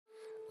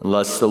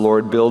Unless the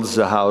Lord builds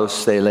the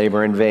house, they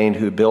labor in vain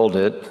who build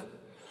it.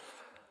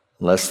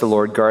 Unless the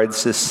Lord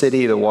guards the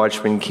city, the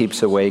watchman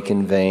keeps awake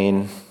in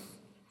vain.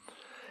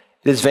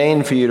 It is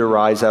vain for you to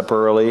rise up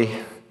early,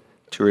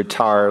 to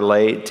retire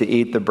late, to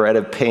eat the bread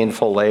of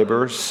painful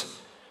labors.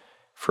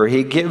 For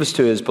he gives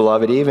to his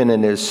beloved even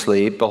in his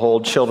sleep.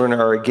 Behold, children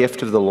are a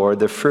gift of the Lord.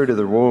 The fruit of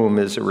the womb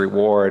is a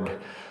reward,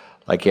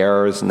 like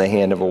arrows in the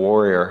hand of a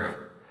warrior.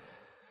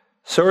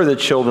 So are the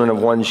children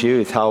of one's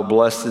youth. How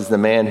blessed is the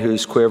man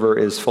whose quiver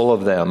is full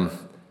of them.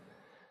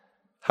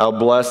 How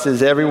blessed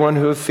is everyone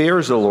who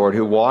fears the Lord,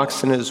 who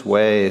walks in his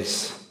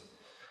ways.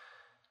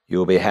 You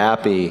will be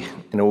happy,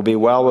 and it will be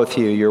well with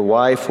you. Your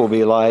wife will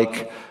be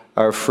like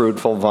a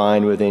fruitful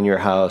vine within your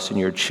house, and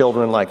your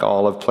children like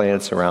olive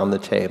plants around the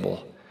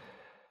table.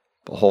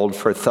 Behold,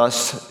 for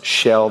thus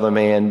shall the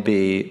man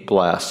be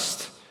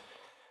blessed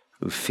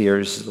who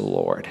fears the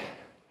Lord.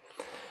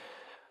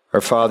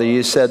 Our Father,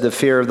 you said the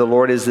fear of the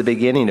Lord is the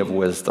beginning of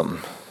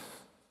wisdom.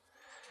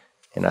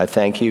 And I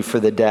thank you for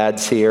the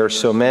dads here,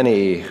 so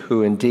many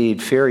who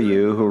indeed fear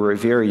you, who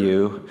revere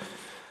you,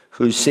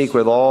 who seek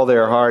with all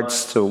their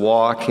hearts to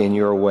walk in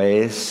your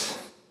ways,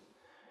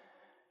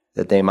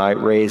 that they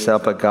might raise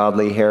up a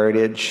godly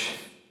heritage,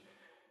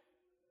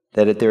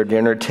 that at their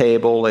dinner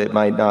table it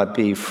might not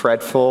be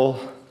fretful,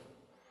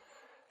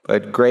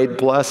 but great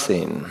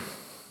blessing.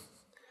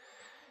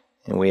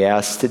 And we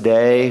ask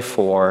today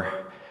for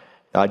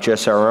not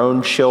just our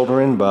own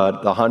children,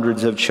 but the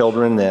hundreds of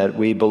children that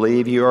we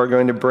believe you are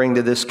going to bring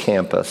to this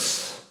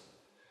campus.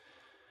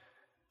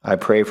 I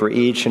pray for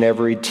each and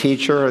every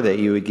teacher that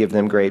you would give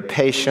them great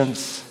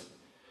patience,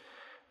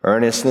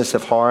 earnestness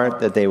of heart,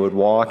 that they would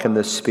walk in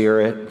the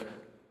Spirit,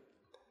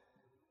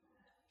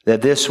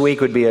 that this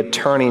week would be a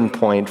turning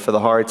point for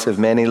the hearts of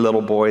many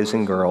little boys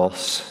and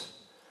girls,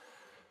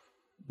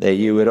 that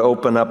you would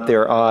open up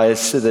their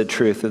eyes to the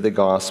truth of the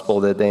gospel,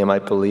 that they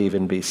might believe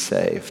and be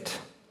saved.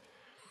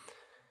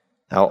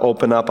 Now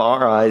open up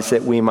our eyes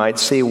that we might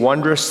see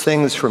wondrous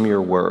things from your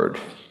word.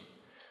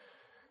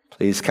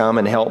 Please come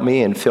and help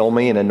me and fill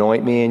me and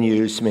anoint me and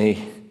use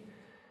me.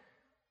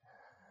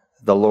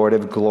 The Lord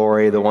of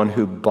glory, the one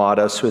who bought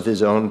us with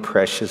his own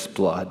precious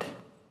blood,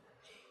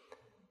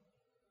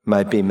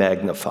 might be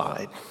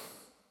magnified.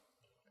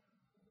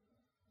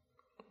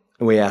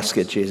 And we ask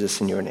it,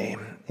 Jesus, in your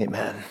name.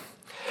 Amen.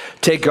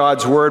 Take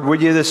God's word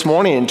with you this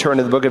morning and turn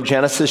to the book of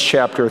Genesis,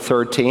 chapter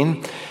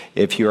 13.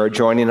 If you are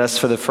joining us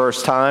for the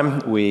first time,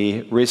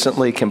 we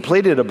recently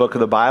completed a book of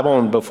the Bible,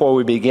 and before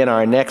we begin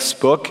our next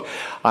book,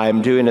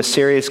 I'm doing a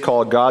series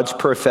called God's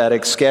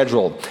Prophetic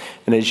Schedule.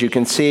 And as you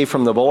can see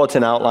from the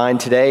bulletin outline,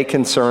 today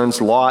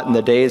concerns Lot and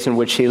the days in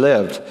which he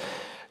lived.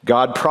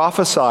 God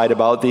prophesied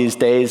about these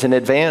days in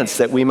advance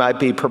that we might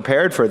be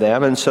prepared for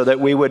them and so that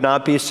we would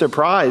not be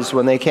surprised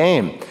when they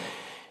came.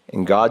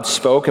 And God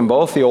spoke in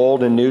both the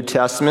Old and New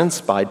Testaments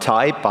by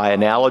type, by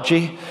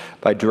analogy,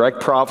 by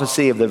direct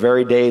prophecy of the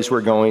very days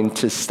we're going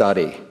to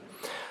study.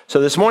 So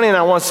this morning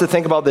I want us to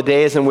think about the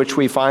days in which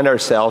we find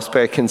ourselves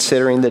by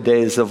considering the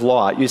days of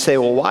Lot. You say,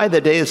 well, why the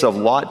days of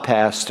Lot,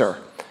 Pastor?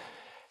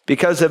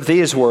 Because of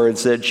these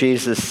words that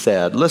Jesus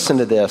said. Listen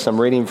to this.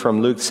 I'm reading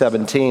from Luke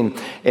 17.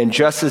 And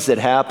just as it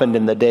happened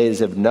in the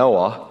days of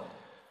Noah,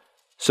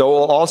 so it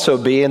will also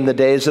be in the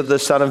days of the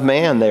Son of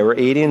Man. They were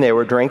eating, they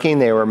were drinking,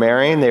 they were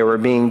marrying, they were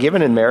being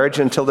given in marriage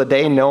until the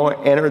day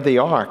Noah entered the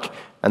ark,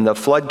 and the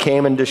flood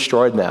came and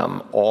destroyed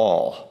them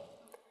all.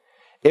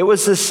 It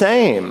was the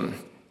same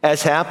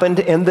as happened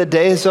in the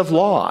days of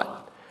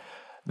Lot.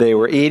 They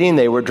were eating,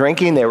 they were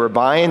drinking, they were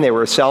buying, they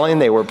were selling,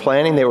 they were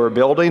planning, they were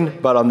building.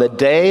 But on the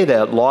day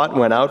that Lot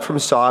went out from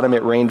Sodom,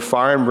 it rained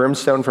fire and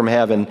brimstone from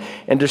heaven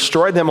and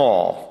destroyed them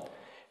all.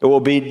 It will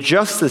be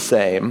just the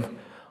same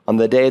on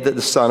the day that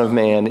the Son of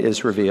Man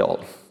is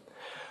revealed.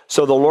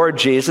 So the Lord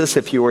Jesus,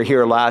 if you were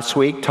here last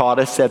week, taught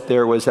us that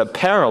there was a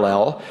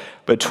parallel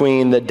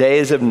between the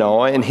days of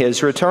Noah and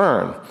his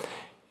return.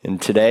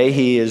 And today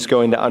he is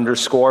going to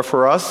underscore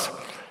for us,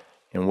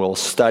 and we'll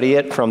study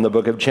it from the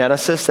book of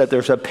Genesis, that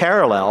there's a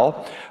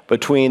parallel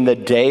between the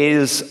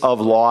days of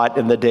Lot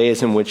and the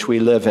days in which we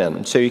live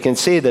in. So you can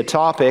see the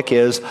topic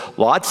is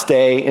Lot's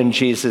day and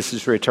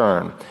Jesus'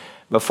 return.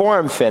 Before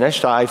I'm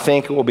finished, I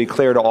think it will be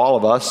clear to all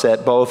of us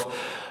that both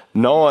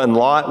Noah and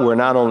Lot were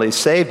not only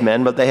saved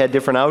men, but they had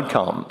different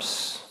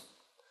outcomes.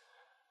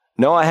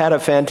 Noah had a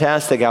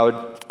fantastic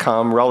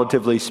outcome,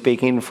 relatively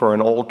speaking, for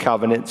an old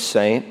covenant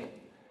saint.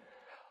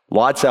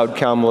 Lot's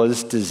outcome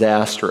was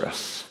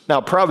disastrous.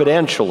 Now,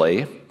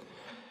 providentially,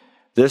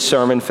 this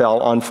sermon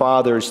fell on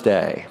Father's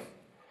Day.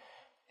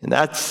 And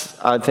that's,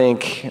 I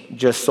think,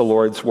 just the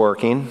Lord's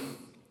working.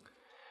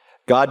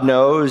 God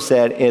knows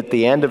that at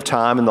the end of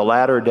time, in the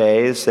latter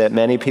days, that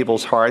many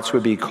people's hearts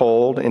would be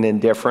cold and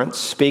indifferent.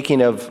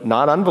 Speaking of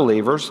not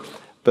unbelievers,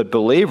 but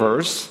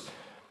believers,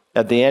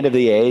 at the end of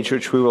the age,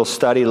 which we will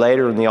study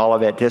later in the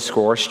Olivet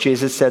Discourse,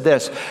 Jesus said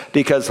this,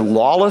 because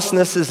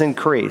lawlessness is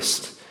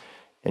increased.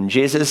 And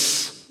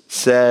Jesus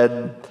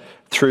said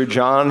through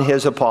John,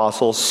 his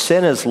apostle,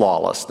 sin is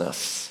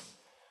lawlessness.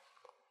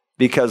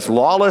 Because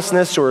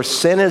lawlessness or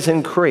sin is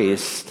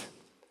increased,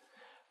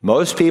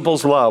 most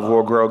people's love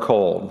will grow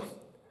cold.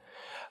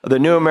 The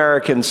New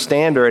American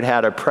Standard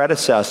had a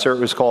predecessor. It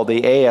was called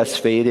the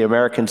ASV, the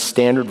American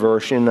Standard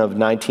Version of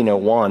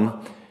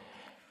 1901.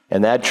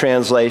 And that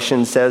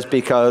translation says,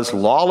 because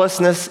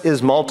lawlessness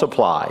is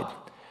multiplied.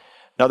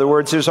 In other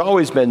words, there's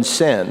always been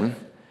sin,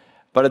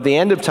 but at the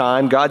end of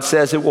time, God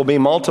says it will be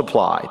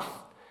multiplied.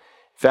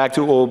 In fact,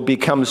 it will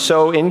become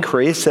so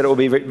increased that it will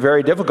be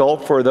very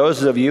difficult for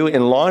those of you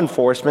in law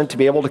enforcement to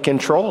be able to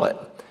control it.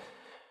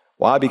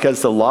 Why?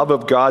 Because the love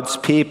of God's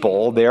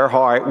people, their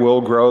heart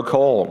will grow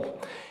cold.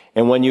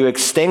 And when you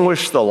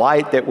extinguish the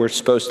light that we're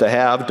supposed to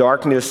have,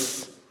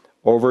 darkness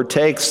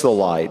overtakes the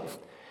light.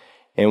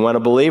 And when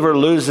a believer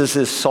loses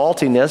his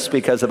saltiness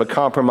because of a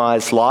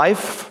compromised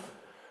life,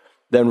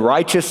 then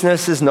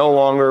righteousness is no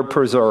longer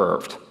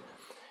preserved.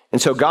 And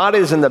so God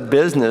is in the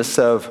business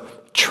of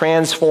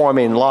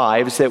transforming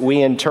lives that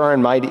we in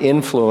turn might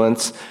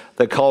influence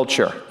the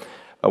culture.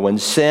 But when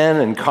sin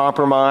and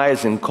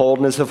compromise and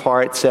coldness of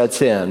heart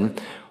sets in,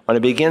 when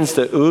it begins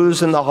to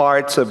ooze in the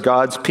hearts of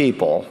God's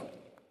people,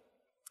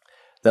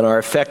 then our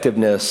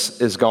effectiveness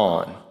is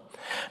gone.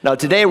 Now,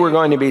 today we're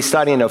going to be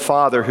studying a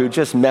father who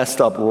just messed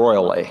up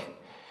royally.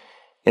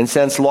 And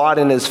since Lot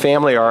and his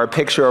family are a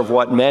picture of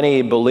what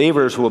many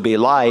believers will be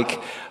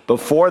like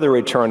before the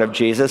return of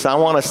Jesus, I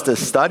want us to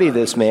study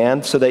this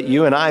man so that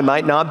you and I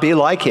might not be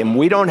like him.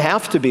 We don't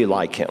have to be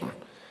like him.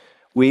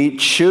 We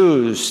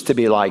choose to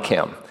be like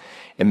him.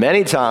 And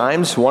many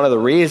times, one of the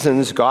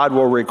reasons God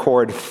will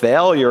record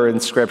failure in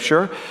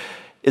Scripture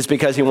is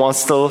because he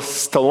wants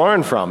us to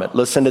learn from it.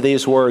 Listen to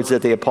these words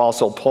that the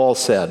Apostle Paul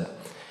said.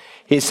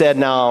 He said,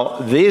 now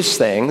these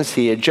things,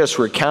 he had just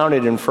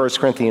recounted in 1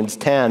 Corinthians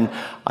 10,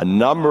 a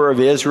number of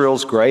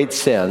Israel's great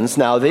sins.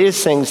 Now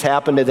these things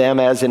happened to them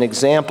as an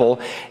example,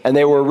 and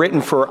they were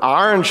written for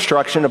our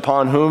instruction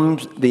upon whom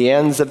the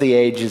ends of the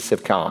ages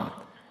have come.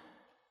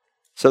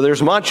 So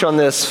there's much on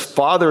this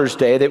Father's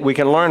Day that we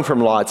can learn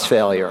from Lot's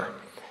failure.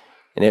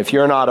 And if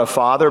you're not a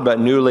father but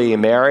newly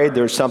married,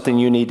 there's something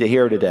you need to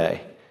hear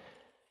today.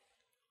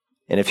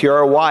 And if you're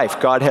a wife,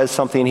 God has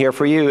something here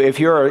for you. If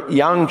you're a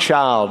young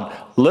child,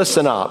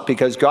 listen up,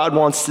 because God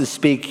wants to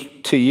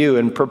speak to you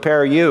and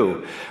prepare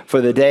you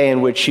for the day in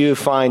which you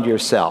find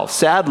yourself.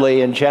 Sadly,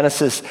 in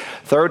Genesis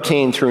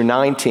 13 through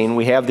 19,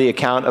 we have the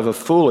account of a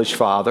foolish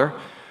father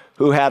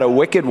who had a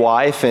wicked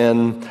wife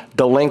and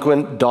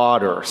delinquent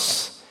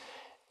daughters.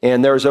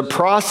 And there's a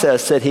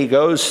process that he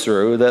goes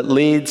through that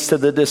leads to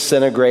the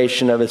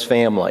disintegration of his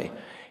family.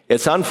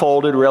 It's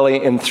unfolded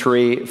really in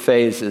three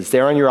phases.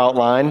 There in your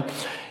outline,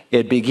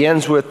 it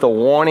begins with the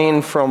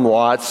warning from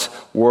Lot's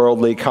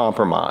worldly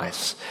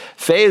compromise.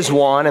 Phase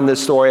one in the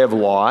story of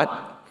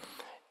Lot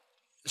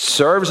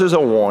serves as a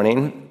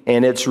warning,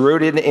 and it's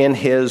rooted in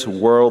his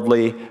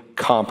worldly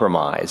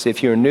compromise.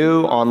 If you're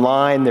new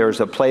online, there's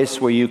a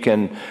place where you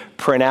can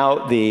print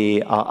out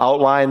the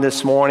outline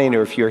this morning,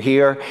 or if you're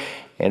here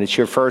and it's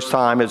your first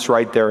time, it's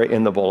right there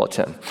in the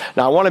bulletin.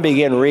 Now, I want to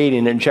begin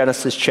reading in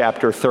Genesis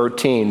chapter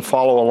 13.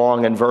 Follow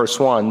along in verse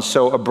 1.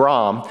 So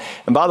Abram,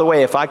 and by the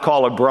way, if I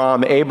call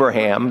Abram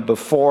Abraham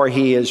before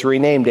he is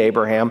renamed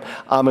Abraham,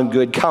 I'm in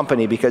good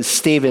company, because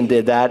Stephen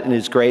did that in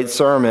his great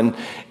sermon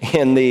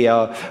in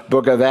the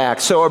book of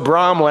Acts. So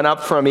Abram went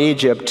up from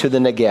Egypt to the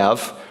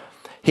Negev,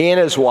 he and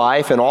his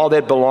wife and all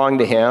that belonged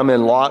to him,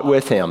 and Lot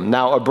with him.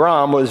 Now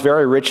Abram was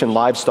very rich in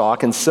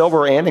livestock, in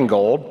silver and in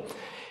gold.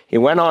 He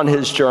went on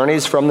his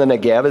journeys from the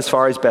Negev as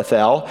far as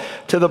Bethel,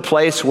 to the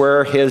place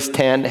where his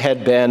tent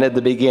had been at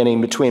the beginning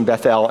between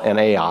Bethel and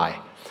Ai,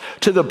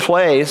 to the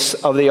place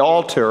of the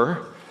altar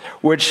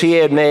which he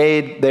had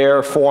made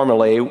there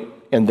formerly,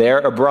 and there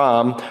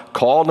Abram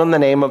called on the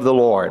name of the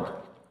Lord.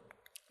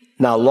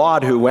 Now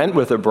Lot, who went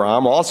with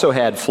Abram, also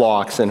had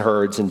flocks and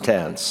herds and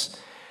tents.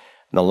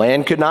 And the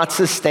land could not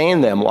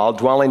sustain them while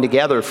dwelling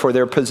together, for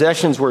their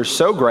possessions were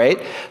so great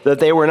that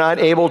they were not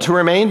able to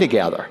remain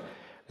together.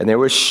 And there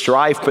was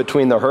strife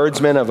between the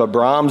herdsmen of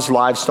Abram's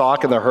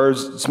livestock and the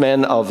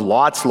herdsmen of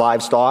Lot's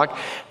livestock.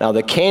 Now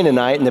the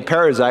Canaanite and the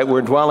Perizzite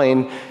were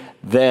dwelling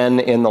then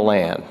in the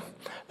land.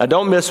 Now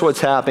don't miss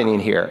what's happening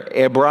here.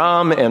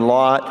 Abram and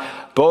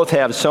Lot both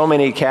have so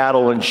many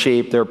cattle and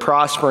sheep. They're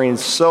prospering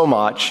so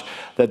much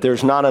that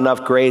there's not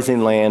enough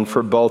grazing land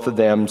for both of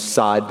them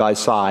side by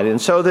side. And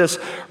so this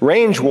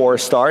range war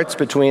starts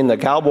between the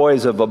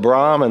cowboys of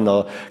Abram and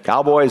the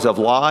cowboys of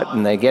Lot,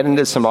 and they get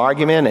into some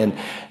argument, and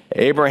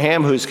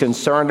Abraham, who's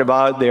concerned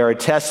about their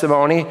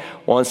testimony,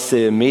 wants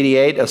to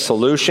mediate a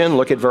solution.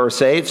 Look at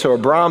verse 8. So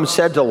Abram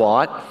said to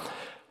Lot,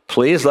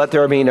 "Please let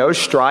there be no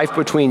strife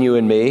between you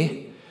and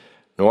me,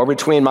 nor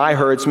between my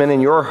herdsmen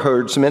and your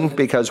herdsmen,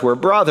 because we're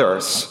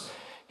brothers."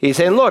 He's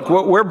saying, look,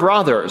 we're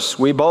brothers.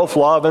 We both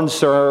love and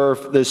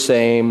serve the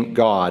same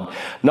God.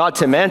 Not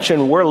to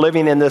mention, we're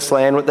living in this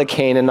land with the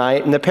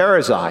Canaanite and the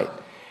Perizzite.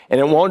 And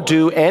it won't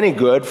do any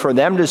good for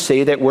them to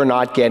see that we're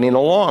not getting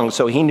along.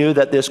 So he knew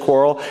that this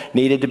quarrel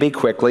needed to be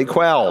quickly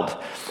quelled.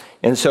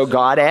 And so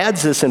God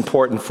adds this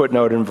important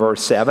footnote in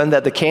verse 7,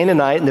 that the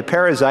Canaanite and the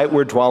Perizzite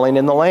were dwelling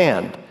in the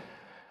land.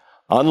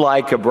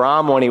 Unlike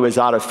Abram when he was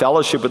out of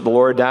fellowship with the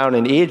Lord down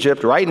in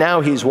Egypt, right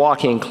now he's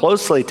walking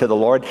closely to the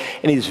Lord,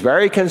 and he's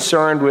very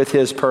concerned with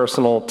his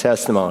personal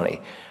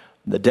testimony.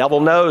 The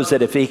devil knows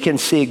that if he can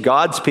see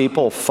God's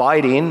people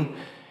fighting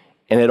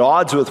and at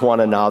odds with one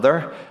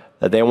another,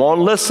 that they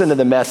won't listen to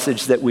the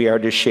message that we are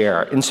to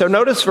share. And so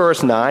notice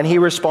verse 9, he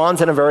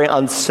responds in a very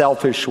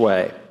unselfish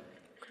way.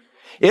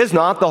 Is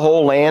not the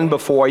whole land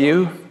before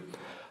you?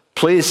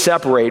 Please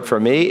separate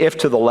from me. If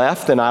to the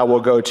left, then I will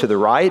go to the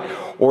right,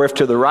 or if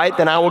to the right,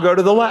 then I will go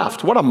to the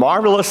left. What a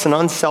marvelous and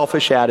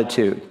unselfish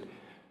attitude.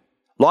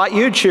 Lot,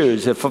 you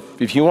choose.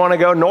 If you want to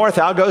go north,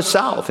 I'll go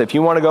south. If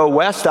you want to go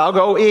west, I'll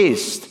go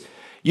east.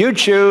 You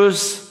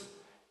choose.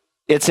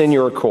 It's in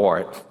your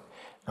court.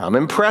 I'm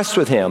impressed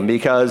with him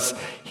because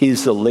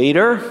he's the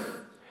leader.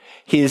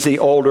 He's the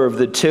older of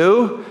the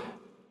two.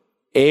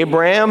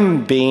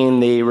 Abraham being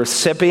the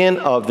recipient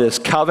of this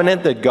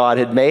covenant that God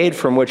had made,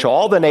 from which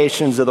all the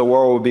nations of the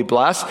world would be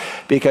blessed,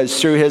 because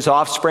through his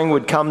offspring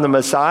would come the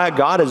Messiah.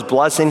 God is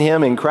blessing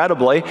him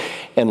incredibly,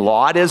 and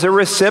Lot is a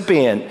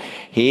recipient.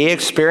 He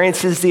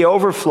experiences the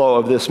overflow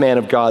of this man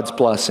of God's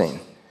blessing.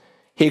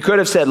 He could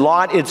have said,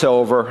 Lot, it's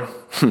over.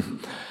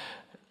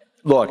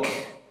 Look,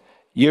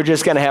 you're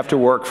just going to have to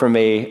work for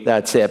me.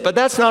 That's it. But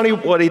that's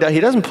not what he does.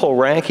 He doesn't pull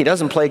rank. He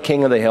doesn't play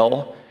king of the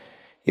hill.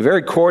 He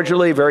very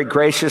cordially, very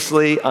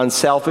graciously,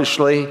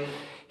 unselfishly,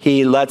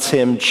 he lets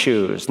him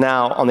choose.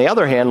 Now, on the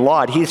other hand,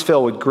 Lot, he's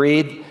filled with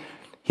greed.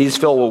 He's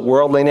filled with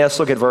worldliness.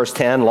 Look at verse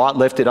 10. Lot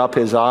lifted up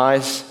his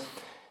eyes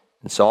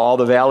and saw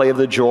the valley of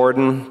the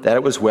Jordan, that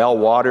it was well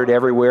watered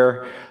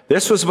everywhere.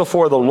 This was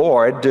before the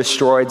Lord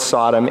destroyed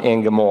Sodom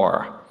and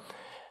Gomorrah.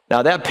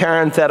 Now, that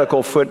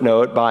parenthetical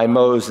footnote by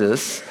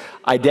Moses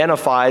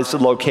identifies the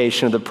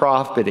location of the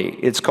property.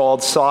 It's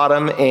called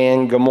Sodom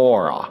and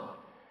Gomorrah.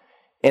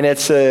 And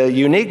it's a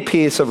unique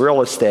piece of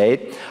real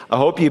estate. I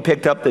hope you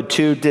picked up the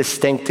two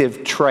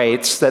distinctive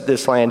traits that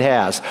this land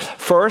has.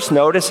 First,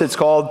 notice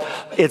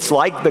it's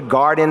like the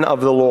garden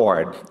of the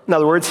Lord. In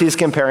other words, he's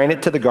comparing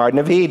it to the Garden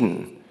of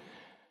Eden.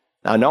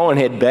 Now, no one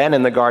had been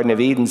in the Garden of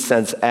Eden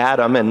since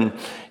Adam, and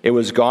it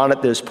was gone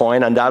at this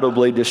point,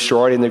 undoubtedly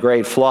destroyed in the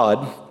great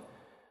flood.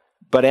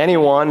 But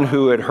anyone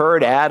who had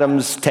heard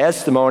Adam's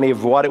testimony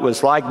of what it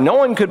was like, no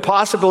one could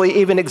possibly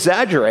even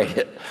exaggerate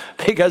it,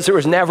 because there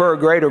was never a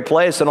greater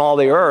place in all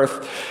the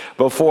earth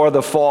before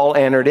the fall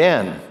entered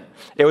in.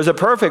 It was a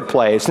perfect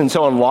place. And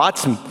so in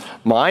Lot's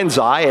mind's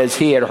eye, as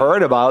he had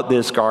heard about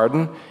this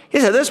garden, he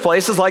said, this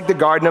place is like the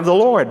garden of the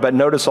Lord. But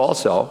notice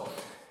also,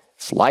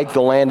 it's like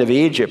the land of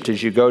Egypt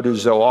as you go to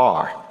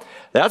Zoar.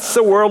 That's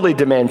the worldly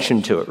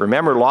dimension to it.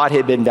 Remember, Lot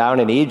had been down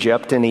in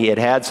Egypt, and he had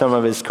had some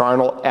of his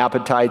carnal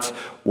appetites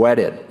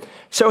whetted.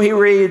 So he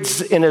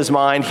reads in his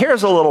mind,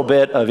 here's a little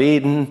bit of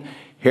Eden,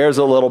 here's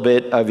a little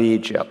bit of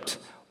Egypt.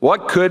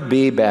 What could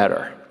be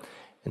better?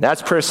 And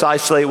that's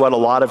precisely what a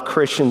lot of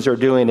Christians are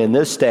doing in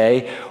this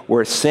day,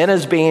 where sin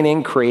is being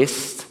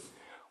increased,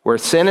 where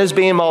sin is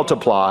being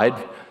multiplied.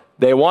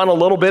 They want a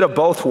little bit of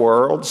both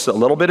worlds, a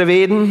little bit of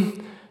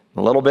Eden,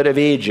 a little bit of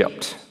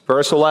Egypt.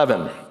 Verse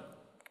 11.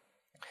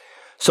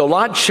 So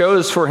Lot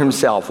chose for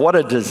himself. What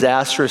a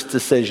disastrous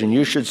decision.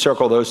 You should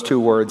circle those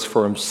two words,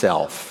 for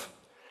himself.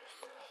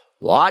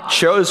 Lot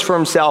chose for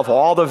himself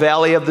all the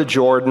valley of the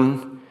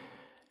Jordan,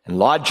 and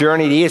Lot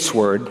journeyed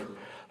eastward.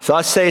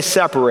 Thus they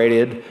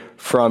separated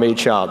from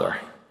each other.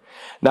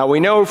 Now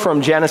we know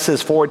from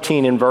Genesis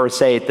 14 and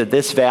verse 8 that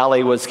this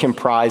valley was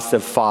comprised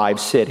of 5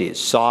 cities: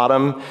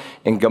 Sodom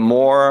and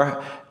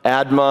Gomorrah,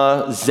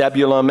 Admah,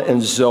 Zebulun,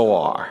 and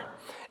Zoar.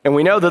 And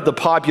we know that the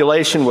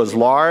population was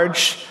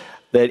large,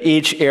 that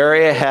each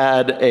area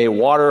had a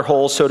water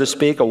hole, so to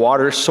speak, a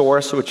water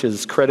source, which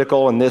is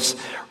critical in this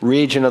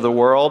region of the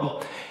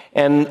world.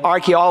 And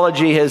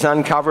archaeology has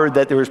uncovered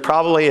that there was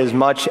probably as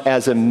much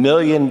as 1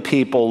 million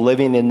people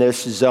living in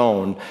this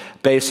zone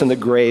based on the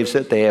graves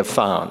that they have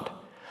found.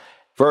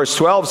 Verse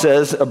 12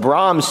 says,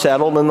 Abram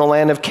settled in the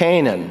land of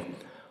Canaan,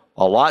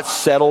 while Lot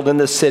settled in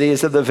the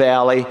cities of the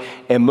valley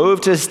and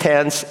moved his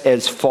tents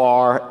as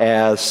far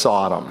as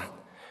Sodom.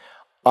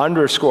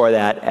 Underscore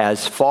that,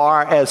 as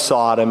far as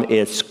Sodom.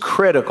 It's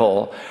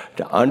critical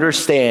to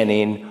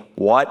understanding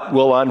what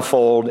will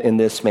unfold in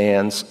this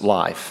man's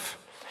life.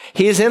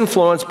 He's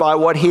influenced by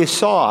what he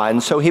saw,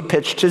 and so he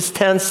pitched his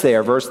tents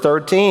there. Verse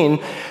 13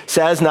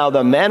 says, Now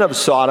the men of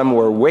Sodom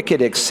were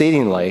wicked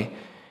exceedingly,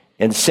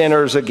 and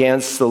sinners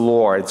against the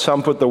Lord.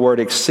 Some put the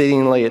word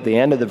exceedingly at the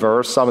end of the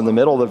verse, some in the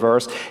middle of the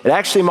verse. It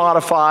actually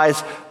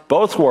modifies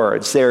both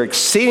words. They're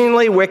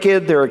exceedingly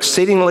wicked, they're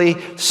exceedingly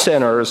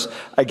sinners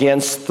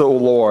against the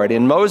Lord.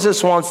 And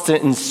Moses wants to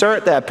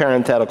insert that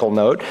parenthetical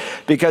note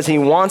because he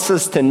wants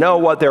us to know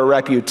what their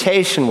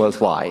reputation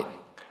was like.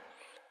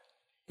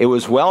 It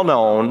was well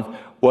known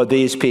what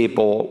these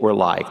people were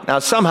like. Now,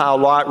 somehow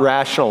Lot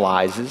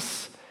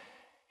rationalizes.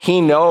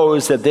 He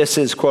knows that this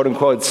is, quote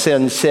unquote,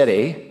 Sin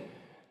City,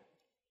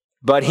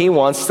 but he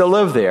wants to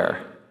live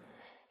there.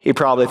 He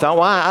probably thought,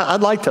 well,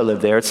 I'd like to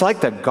live there. It's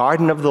like the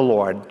garden of the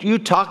Lord. You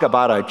talk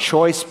about a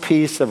choice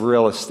piece of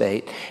real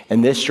estate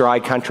in this dry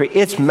country.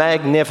 It's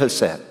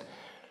magnificent.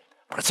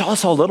 But it's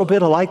also a little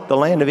bit like the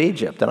land of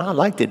Egypt, and I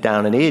liked it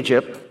down in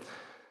Egypt.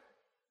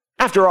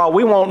 After all,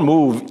 we won't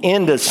move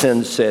into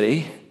Sin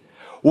City.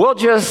 We'll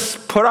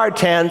just put our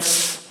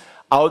tents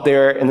out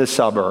there in the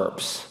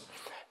suburbs.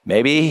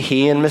 Maybe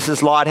he and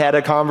Mrs. Lot had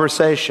a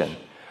conversation.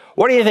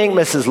 What do you think,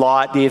 Mrs.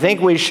 Lot? Do you think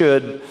we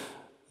should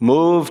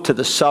move to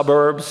the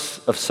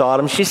suburbs of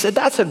Sodom? She said,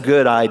 that's a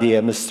good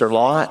idea, Mr.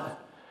 Lot.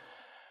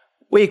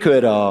 We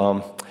could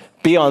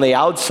be on the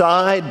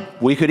outside.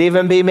 We could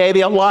even be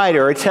maybe a light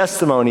or a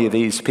testimony of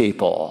these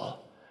people.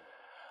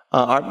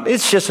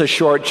 It's just a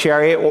short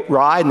chariot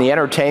ride, and the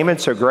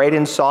entertainments are great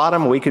in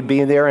Sodom. We could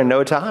be there in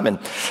no time. And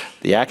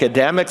the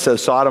academics of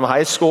Sodom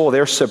High School,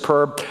 they're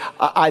superb.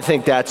 I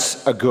think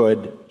that's a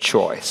good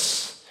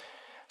choice.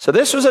 So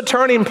this was a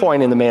turning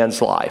point in the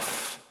man's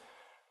life.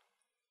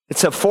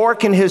 It's a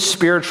fork in his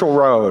spiritual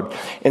road.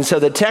 And so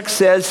the text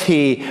says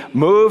he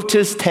moved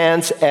his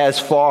tents as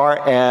far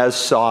as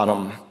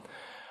Sodom.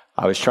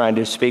 I was trying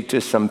to speak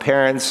to some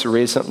parents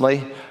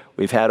recently.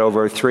 We've had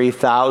over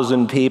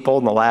 3,000 people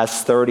in the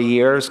last 30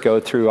 years go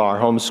through our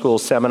homeschool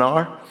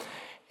seminar.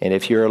 And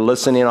if you're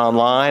listening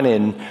online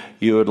and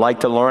you would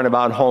like to learn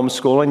about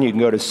homeschooling, you can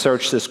go to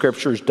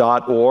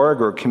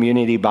searchthescriptures.org or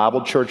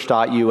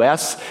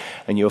communitybiblechurch.us,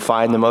 and you'll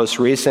find the most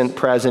recent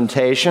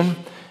presentation.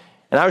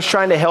 And I was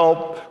trying to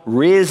help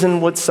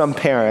reason with some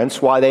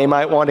parents why they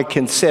might want to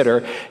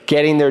consider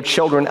getting their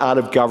children out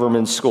of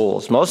government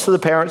schools. Most of the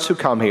parents who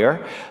come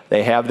here,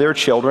 they have their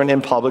children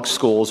in public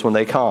schools when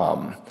they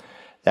come.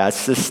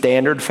 That's the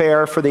standard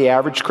fare for the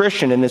average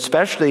Christian, and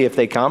especially if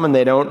they come and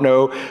they don't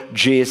know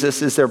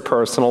Jesus is their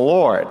personal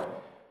Lord.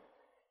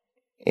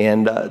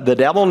 And the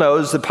devil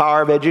knows the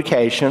power of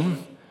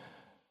education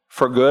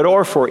for good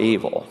or for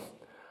evil.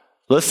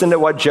 Listen to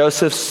what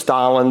Joseph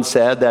Stalin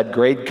said, that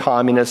great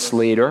communist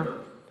leader.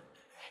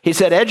 He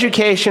said,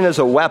 education is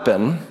a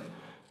weapon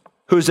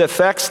whose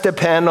effects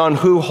depend on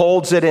who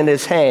holds it in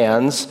his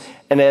hands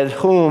and at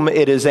whom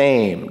it is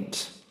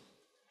aimed.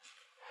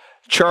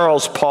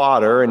 Charles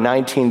Potter, in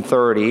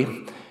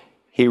 1930,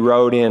 he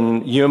wrote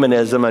in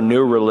Humanism, A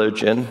New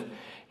Religion.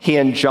 He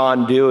and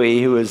John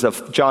Dewey, who was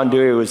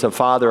the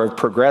father of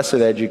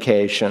progressive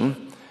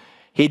education,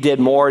 he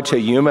did more to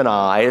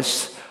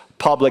humanize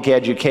public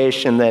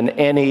education than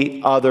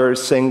any other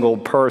single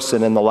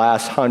person in the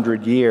last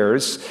 100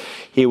 years.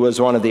 He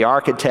was one of the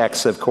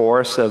architects, of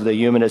course, of the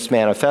Humanist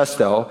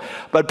Manifesto.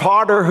 But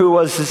Potter, who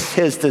was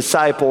his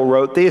disciple,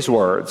 wrote these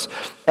words: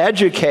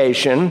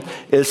 education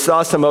is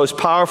thus the most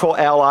powerful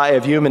ally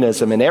of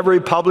humanism, and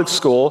every public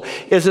school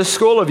is a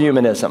school of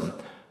humanism.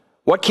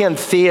 What can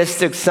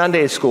theistic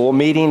Sunday school,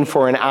 meeting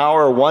for an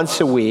hour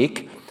once a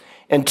week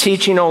and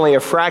teaching only a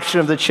fraction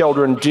of the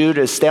children, do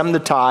to stem the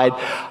tide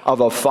of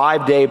a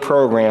 5-day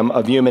program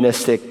of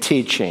humanistic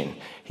teaching?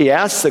 He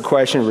asks the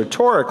question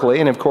rhetorically,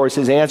 and of course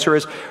his answer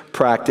is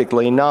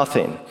practically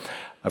nothing.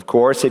 Of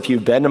course, if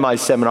you've been to my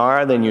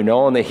seminar, then you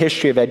know in the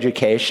history of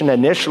education,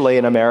 initially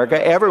in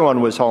America,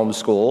 everyone was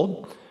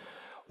homeschooled,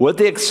 with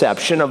the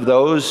exception of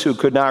those who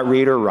could not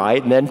read or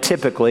write. And then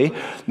typically,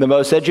 the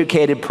most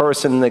educated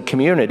person in the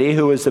community,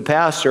 who was the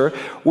pastor,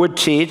 would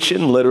teach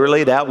in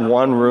literally that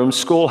one-room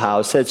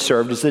schoolhouse that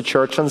served as the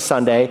church on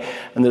Sunday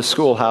and the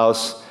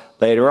schoolhouse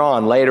later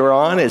on. Later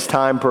on, as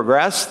time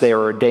progressed, there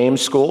were dame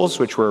schools,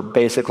 which were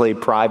basically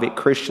private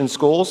Christian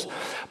schools.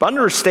 But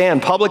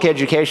understand, public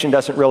education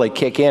doesn't really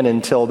kick in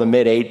until the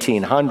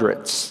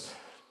mid-1800s.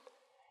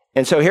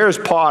 And so here's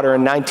Potter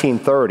in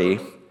 1930,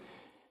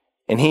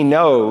 and he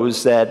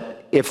knows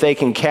that if they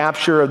can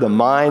capture the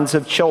minds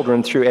of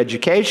children through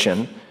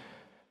education,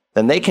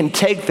 then they can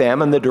take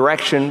them in the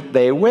direction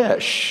they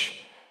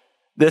wish.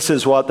 This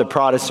is what the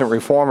Protestant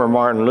reformer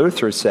Martin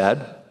Luther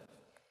said.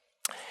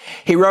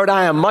 He wrote,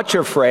 I am much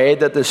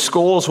afraid that the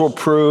schools will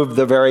prove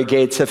the very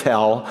gates of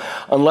hell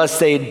unless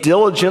they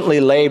diligently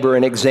labor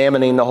in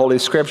examining the Holy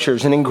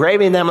Scriptures and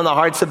engraving them in the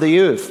hearts of the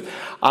youth.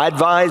 I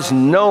advise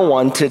no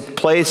one to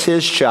place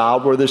his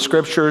child where the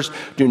Scriptures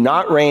do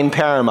not reign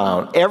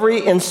paramount. Every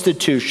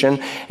institution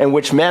in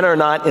which men are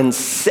not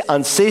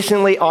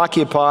unceasingly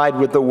occupied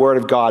with the Word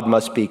of God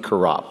must be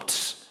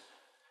corrupt.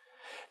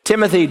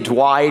 Timothy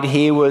Dwight,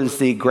 he was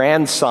the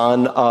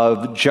grandson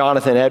of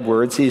Jonathan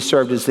Edwards. He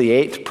served as the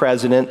 8th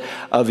president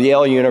of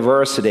Yale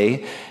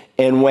University.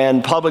 And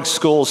when public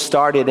schools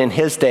started in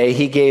his day,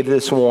 he gave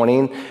this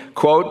warning,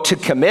 quote, to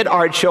commit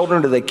our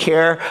children to the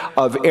care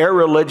of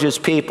irreligious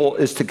people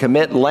is to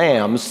commit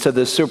lambs to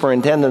the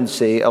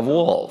superintendency of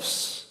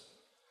wolves.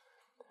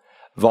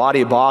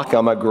 Voddie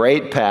Baucham, a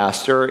great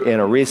pastor, in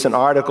a recent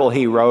article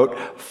he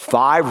wrote,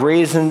 5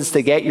 reasons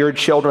to get your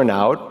children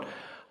out.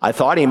 I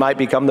thought he might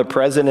become the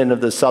president of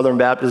the Southern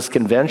Baptist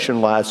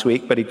Convention last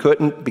week, but he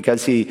couldn't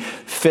because he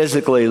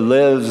physically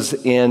lives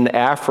in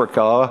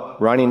Africa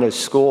running a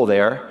school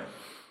there.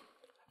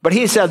 But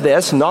he said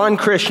this: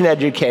 non-Christian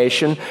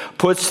education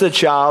puts the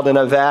child in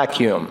a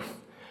vacuum.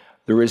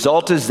 The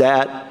result is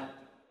that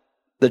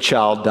the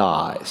child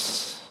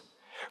dies.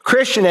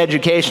 Christian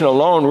education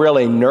alone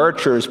really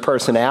nurtures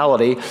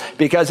personality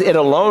because it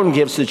alone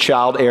gives the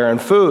child air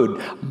and food.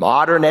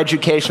 Modern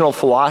educational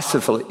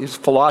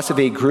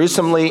philosophy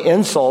gruesomely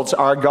insults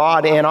our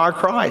God and our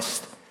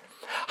Christ.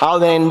 How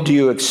then do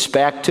you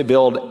expect to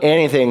build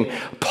anything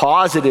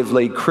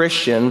positively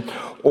Christian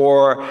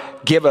or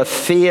give a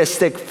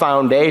theistic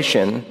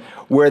foundation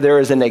where there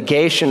is a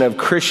negation of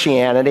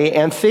Christianity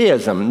and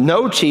theism?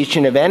 No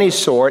teaching of any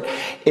sort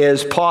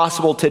is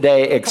possible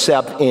today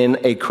except in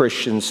a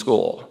Christian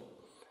school.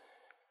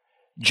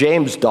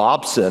 James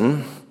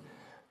Dobson,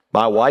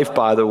 my wife,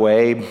 by the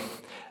way,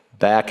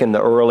 back in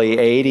the early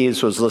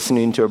 80s was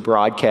listening to a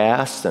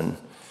broadcast, and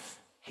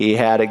he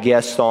had a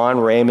guest on,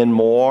 Raymond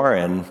Moore,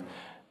 and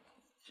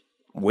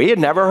we had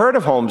never heard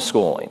of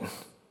homeschooling. In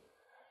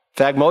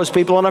fact, most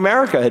people in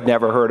America had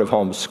never heard of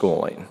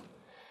homeschooling.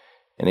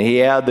 And he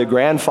had the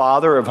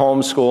grandfather of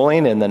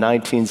homeschooling in the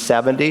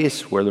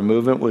 1970s, where the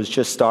movement was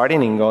just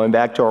starting and going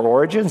back to our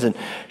origins, and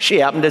she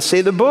happened to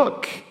see the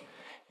book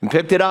and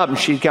picked it up, and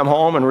she'd come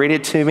home and read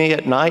it to me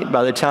at night.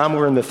 By the time we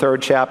were in the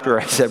 3rd chapter,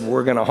 I said,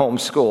 we're going to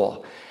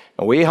homeschool.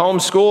 And we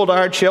homeschooled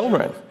our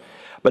children.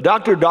 But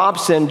Dr.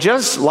 Dobson,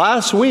 just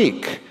last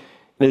week,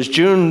 in his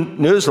June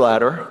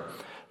newsletter,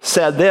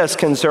 said this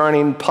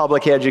concerning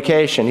public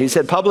education. He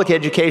said, public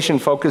education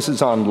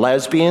focuses on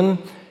lesbian,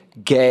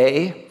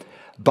 gay,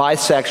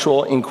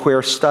 bisexual, and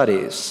queer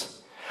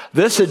studies.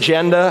 This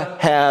agenda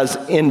has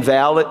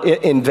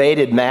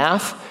invaded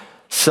math,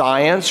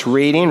 science,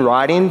 reading,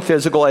 writing,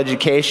 physical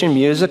education,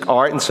 music,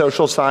 art, and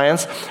social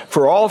science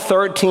for all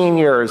 13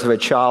 years of a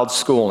child's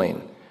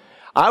schooling.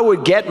 I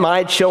would get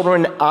my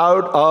children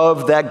out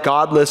of that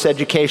godless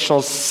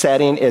educational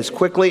setting as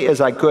quickly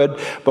as I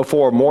could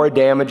before more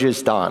damage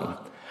is done.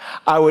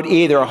 I would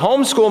either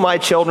homeschool my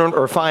children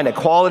or find a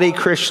quality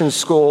Christian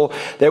school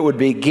that would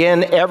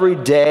begin every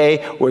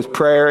day with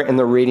prayer and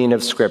the reading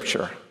of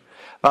Scripture.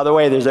 By the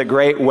way, there's a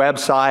great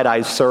website.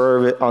 I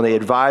serve on the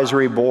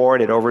advisory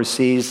board. It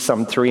oversees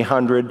some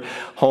 300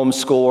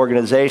 homeschool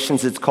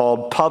organizations. It's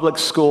called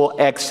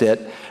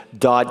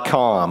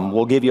publicschoolexit.com.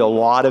 We'll give you a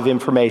lot of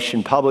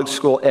information,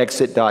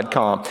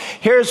 publicschoolexit.com.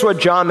 Here's what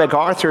John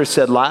MacArthur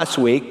said last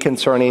month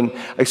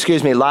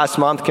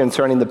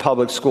concerning the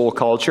public school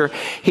culture.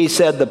 He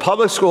said, the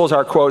public schools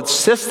are, quote,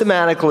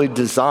 systematically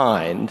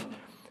designed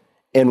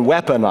and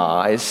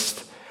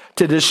weaponized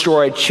to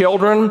destroy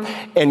children,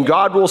 and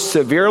God will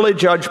severely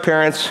judge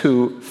parents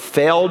who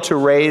fail to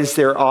raise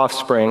their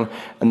offspring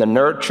in the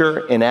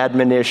nurture and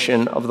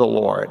admonition of the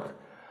Lord.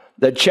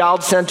 The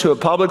child sent to a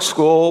public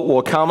school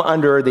will come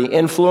under the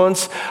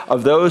influence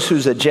of those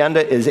whose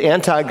agenda is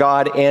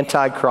anti-God,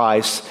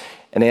 anti-Christ,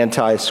 and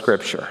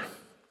anti-Scripture.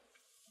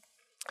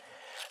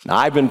 Now,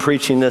 I've been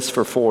preaching this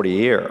for 40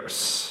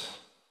 years.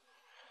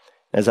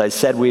 As I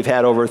said, we've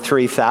had over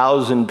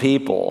 3,000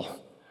 people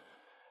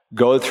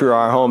go through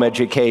our home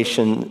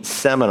education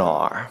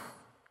seminar.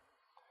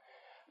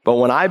 But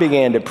when I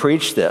began to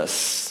preach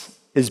this,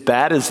 as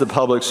bad as the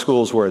public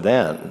schools were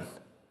then,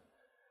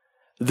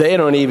 they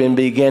don't even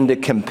begin to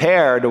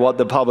compare to what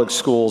the public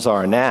schools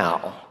are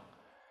now.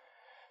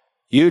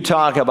 You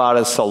talk about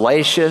a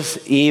salacious,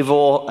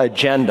 evil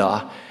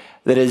agenda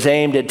that is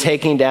aimed at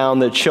taking down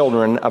the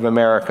children of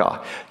America.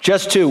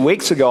 Just 2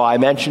 weeks ago, I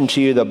mentioned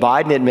to you the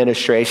Biden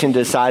administration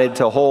decided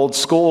to hold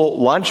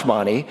school lunch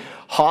money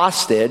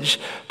hostage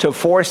to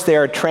force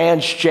their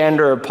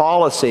transgender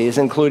policies,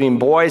 including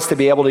boys to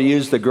be able to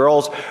use the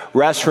girls'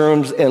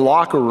 restrooms and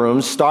locker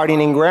rooms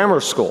starting in grammar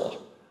school.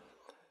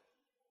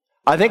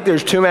 I think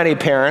there's too many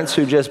parents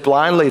who just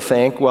blindly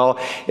think, well,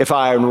 if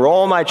I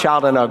enroll my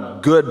child in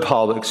a good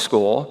public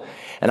school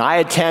and I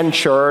attend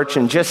church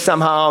and just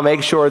somehow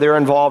make sure they're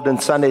involved in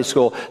Sunday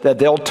school, that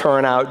they'll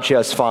turn out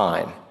just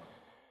fine.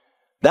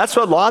 That's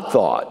what Lot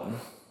thought.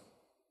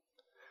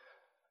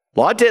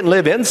 Lot didn't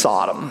live in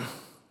Sodom.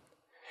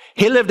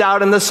 He lived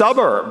out in the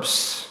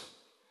suburbs.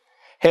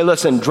 Hey,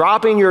 listen,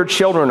 dropping your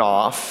children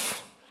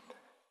off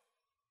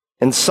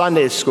in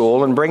Sunday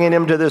school and bringing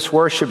them to this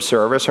worship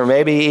service, or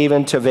maybe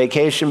even to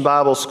Vacation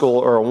Bible School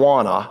or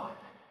Awana,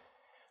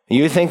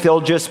 you think they'll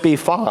just be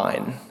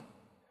fine.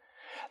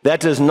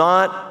 That does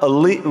not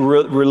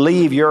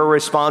relieve your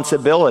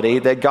responsibility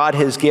that God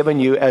has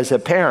given you as a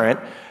parent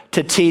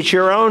to teach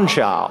your own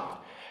child.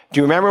 Do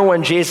you remember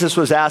when Jesus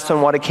was asked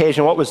on one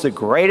occasion, what was the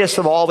greatest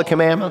of all the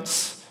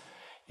commandments?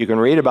 You can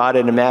read about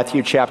it in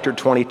Matthew chapter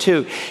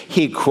 22.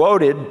 He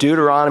quoted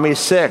Deuteronomy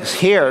 6.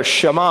 Hear,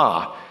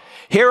 Shema.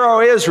 Hear,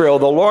 O Israel,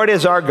 the Lord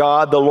is our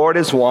God, the Lord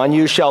is one.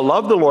 You shall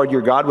love the Lord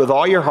your God with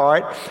all your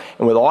heart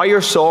and with all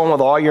your soul and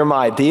with all your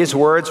might. These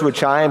words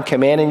which I am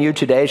commanding you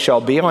today shall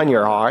be on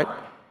your heart.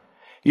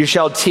 You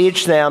shall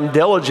teach them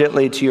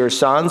diligently to your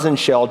sons and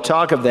shall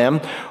talk of them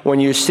when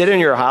you sit in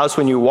your house,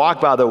 when you walk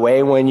by the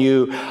way, when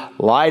you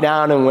lie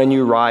down and when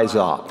you rise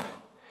up.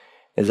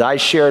 As I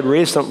shared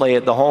recently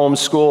at the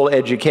homeschool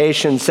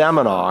education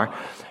seminar,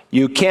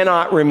 you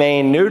cannot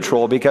remain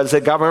neutral because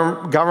the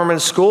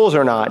government schools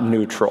are not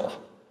neutral.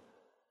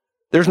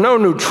 There's no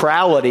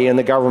neutrality in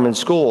the government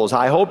schools.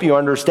 I hope you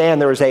understand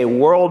there is a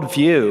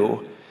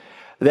worldview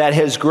that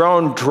has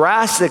grown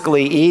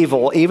drastically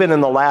evil even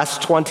in the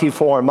last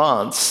 24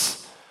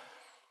 months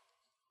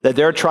that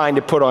they're trying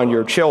to put on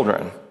your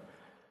children.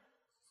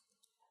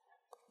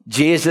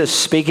 Jesus,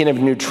 speaking of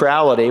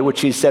neutrality,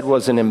 which he said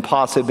was an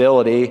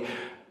impossibility,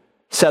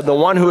 said, "The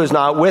one who is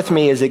not with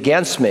me is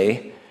against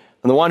me,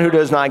 and the one who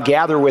does not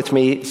gather with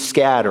me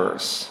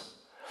scatters."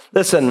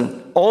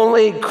 Listen,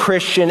 only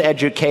Christian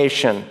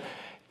education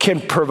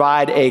can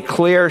provide a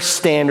clear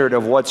standard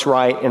of what's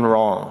right and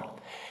wrong.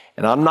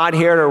 And I'm not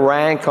here to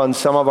rank on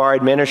some of our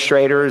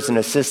administrators and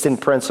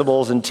assistant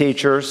principals and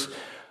teachers,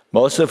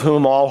 most of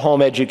whom all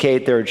home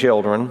educate their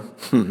children.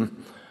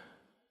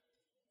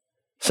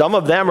 Some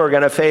of them are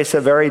going to face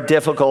a very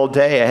difficult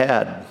day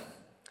ahead.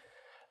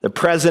 The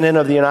President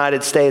of the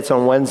United States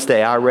on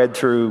Wednesday, I read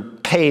through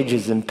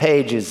pages and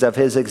pages of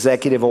his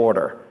executive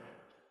order,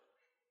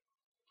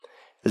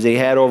 as he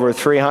had over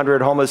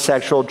 300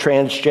 homosexual,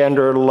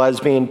 transgender,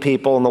 lesbian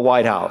people in the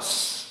White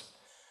House.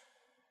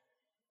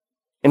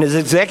 And his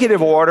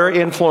executive order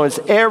influenced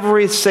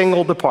every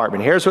single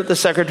department. Here's what the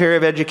Secretary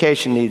of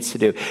Education needs to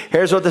do.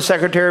 Here's what the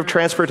Secretary of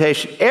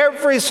Transportation,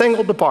 every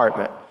single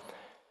department.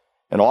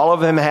 And all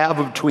of them have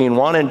between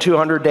 1 and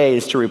 200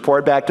 days to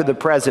report back to the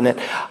president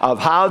of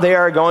how they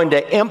are going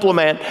to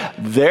implement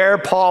their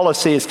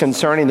policies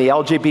concerning the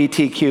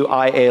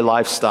LGBTQIA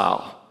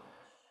lifestyle.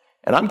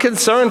 And I'm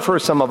concerned for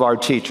some of our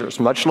teachers,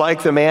 much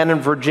like the man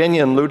in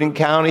Virginia in Loudoun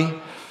County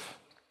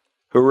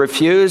who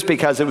refused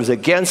because it was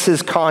against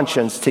his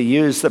conscience to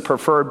use the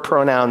preferred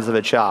pronouns of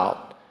a child.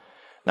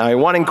 Now, he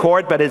won in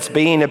court, but it's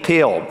being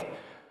appealed.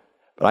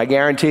 But I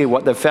guarantee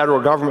what the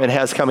federal government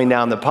has coming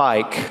down the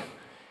pike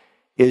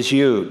is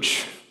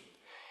huge.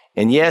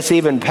 And yes,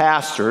 even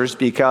pastors,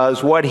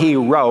 because what he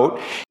wrote,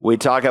 we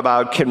talk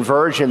about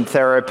conversion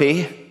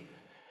therapy,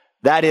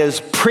 that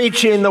is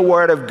preaching the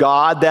word of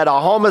God, that a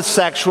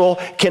homosexual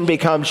can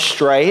become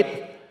straight.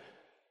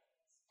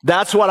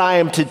 That's what I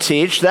am to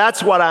teach.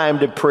 That's what I am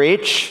to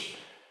preach.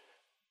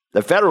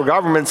 The federal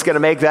government's going to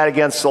make that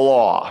against the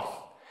law.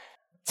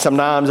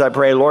 Sometimes I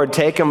pray, Lord,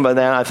 take them, but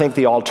then I think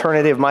the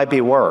alternative might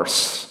be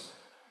worse.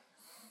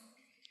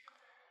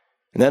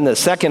 And then the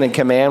second in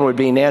command would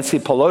be Nancy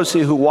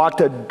Pelosi, who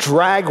walked a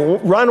drag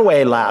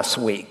runway last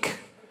week,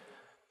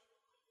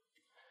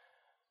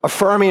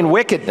 affirming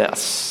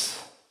wickedness.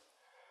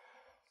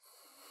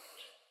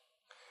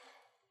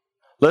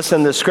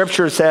 Listen, the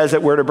scripture says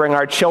that we're to bring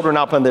our children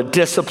up in the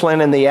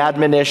discipline and the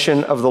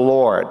admonition of the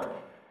Lord.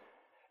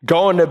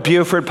 Go into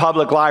Buford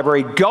Public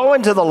Library. Go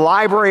into the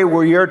library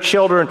where your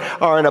children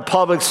are in a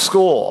public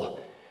school.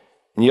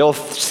 And you'll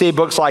see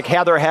books like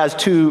Heather Has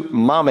Two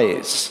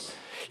Mummies.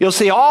 You'll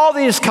see all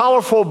these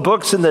colorful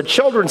books in the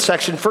children's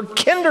section for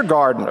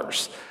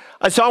kindergartners.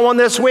 I saw one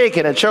this week,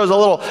 and it shows a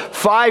little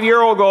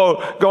 5-year-old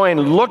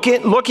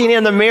looking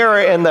in the mirror,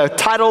 and the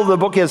title of the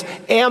book is,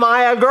 Am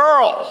I a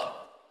Girl?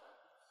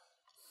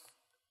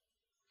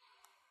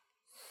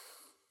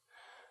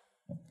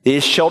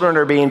 These children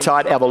are being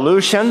taught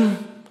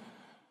evolution.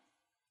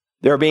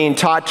 They're being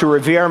taught to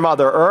revere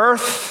Mother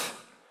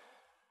Earth.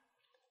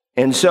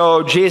 And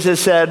so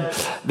Jesus said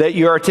that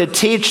you're to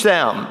teach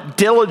them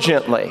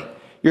diligently.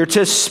 You're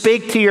to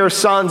speak to your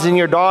sons and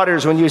your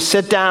daughters when you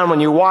sit down, when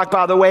you walk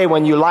by the way,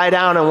 when you lie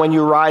down, and when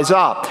you rise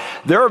up.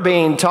 They're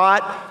being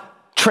taught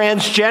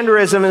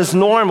transgenderism is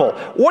normal.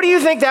 What do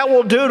you think that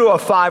will do to a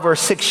 5 or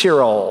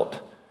 6-year-old?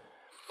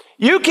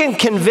 You can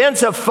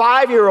convince a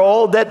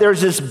 5-year-old that there's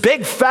this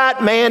big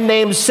fat man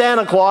named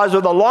Santa Claus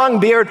with a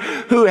long beard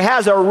who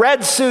has a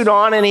red suit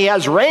on, and he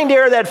has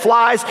reindeer that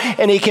flies,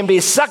 and he can be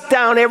sucked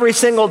down every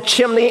single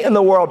chimney in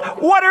the world.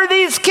 What are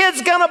these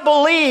kids going to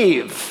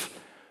believe?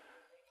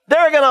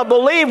 They're going to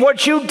believe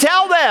what you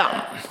tell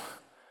them.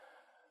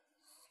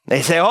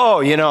 They say,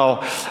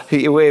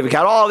 we've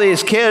got all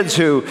these kids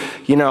who,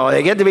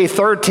 they get to be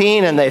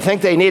 13 and they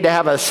think they need to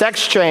have a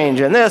sex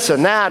change and this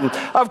and that. And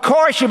of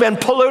course, you've been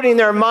polluting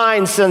their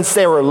minds since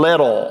they were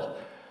little.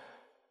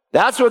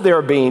 That's what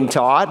they're being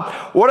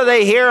taught. What do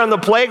they hear on the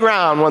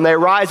playground when they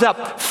rise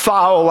up?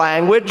 Foul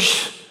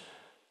language,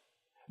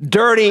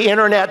 dirty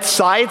internet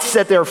sites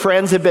that their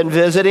friends have been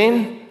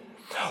visiting.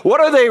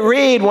 What do they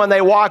read when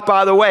they walk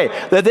by the way?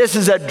 That this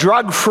is a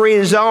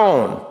drug-free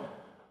zone,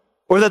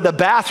 or that the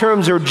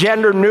bathrooms are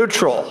gender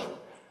neutral.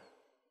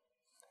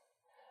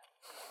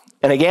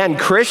 And again,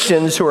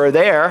 Christians who are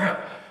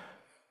there,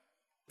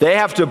 they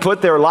have to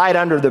put their light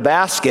under the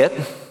basket.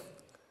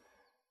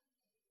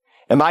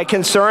 And my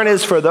concern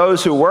is for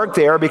those who work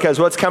there, because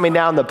what's coming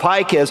down the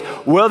pike is,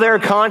 will their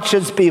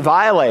conscience be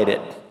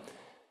violated?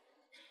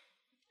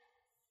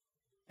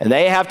 And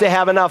they have to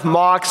have enough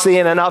moxie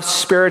and enough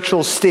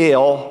spiritual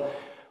steel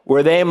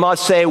where they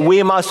must say,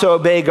 we must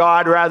obey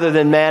God rather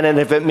than men, and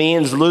if it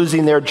means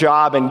losing their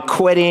job and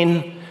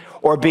quitting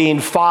or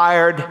being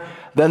fired,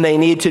 then they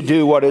need to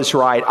do what is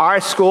right. Our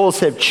schools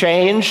have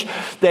changed.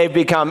 They've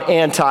become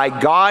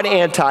anti-God,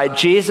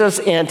 anti-Jesus,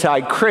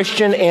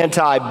 anti-Christian,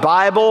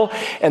 anti-Bible,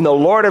 and the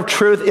Lord of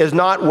truth is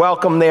not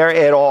welcome there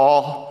at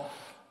all.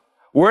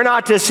 We're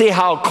not to see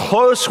how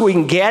close we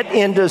can get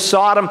into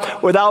Sodom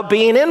without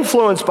being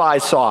influenced by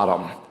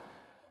Sodom.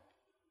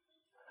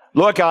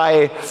 Look,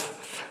 I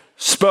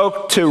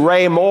spoke to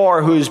Ray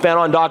Moore, who's been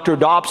on Dr.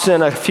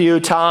 Dobson a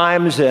few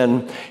times,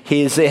 and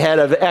he's the head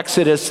of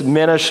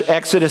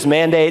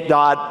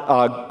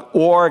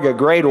ExodusMandate.org, a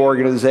great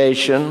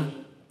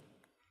organization.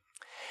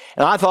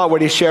 And I thought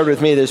what he shared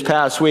with me this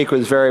past week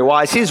was very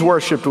wise. He's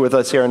worshiped with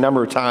us here a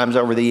number of times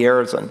over the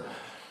years. And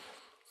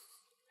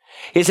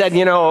he said,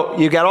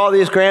 you got all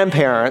these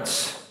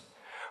grandparents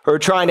who are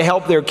trying to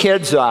help their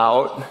kids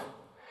out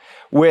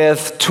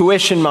with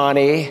tuition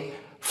money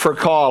for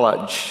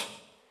college.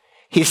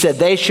 He said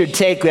they should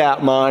take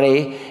that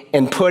money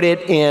and put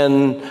it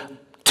in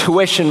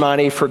tuition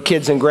money for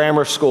kids in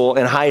grammar school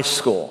and high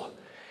school.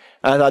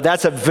 And I thought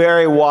that's a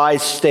very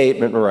wise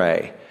statement,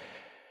 Ray.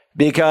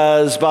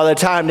 Because by the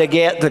time they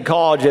get to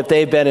college, if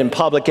they've been in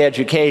public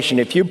education,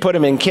 if you put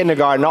them in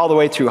kindergarten all the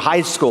way through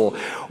high school,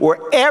 where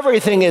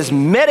everything is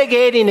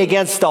mitigating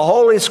against the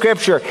Holy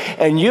Scripture,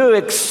 and you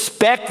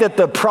expect that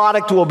the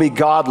product will be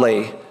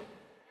godly,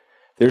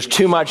 there's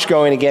too much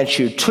going against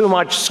you, too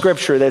much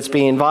Scripture that's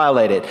being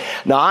violated.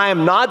 Now, I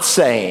am not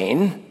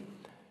saying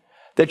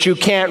that you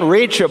can't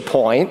reach a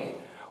point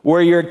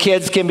where your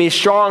kids can be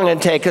strong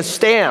and take a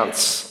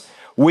stance.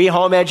 We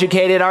home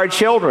educated our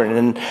children,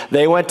 and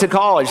they went to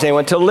college. They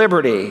went to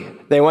Liberty.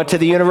 They went to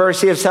the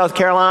University of South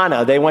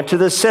Carolina. They went to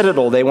the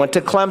Citadel. They went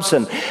to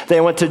Clemson.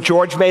 They went to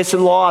George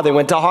Mason Law. They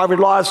went to Harvard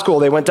Law School.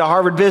 They went to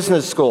Harvard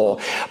Business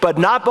School. But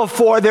not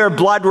before their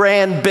blood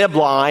ran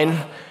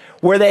bibline,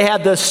 where they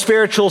had the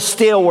spiritual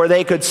steel where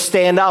they could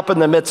stand up in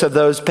the midst of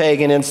those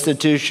pagan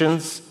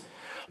institutions.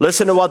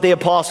 Listen to what the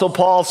Apostle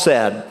Paul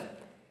said.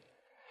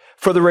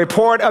 For the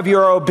report of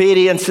your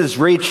obedience is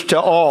reached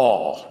to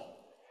all.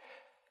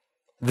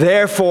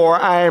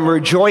 Therefore, I am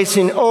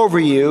rejoicing over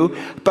you,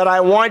 but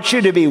I want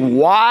you to be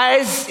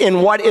wise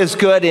in what is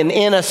good and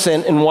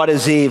innocent in what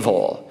is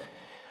evil.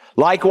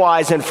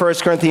 Likewise, in 1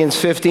 Corinthians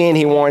 15,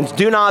 he warns,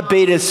 do not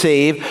be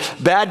deceived.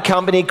 Bad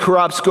company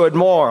corrupts good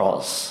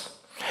morals.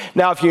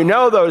 Now, if you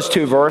know those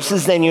two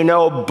verses, then you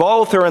know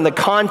both are in the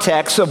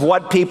context of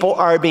what people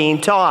are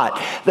being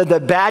taught, that the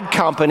bad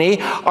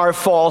company are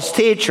false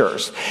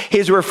teachers.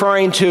 He's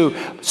referring to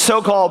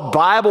so-called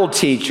Bible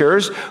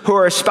teachers who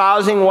are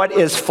espousing what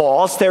is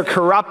false. They're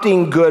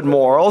corrupting good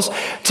morals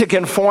to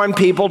conform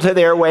people to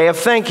their way of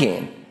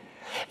thinking.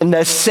 And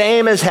the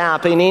same is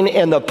happening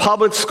in the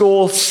public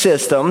school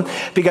system,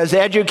 because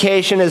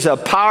education is a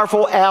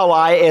powerful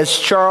ally, as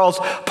Charles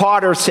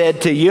Potter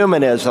said, to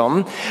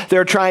humanism.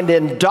 They're trying to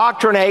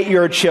indoctrinate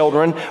your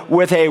children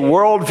with a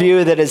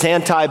worldview that is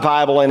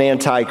anti-Bible and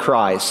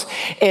anti-Christ.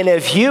 And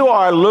if you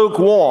are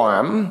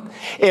lukewarm,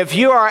 if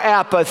you are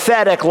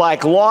apathetic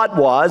like Lot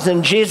was,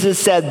 and Jesus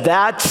said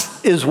that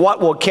is what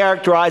will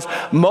characterize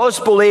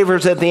most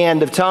believers at the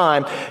end of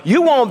time,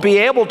 you won't be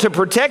able to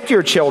protect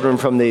your children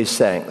from these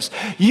things.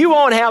 You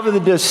won't have the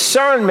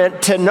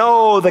discernment to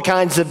know the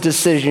kinds of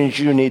decisions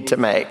you need to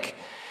make.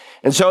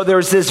 And so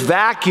there's this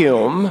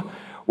vacuum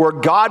where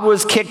God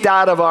was kicked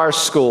out of our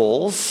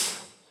schools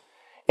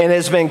and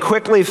has been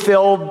quickly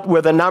filled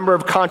with a number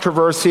of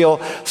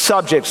controversial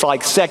subjects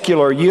like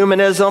secular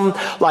humanism,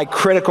 like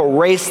critical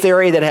race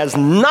theory that has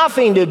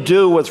nothing to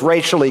do with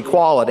racial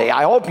equality.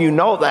 I hope you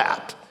know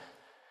that.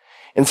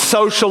 And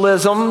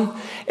socialism,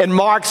 and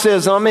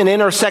Marxism, and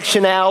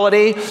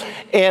intersectionality,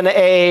 and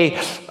a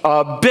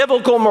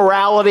biblical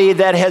morality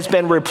that has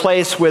been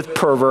replaced with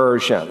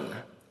perversion.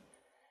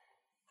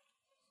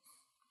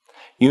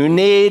 You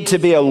need to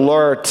be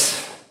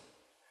alert.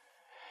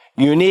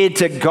 You need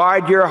to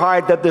guard your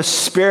heart, that the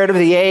spirit of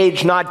the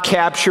age not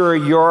capture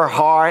your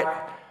heart.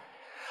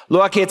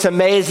 Look, it's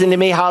amazing to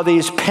me how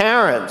these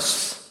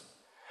parents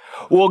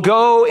will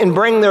go and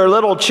bring their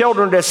little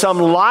children to some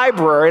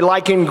library,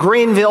 like in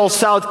Greenville,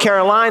 South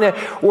Carolina,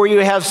 where you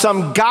have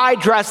some guy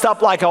dressed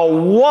up like a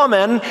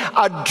woman,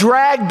 a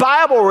drag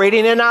Bible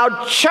reading, and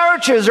now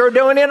churches are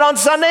doing it on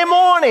Sunday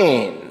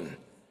morning.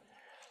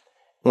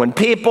 When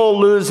people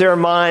lose their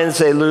minds,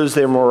 they lose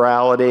their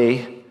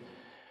morality.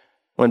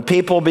 When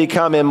people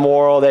become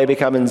immoral, they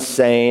become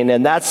insane.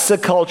 And that's the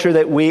culture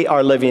that we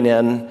are living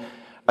in,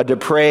 a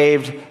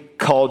depraved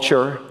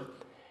culture.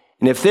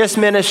 And if this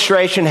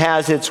administration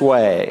has its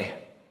way,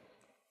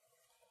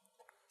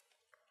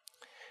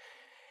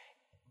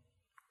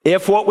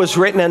 if what was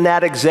written in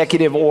that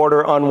executive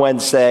order on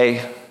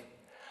Wednesday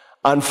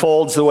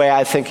unfolds the way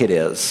I think it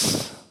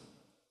is,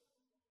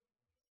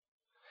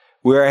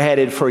 we're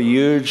headed for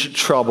huge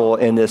trouble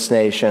in this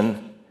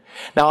nation.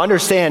 Now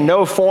understand,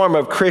 no form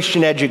of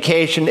Christian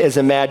education is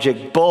a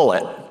magic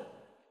bullet.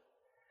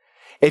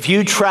 If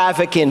you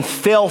traffic in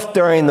filth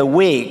during the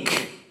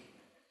week,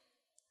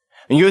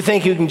 and you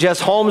think you can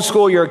just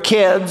homeschool your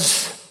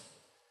kids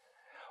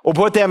or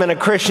put them in a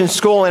Christian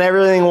school and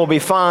everything will be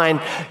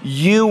fine,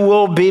 you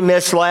will be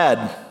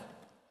misled.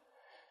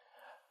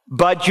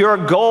 But your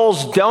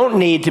goals don't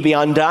need to be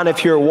undone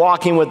if you're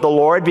walking with the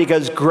Lord,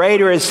 because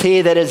greater is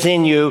He that is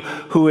in you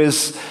who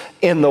is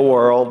in the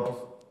world.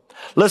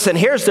 Listen,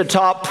 here's the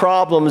top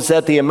problems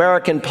that the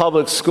American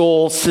public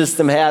school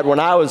system had when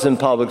I was in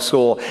public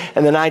school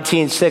in the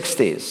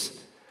 1960s.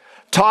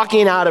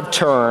 Talking out of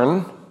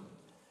turn,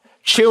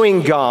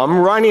 chewing gum,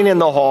 running in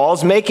the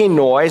halls, making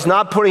noise,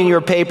 not putting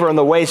your paper in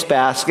the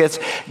wastebaskets,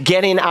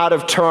 getting out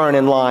of turn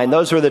in line.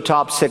 Those were the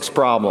top 6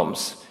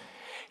 problems.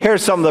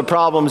 Here's some of the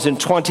problems in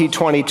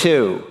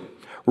 2022.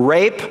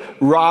 Rape,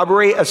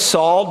 robbery,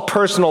 assault,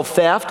 personal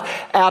theft,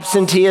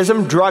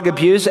 absenteeism, drug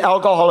abuse,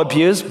 alcohol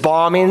abuse,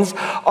 bombings,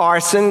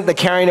 arson, the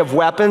carrying of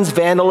weapons,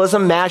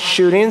 vandalism, mass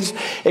shootings,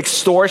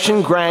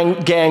 extortion,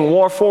 gang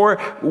warfare,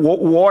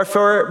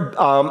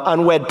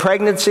 unwed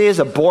pregnancies,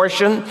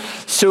 abortion,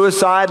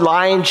 suicide,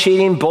 lying,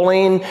 cheating,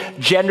 bullying,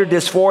 gender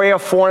dysphoria,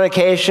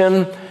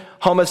 fornication,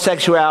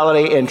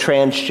 homosexuality, and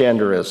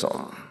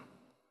transgenderism.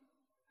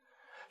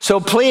 So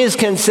please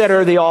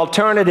consider the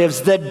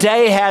alternatives. The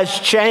day has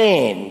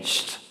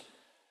changed.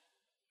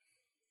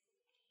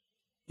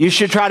 You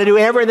should try to do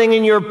everything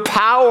in your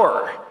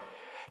power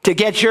to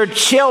get your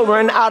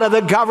children out of the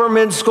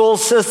government school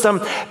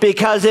system,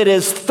 because it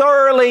is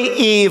thoroughly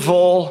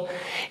evil,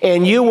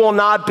 and you will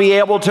not be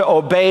able to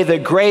obey the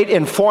great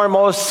and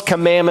foremost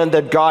commandment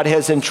that God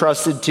has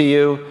entrusted to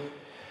you.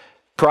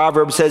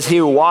 Proverbs says, "He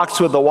who walks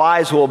with the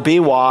wise will be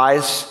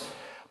wise,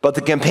 but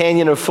the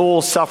companion of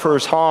fools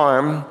suffers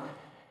harm."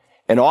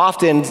 And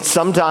often,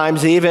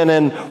 sometimes even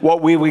in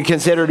what we would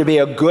consider to be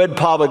a good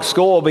public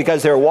school,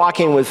 because they're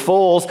walking with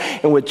fools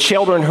and with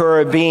children who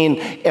are being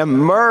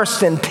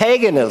immersed in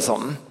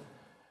paganism,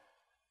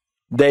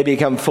 they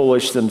become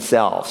foolish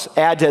themselves.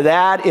 Add to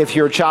that, if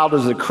your child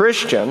is a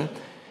Christian,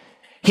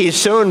 he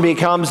soon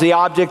becomes the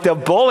object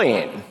of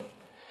bullying,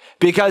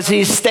 because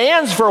he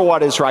stands for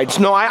what is right.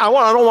 No, I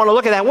don't want to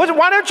look at that. Why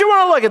don't you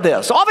want to look at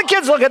this? All the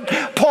kids look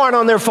at porn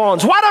on their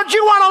phones. Why don't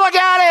you want to look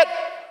at it?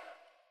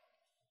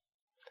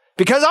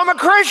 Because I'm a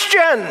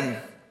Christian.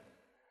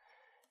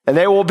 And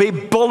they will be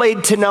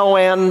bullied to no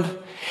end.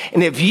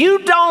 And if you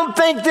don't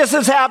think this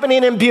is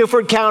happening in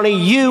Beaufort County,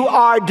 you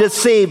are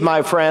deceived,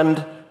 my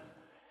friend.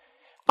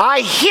 I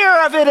hear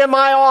of it in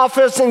my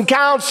office in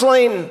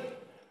counseling.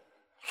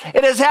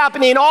 It is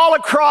happening all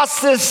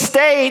across this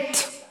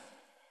state.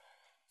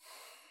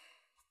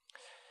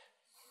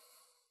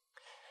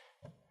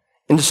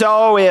 And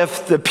so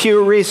if the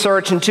Pew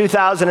Research in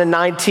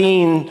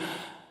 2019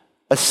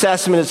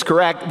 assessment is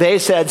correct, they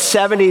said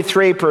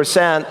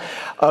 73%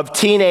 of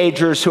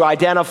teenagers who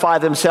identify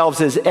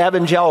themselves as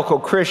evangelical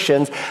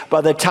Christians,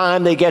 by the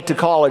time they get to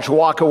college,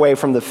 walk away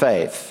from the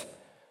faith.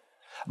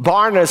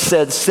 Barna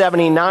said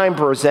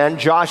 79%.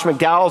 Josh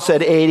McDowell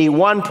said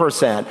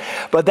 81%.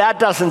 But that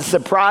doesn't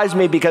surprise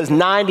me, because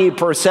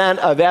 90%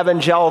 of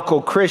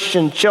evangelical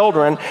Christian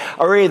children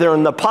are either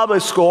in the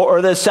public school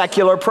or the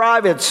secular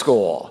private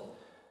school.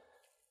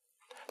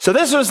 So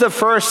this was the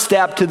first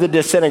step to the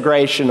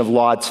disintegration of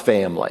Lot's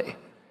family.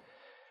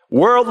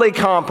 Worldly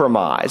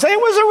compromise. It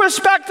was a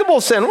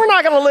respectable sin. We're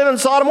not going to live in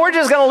Sodom. We're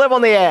just going to live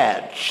on the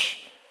edge.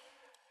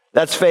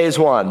 That's phase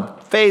 1.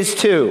 Phase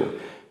 2,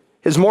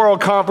 his moral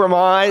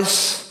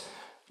compromise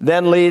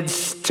then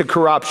leads to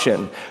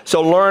corruption.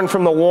 So learn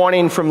from the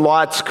warning from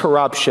Lot's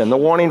corruption. The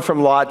warning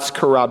from Lot's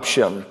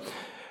corruption.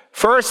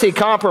 First, he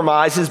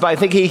compromises by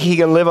thinking he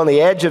can live on the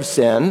edge of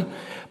sin.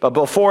 But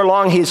before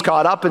long, he's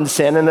caught up in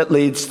sin, and it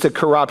leads to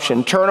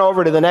corruption. Turn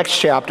over to the next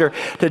chapter,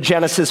 to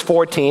Genesis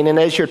 14. And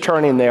as you're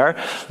turning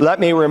there, let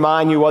me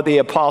remind you what the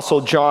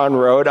Apostle John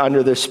wrote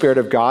under the Spirit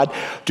of God.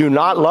 Do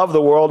not love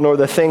the world nor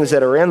the things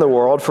that are in the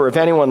world, for if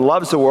anyone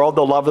loves the world,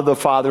 the love of the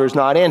Father is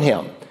not in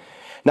him.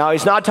 Now,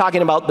 he's not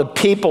talking about the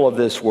people of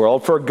this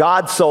world. For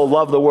God so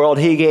loved the world,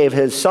 he gave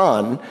his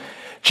Son.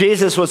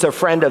 Jesus was a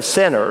friend of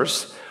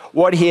sinners.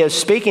 What he is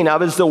speaking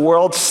of is the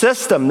world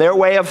system, their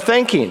way of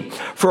thinking.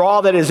 For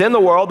all that is in the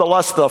world, the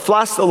lust of the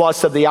flesh, the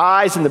lust of the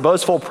eyes, and the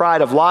boastful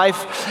pride of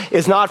life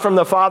is not from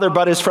the Father,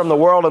 but is from the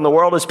world, and the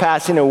world is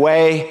passing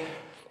away,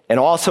 and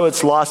also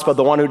its lust, but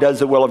the one who does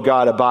the will of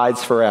God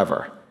abides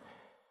forever.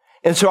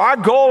 And so our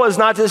goal is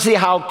not to see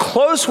how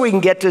close we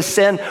can get to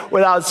sin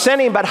without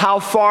sinning, but how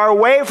far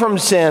away from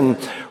sin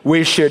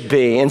we should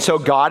be. And so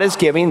God is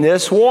giving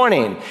this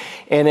warning.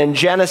 And in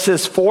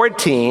Genesis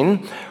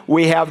 14,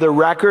 we have the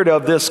record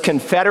of this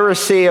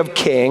confederacy of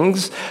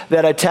kings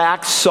that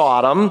attacks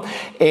Sodom,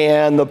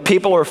 and the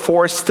people are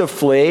forced to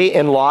flee,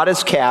 and Lot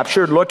is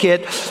captured. Look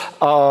at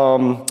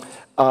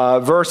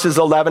verses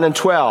 11 and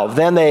 12.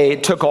 Then they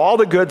took all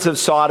the goods of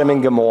Sodom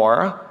and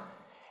Gomorrah,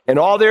 and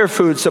all their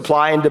food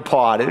supply, and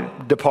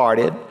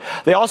departed.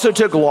 They also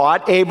took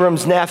Lot,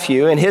 Abram's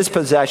nephew, and his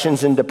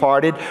possessions, and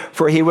departed,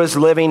 for he was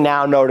living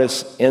now,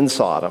 notice, in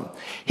Sodom.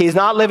 He's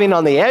not living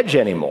on the edge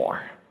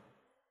anymore.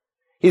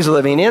 He's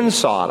living in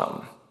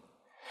Sodom.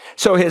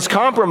 So his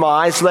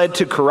compromise led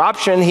to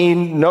corruption. He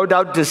no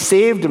doubt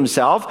deceived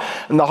himself,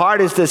 and the heart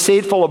is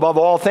deceitful above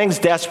all things,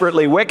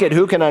 desperately wicked.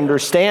 Who can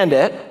understand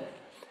it?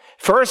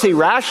 First, he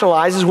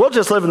rationalizes, we'll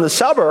just live in the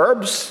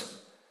suburbs.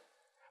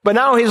 But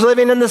now he's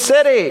living in the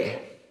city.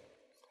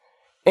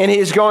 And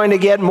he's going to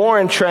get more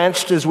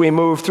entrenched as we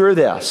move through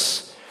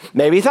this.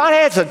 Maybe he thought,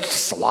 hey,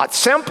 it's a lot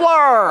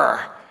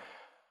simpler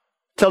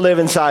to live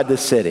inside the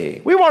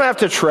city. We won't have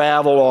to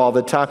travel all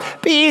the time.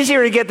 Be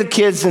easier to get the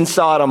kids in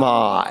Sodom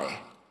High.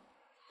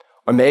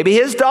 Or maybe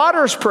his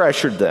daughters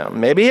pressured them.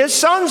 Maybe his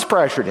sons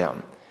pressured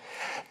him.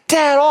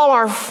 Dad, all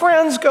our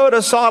friends go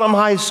to Sodom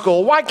High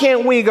School. Why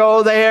can't we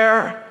go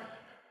there?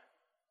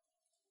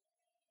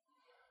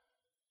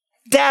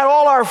 Dad,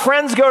 all our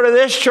friends go to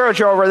this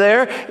church over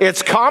there.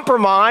 It's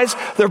compromised.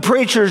 The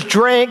preachers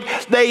drink.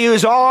 They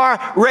use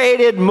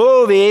R-rated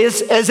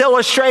movies as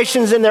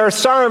illustrations in their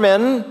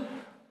sermon.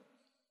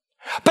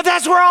 But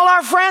that's where all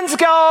our friends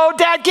go.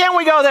 Dad, can't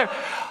we go there?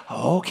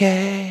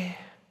 Okay.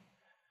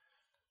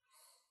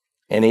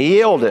 And he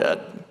yielded.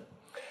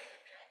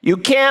 You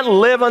can't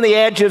live on the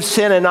edge of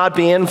sin and not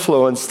be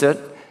influenced it.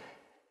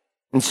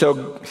 And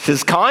so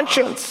his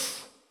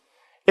conscience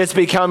is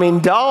becoming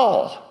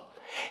dull.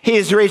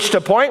 He's reached a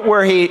point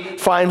where he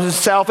finds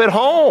himself at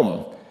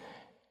home.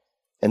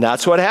 And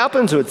that's what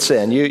happens with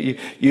sin.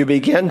 You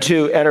begin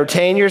to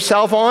entertain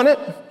yourself on it.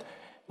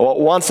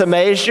 What once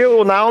amazed you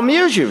will now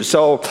amuse you.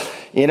 So,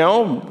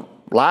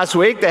 last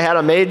week they had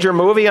a major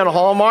movie on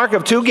Hallmark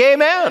of two gay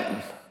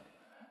men.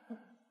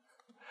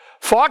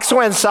 Fox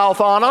went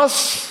south on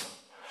us.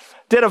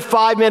 Did a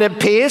 5-minute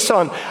piece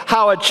on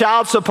how a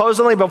child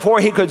supposedly, before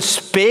he could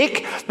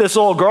speak, this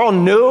little girl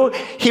knew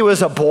he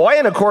was a boy.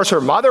 And of course, her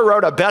mother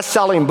wrote a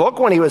best-selling book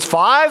when he was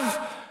 5.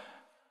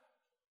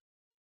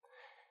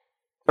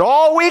 And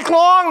all week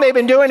long, they've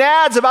been doing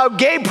ads about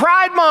Gay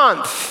Pride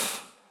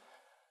Month.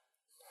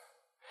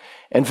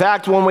 In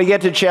fact, when we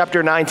get to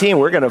chapter 19,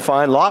 we're going to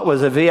find Lot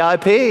was a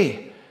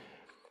VIP.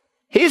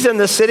 He's in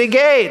the city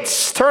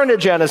gates. Turn to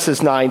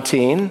Genesis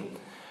 19.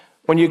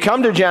 When you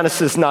come to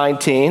Genesis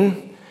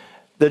 19,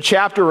 the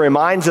chapter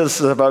reminds us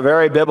of a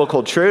very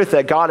biblical truth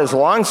that God is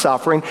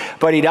long-suffering,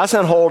 but he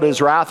doesn't hold his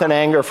wrath and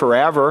anger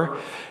forever.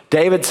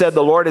 David said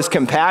the Lord is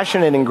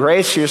compassionate and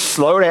gracious,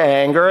 slow to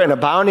anger, and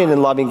abounding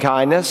in loving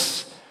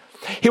kindness.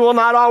 He will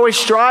not always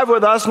strive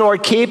with us, nor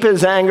keep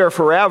his anger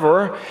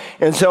forever.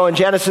 And so in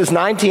Genesis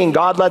 19,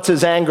 God lets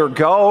his anger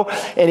go,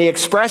 and he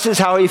expresses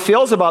how he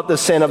feels about the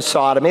sin of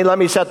sodomy. Let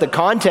me set the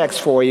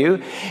context for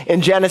you.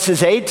 In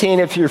Genesis 18,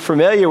 if you're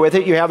familiar with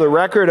it, you have the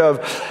record of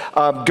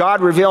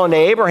God revealing to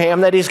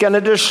Abraham that he's going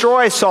to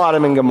destroy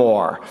Sodom and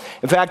Gomorrah.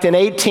 In fact, in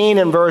 18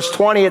 and verse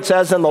 20, it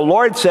says, "And the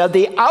Lord said,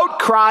 the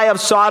outcry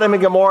of Sodom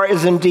and Gomorrah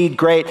is indeed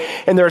great,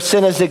 and their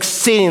sin is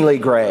exceedingly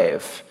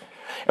grave."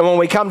 And when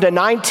we come to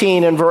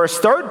 19 and verse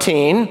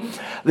 13,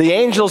 the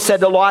angel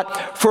said to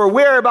Lot, "For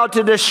we're about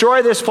to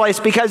destroy this place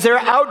because their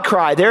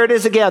outcry," there it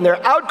is again,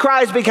 "their outcry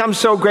has become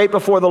so great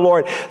before the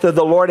Lord that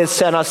the Lord has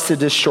sent us to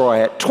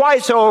destroy it."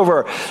 Twice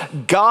over,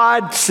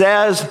 God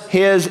says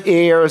his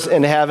ears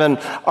in heaven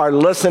are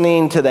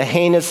listening to the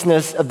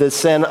heinousness of the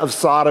sin of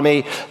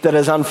sodomy that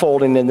is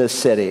unfolding in this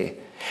city.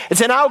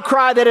 It's an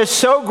outcry that is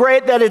so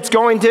great that it's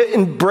going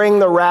to bring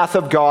the wrath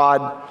of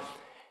God.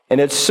 And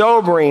it's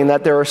sobering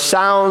that there are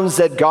sounds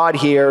that God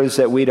hears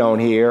that we don't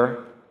hear.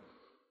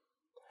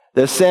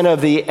 The sin of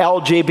the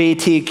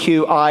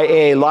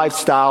LGBTQIA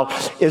lifestyle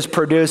is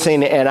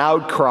producing an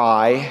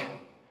outcry.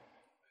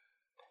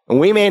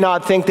 And we may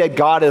not think that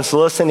God is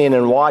listening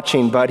and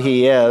watching, but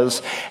he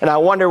is. And I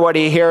wonder what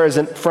he hears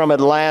from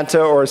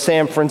Atlanta or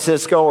San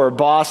Francisco or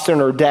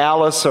Boston or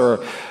Dallas or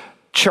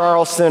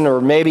Charleston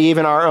or maybe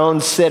even our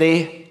own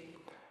city.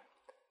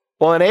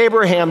 Well, in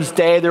Abraham's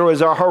day, there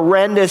was a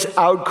horrendous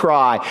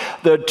outcry.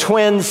 The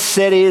twin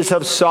cities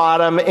of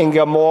Sodom and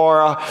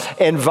Gomorrah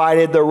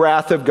invited the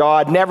wrath of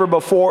God. Never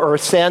before or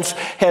since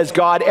has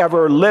God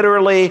ever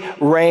literally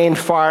rained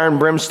fire and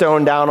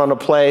brimstone down on a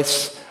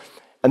place.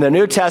 And the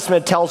New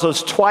Testament tells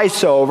us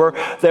twice over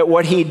that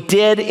what he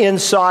did in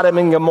Sodom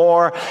and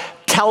Gomorrah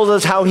tells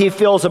us how he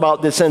feels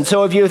about this. And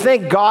so if you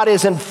think God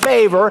is in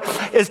favor,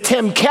 as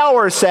Tim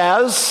Keller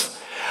says,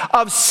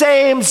 of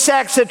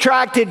same-sex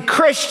attracted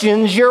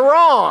Christians, you're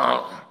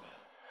wrong.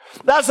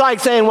 That's like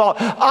saying, well,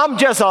 I'm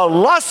just a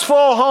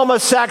lustful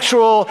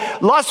homosexual,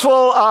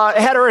 lustful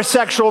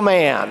heterosexual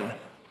man.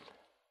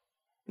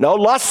 No,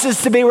 lust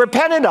is to be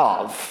repented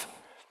of.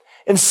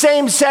 And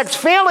same-sex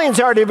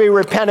feelings are to be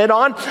repented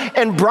on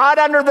and brought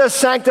under the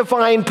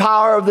sanctifying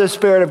power of the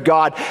Spirit of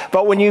God.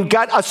 But when you've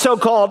got a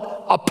so-called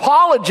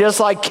apologist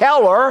like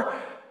Keller,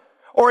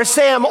 or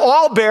Sam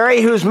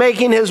Alberry, who's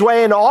making his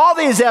way into all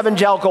these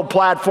evangelical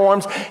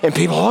platforms, and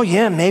people, oh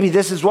yeah, maybe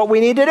this is what we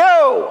need to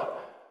do.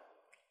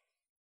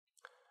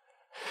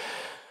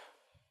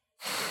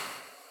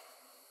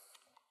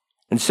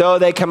 And so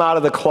they come out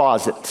of the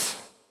closet,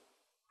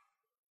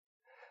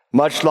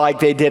 much like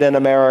they did in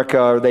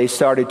America, or they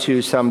started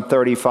to some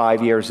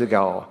 35 years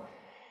ago.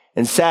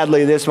 And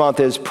sadly, this month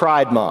is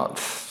Pride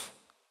Month.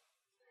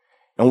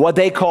 And what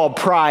they call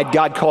pride,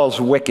 God calls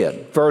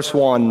wicked. Verse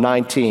 1,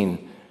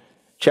 19.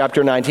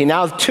 Chapter 19,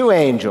 "Now 2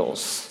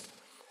 angels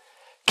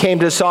came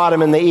to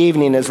Sodom in the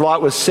evening as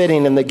Lot was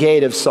sitting in the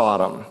gate of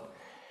Sodom."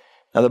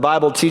 Now the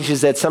Bible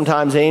teaches that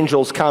sometimes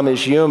angels come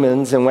as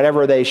humans, and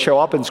whenever they show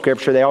up in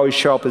Scripture, they always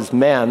show up as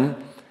men.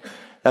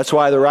 That's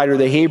why the writer of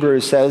the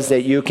Hebrews says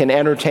that you can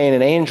entertain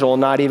an angel and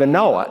not even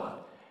know it.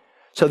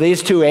 So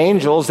these 2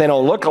 angels, they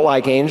don't look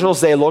like angels,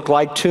 they look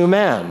like 2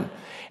 men.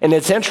 And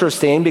it's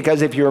interesting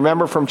because if you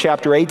remember from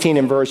chapter 18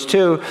 and verse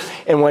 2,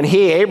 and when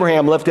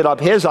Abraham, lifted up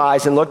his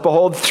eyes and looked,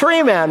 behold,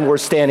 3 men were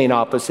standing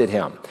opposite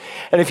him.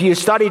 And if you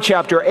study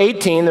chapter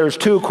 18, there's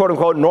 2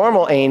 quote-unquote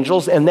normal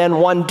angels and then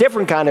 1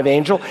 different kind of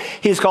angel.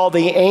 He's called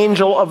the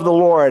angel of the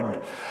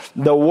Lord.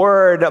 The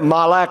word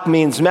malek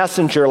means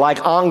messenger,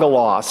 like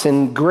angelos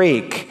in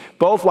Greek,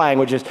 both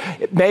languages.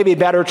 It may be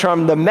better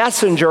termed the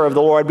messenger of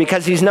the Lord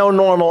because he's no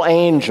normal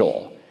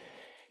angel.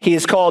 He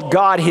is called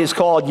God. He is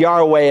called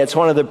Yahweh. It's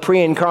one of the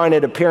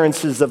pre-incarnate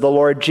appearances of the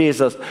Lord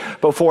Jesus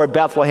before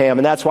Bethlehem.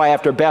 And that's why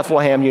after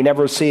Bethlehem, you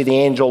never see the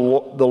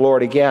angel, the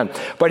Lord, again.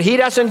 But he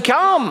doesn't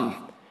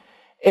come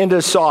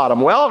into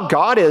Sodom. Well,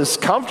 God is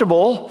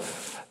comfortable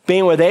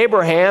being with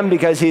Abraham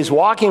because he's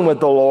walking with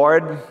the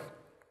Lord.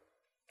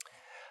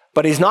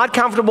 But he's not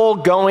comfortable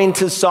going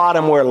to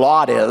Sodom where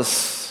Lot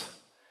is,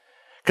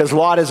 because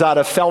Lot is out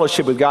of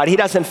fellowship with God. He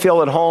doesn't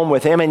feel at home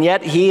with him, and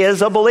yet he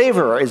is a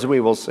believer, as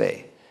we will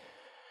see.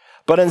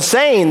 But in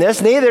saying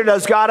this, neither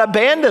does God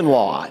abandon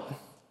Lot.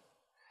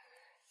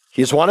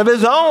 He's one of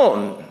his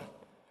own.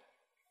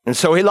 And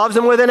so he loves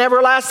him with an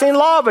everlasting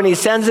love, and he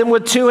sends him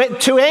with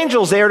two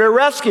angels there to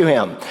rescue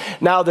him.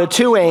 Now the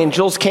 2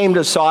 angels came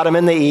to Sodom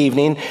in the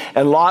evening,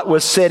 and Lot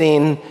was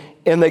sitting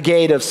in the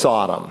gate of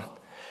Sodom.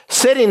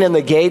 Sitting in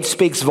the gate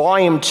speaks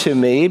volume to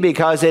me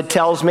because it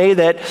tells me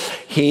that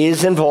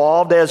he's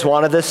involved as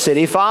one of the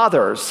city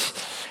fathers.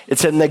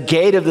 It's in the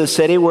gate of the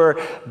city where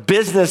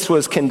business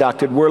was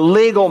conducted, where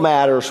legal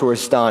matters were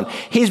done.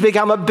 He's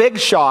become a big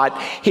shot.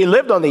 He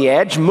lived on the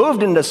edge,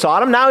 moved into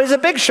Sodom. Now he's a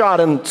big shot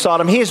in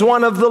Sodom. He's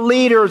one of the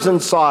leaders in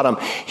Sodom.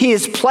 He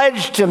has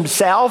pledged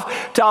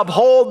himself to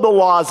uphold the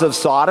laws of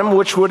Sodom,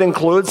 which would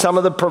include some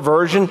of the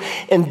perversion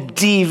and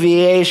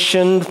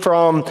deviation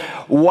from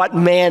what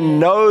man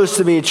knows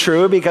to be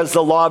true because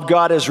the law of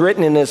God is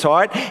written in his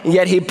heart, and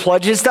yet he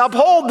pledges to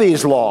uphold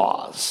these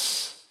laws.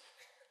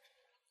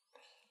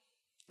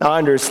 Now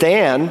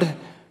understand,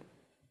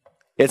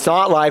 it's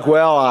not like,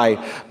 well,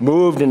 I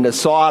moved into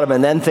Sodom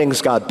and then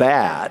things got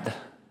bad.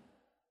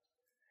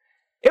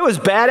 It was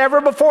bad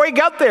ever before he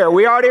got there.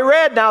 We already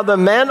read, now the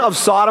men of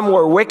Sodom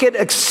were wicked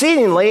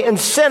exceedingly and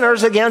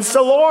sinners against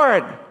the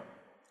Lord.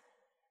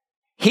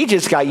 He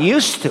just got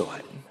used to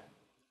it.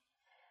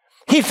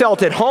 He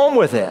felt at home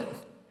with it.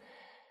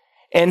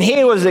 And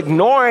he was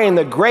ignoring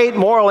the great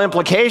moral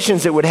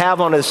implications it would have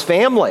on his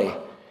family.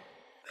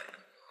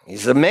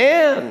 He's a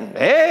man.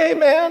 Hey,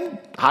 man,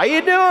 how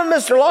you doing,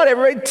 Mr. Lot?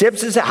 Everybody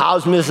tips his,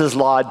 how's Mrs.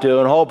 Lot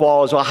doing? Hope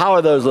all is well. How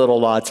are those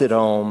little Lots at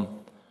home?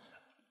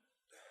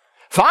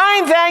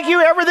 Fine, thank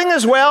you. Everything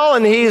is well,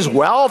 and he's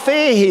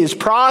wealthy. He's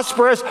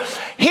prosperous.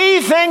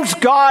 He thinks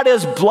God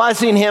is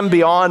blessing him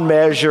beyond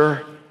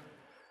measure.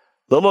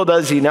 Little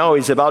does he know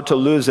he's about to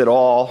lose it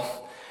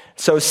all.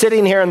 So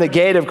sitting here in the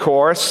gate, of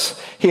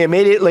course, he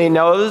immediately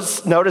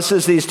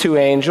notices these 2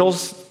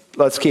 angels.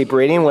 Let's keep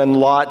reading. When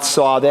Lot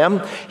saw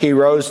them, he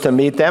rose to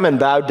meet them and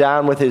bowed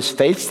down with his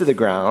face to the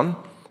ground.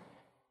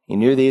 He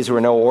knew these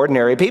were no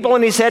ordinary people,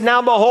 and he said,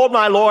 now behold,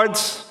 my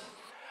lords,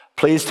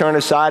 please turn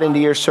aside into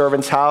your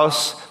servant's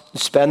house,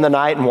 spend the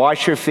night and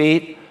wash your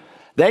feet.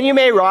 Then you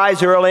may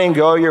rise early and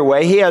go your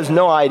way. He has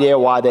no idea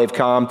why they've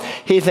come.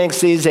 He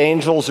thinks these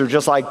angels are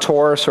just like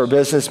tourists or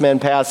businessmen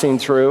passing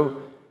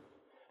through.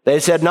 They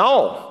said,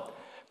 no,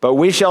 but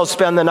we shall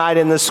spend the night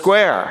in the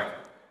square.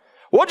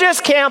 We'll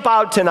just camp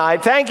out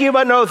tonight. Thank you,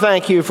 but no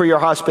thank you for your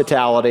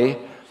hospitality.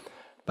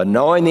 But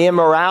knowing the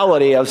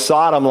immorality of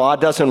Sodom, Lot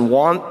doesn't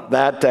want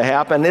that to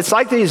happen. It's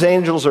like these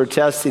angels are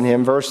testing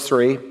him. Verse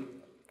 3.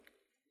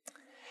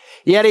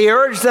 Yet he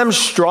urged them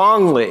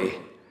strongly.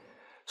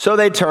 So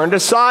they turned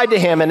aside to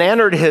him and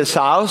entered his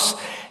house,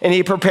 and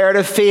he prepared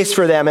a feast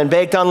for them and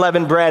baked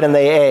unleavened bread, and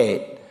they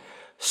ate.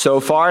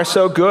 So far,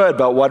 so good,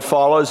 but what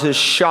follows is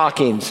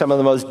shocking, some of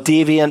the most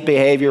deviant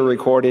behavior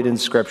recorded in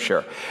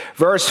Scripture.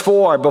 Verse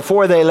 4,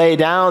 before they lay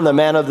down, the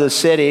men of the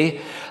city,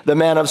 the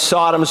men of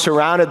Sodom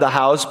surrounded the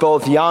house,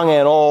 both young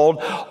and old,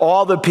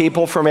 all the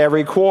people from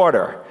every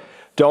quarter.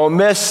 Don't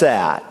miss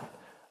that.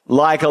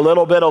 Like a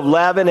little bit of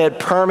leaven, it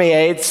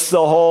permeates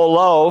the whole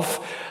loaf.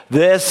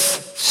 This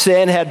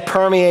sin had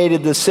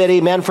permeated the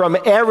city, men from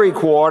every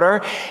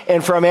quarter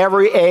and from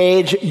every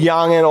age,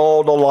 young and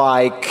old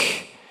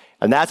alike.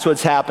 And that's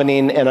what's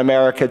happening in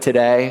America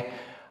today.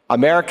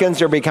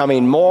 Americans are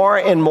becoming more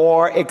and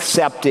more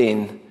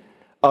accepting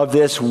of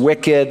this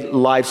wicked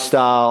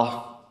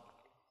lifestyle.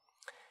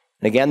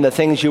 And again, the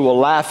things you will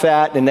laugh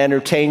at and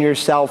entertain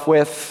yourself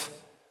with,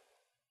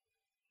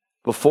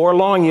 before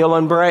long you'll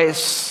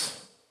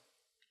embrace.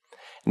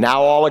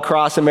 Now all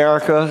across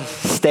America,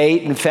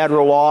 state and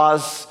federal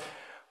laws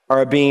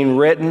are being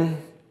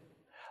written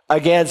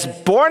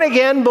against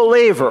born-again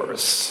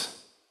believers.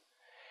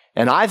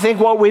 And I think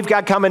what we've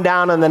got coming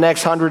down in the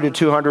next 100 to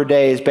 200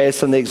 days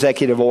based on the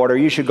executive order,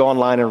 you should go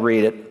online and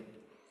read it.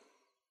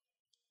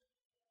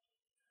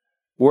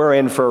 We're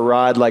in for a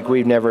ride like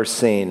we've never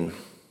seen.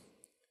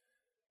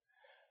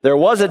 There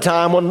was a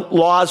time when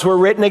laws were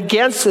written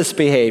against this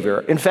behavior.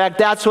 In fact,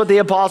 that's what the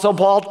Apostle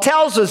Paul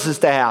tells us is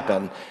to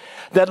happen.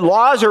 That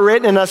laws are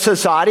written in a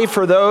society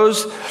for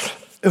those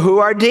who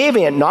are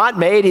deviant, not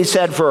made, he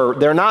said,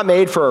 they're not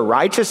made for a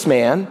righteous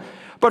man,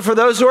 but for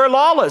those who are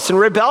lawless and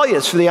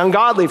rebellious, for the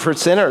ungodly, for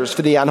sinners,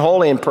 for the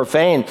unholy and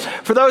profane,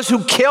 for those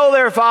who kill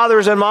their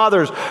fathers and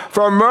mothers,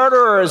 for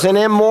murderers and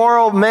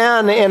immoral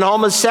men and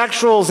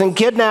homosexuals and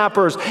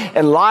kidnappers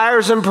and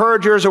liars and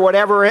perjurers, or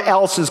whatever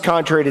else is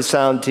contrary to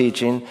sound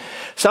teaching.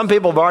 Some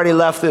people have already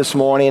left this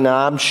morning, and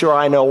I'm sure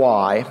I know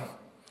why.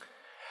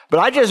 But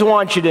I just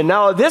want you to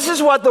know this is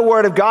what the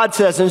Word of God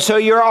says, and so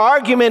your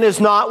argument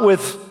is not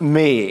with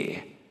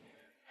me.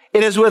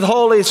 It is with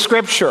Holy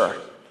Scripture.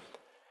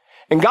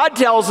 And God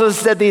tells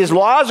us that these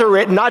laws are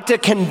written not to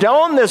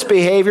condone this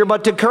behavior,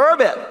 but to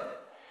curb it.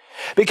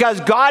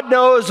 Because God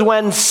knows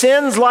when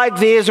sins like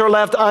these are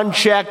left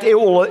unchecked, it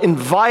will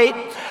invite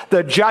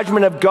the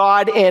judgment of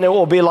God, and it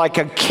will be like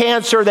a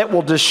cancer that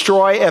will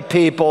destroy a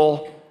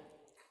people.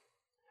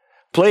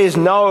 Please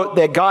note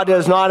that God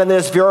does not in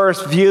this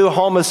verse view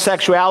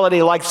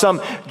homosexuality like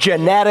some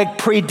genetic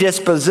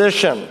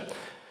predisposition.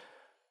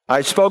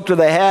 I spoke to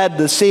the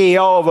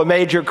CEO of a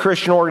major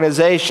Christian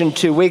organization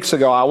 2 weeks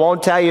ago. I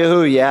won't tell you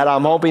who yet.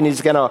 I'm hoping he's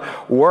going to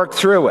work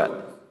through it.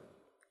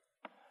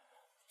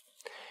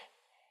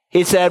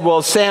 He said,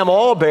 well, Sam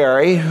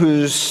Allberry,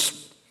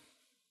 who's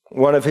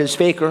one of his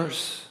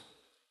speakers,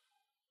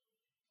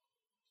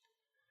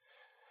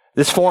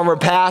 this former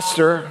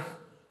pastor,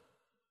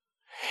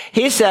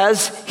 he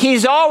says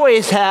he's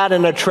always had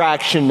an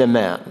attraction to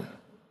men.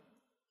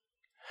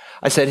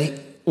 I said,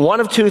 one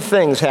of two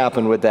things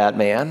happened with that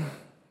man.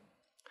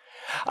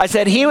 I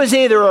said he was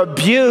either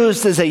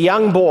abused as a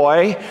young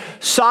boy,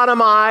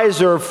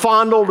 sodomized or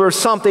fondled or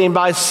something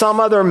by some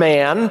other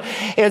man,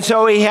 and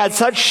so he had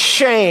such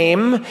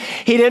shame,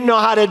 he didn't know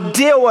how to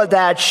deal with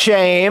that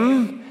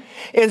shame,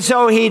 and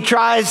so he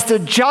tries to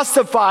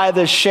justify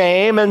the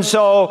shame, and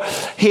so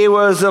he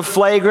was a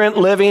flagrant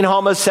living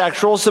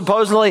homosexual,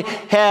 supposedly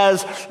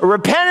has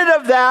repented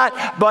of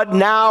that, but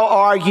now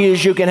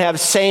argues you can have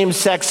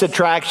same-sex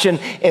attraction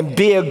and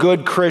be a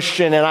good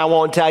Christian, and I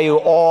won't tell you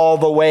all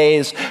the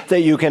ways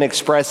that you can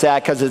express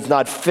that because it's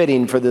not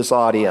fitting for this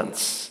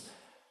audience.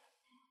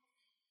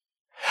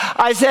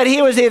 I said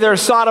he was either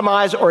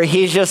sodomized or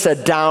he's just a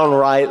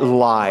downright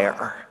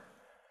liar.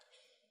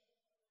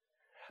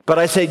 But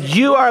I said,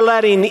 you are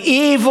letting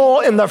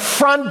evil in the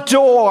front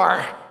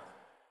door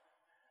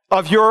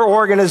of your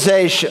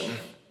organization.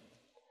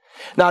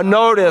 Now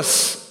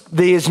notice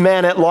these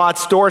men at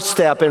Lot's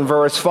doorstep in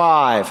verse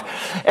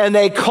 5. And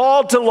they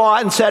called to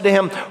Lot and said to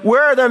him,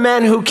 where are the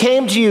men who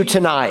came to you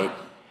tonight?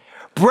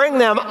 Bring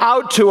them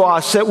out to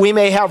us that we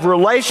may have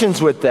relations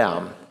with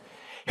them.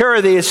 Here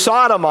are these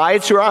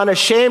sodomites who are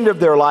unashamed of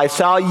their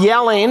lifestyle,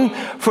 yelling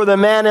for the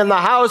men in the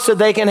house that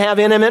they can have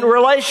intimate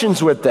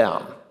relations with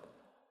them.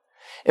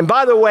 And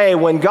by the way,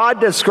 when God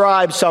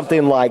describes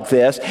something like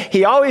this,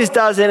 he always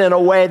does it in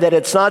a way that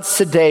it's not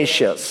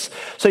seditious.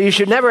 So you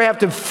should never have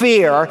to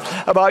fear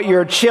about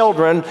your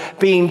children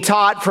being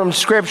taught from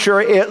Scripture,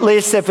 at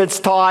least if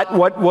it's taught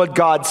what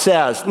God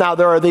says. Now,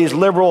 there are these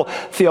liberal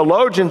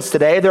theologians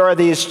today. There are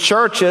these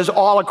churches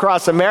all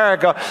across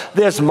America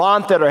this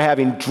month that are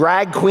having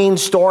drag queen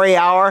story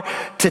hour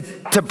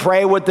to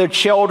pray with their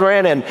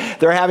children. And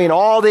they're having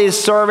all these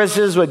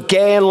services with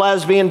gay and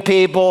lesbian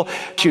people,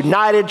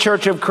 United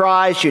Church of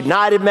Christ,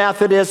 United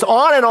Methodist,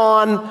 on and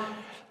on.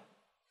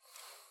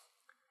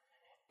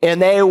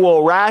 And they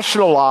will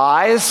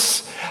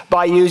rationalize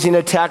by using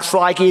a text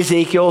like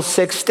Ezekiel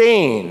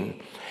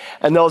 16.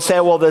 And they'll say,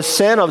 well, the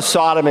sin of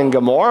Sodom and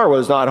Gomorrah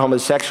was not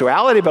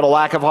homosexuality, but a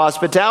lack of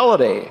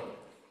hospitality.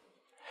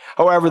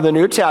 However, the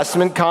New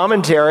Testament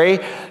commentary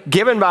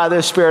given by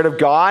the Spirit of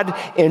God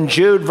in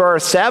Jude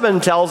verse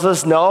 7 tells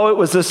us, no, it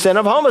was the sin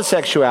of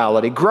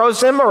homosexuality,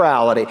 gross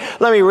immorality.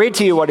 Let me read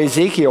to you what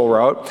Ezekiel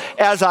wrote.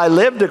 As I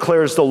live,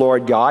 declares the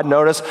Lord God.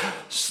 Notice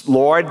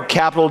Lord,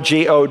 capital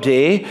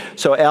G-O-D.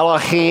 So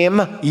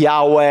Elohim,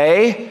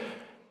 Yahweh.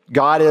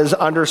 God is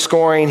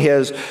underscoring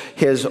his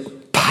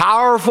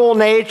powerful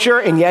nature,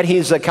 and yet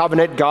he's the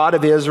covenant God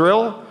of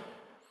Israel.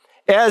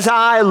 As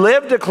I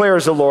live,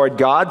 declares the Lord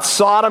God,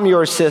 Sodom,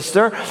 your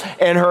sister,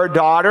 and her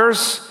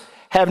daughters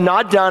have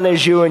not done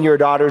as you and your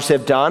daughters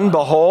have done.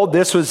 Behold,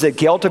 this was the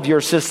guilt of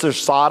your sister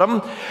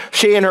Sodom.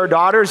 She and her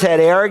daughters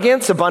had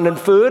arrogance, abundant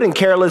food, and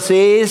careless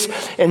ease,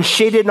 and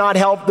she did not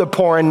help the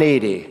poor and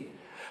needy.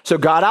 So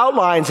God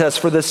outlines us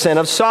for the sin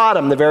of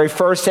Sodom. The very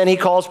first sin he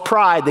calls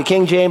pride. The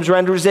King James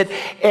renders it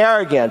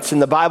arrogance,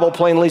 and the Bible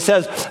plainly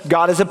says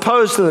God is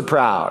opposed to the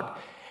proud.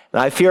 And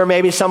I fear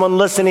maybe someone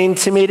listening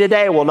to me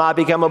today will not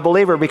become a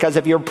believer because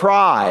of your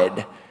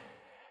pride,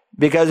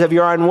 because of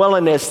your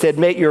unwillingness to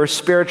admit your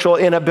spiritual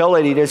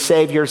inability to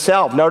save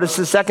yourself. Notice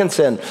the second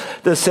sin,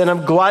 the sin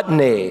of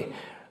gluttony.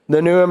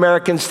 The New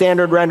American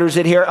Standard renders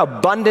it here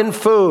abundant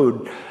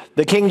food.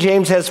 The King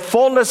James has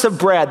fullness of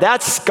bread.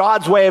 That's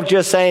God's way of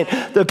just saying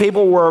the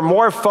people were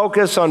more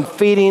focused on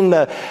feeding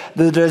the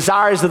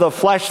desires of the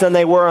flesh than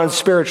they were on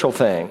spiritual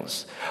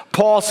things.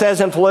 Paul says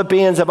in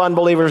Philippians of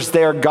unbelievers,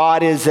 their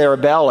God is their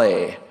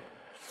belly.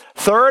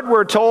 Third,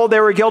 we're told they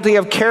were guilty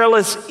of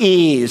careless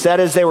ease. That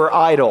is, they were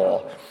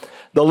idle.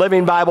 The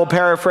Living Bible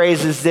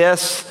paraphrases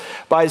this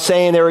by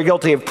saying they were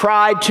guilty of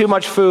pride, too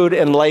much food,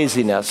 and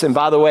laziness. And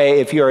by the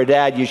way, if you're a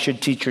dad, you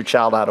should teach your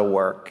child how to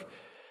work.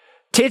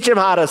 Teach them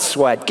how to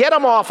sweat. Get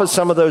them off of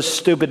some of those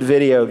stupid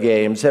video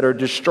games that are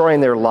destroying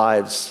their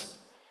lives.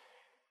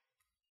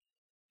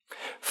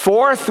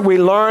 Fourth, we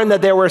learn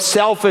that they were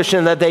selfish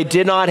and that they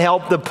did not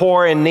help the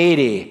poor and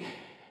needy.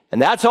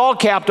 And that's all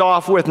capped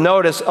off with,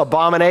 notice,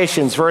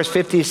 abominations. Verse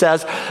 50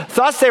 says,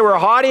 thus they were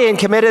haughty and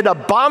committed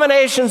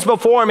abominations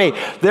before me.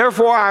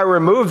 Therefore I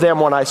removed them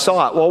when I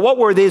saw it. Well, what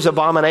were these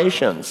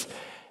abominations?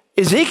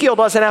 Ezekiel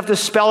doesn't have to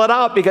spell it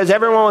out because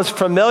everyone was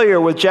familiar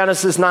with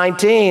Genesis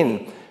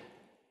 19.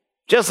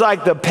 Just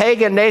like the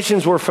pagan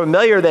nations were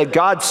familiar that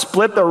God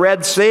split the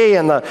Red Sea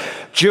and the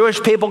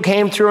Jewish people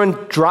came through in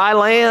dry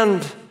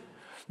land.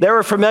 They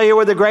were familiar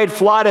with the great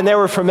flood, and they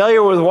were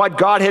familiar with what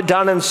God had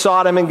done in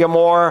Sodom and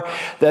Gomorrah,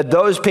 that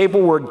those people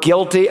were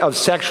guilty of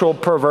sexual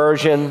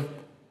perversion.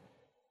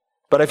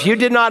 But if you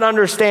did not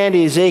understand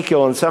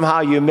Ezekiel and somehow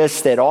you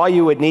missed it, all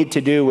you would need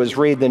to do was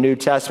read the New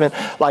Testament,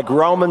 like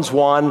Romans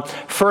 1,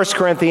 1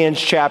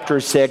 Corinthians chapter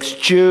 6,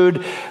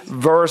 Jude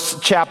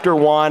chapter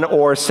 1,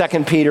 or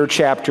 2 Peter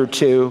chapter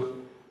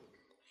 2.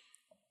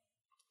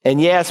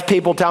 And yes,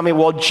 people tell me,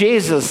 well,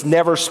 Jesus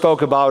never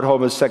spoke about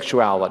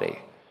homosexuality.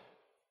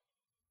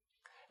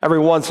 Every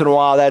once in a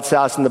while, that's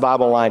us in the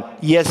Bible line.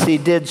 Yes, he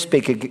did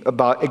speak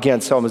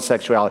against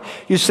homosexuality.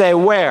 You say,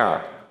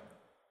 where?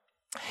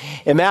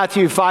 In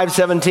Matthew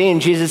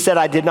 5:17, Jesus said,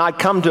 I did not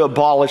come to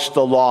abolish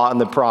the law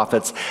and the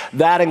prophets.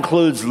 That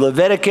includes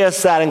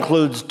Leviticus, that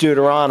includes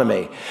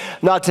Deuteronomy.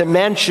 Not to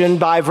mention,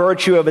 by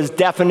virtue of his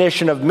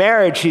definition of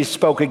marriage, he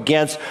spoke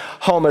against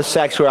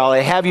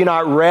homosexuality. Have you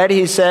not read,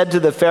 he said to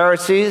the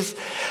Pharisees,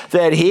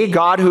 that he,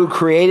 God who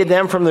created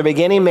them from the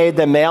beginning, made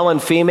them male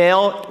and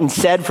female, and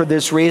said for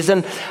this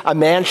reason, a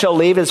man shall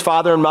leave his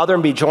father and mother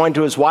and be joined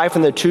to his wife,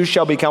 and the two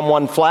shall become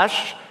one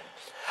flesh?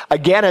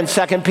 Again, in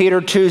 2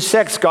 Peter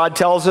 2:6, God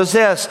tells us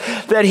this,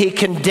 that he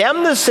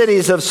condemned the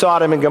cities of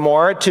Sodom and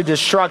Gomorrah to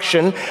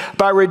destruction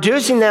by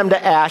reducing them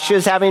to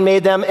ashes, having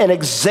made them an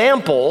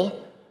example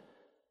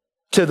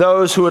to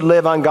those who would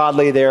live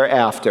ungodly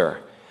thereafter.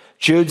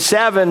 Jude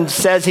 7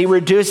 says he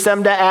reduced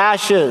them to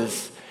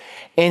ashes.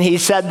 And he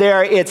said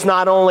there, it's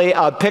not only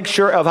a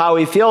picture of how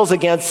he feels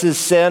against his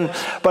sin,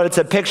 but it's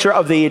a picture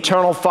of the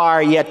eternal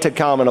fire yet to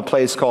come in a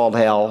place called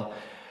hell.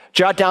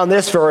 Jot down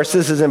this verse.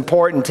 This is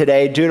important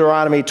today.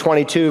 Deuteronomy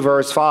 22,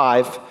 verse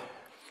 5.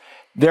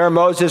 There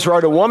Moses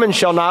wrote, a woman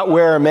shall not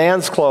wear a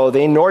man's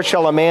clothing, nor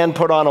shall a man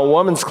put on a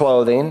woman's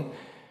clothing.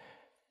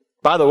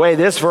 By the way,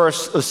 this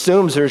verse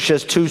assumes there's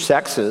just two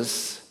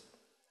sexes.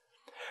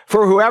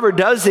 For whoever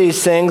does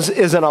these things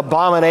is an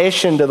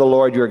abomination to the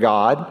Lord your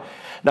God.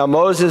 Now,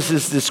 Moses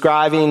is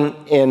describing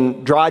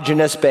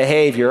androgynous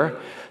behavior,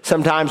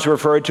 sometimes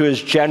referred to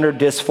as gender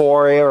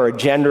dysphoria or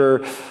gender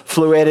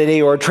fluidity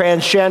or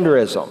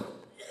transgenderism.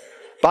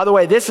 By the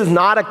way, this is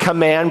not a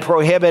command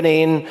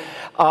prohibiting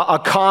a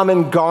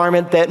common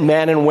garment that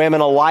men and women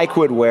alike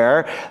would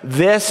wear.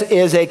 This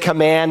is a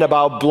command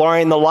about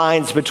blurring the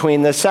lines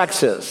between the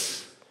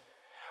sexes.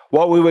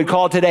 What we would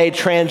call today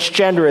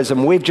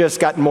transgenderism. We've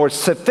just gotten more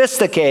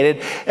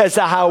sophisticated as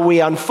to how we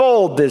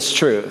unfold this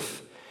truth.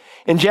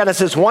 In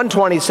Genesis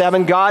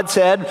 1:27, God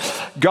said,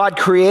 God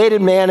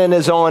created man in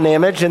his own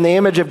image. In the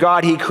image of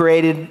God, he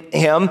created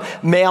him.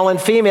 Male and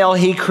female,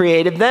 he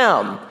created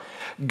them.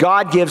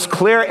 God gives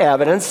clear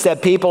evidence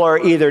that people are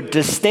either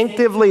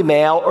distinctively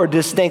male or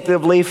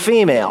distinctively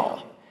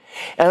female.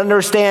 And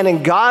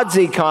understanding God's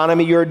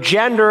economy, your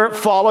gender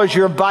follows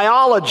your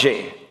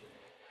biology.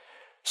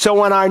 So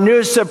when our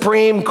new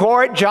Supreme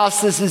Court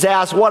justice is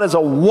asked, what is a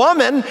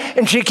woman?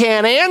 And she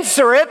can't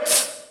answer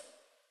it.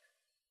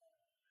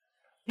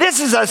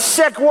 This is a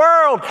sick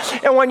world.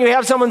 And when you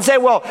have someone say,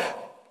 well,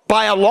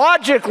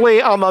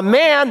 biologically I'm a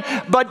man,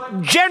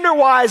 but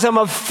gender-wise I'm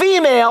a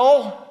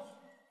female,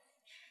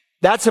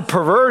 that's a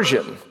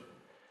perversion.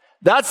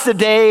 That's the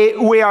day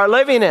we are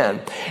living in.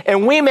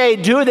 And we may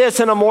do this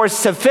in a more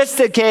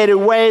sophisticated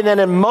way than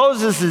in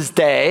Moses'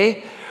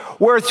 day,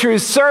 where through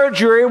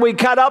surgery we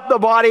cut up the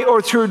body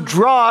or through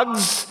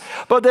drugs,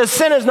 but the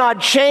sin has not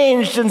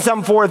changed in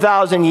some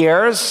 4,000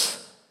 years.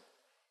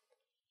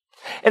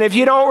 And if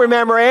you don't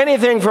remember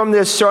anything from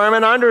this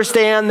sermon,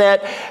 understand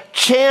that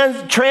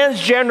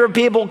transgender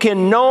people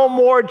can no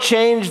more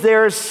change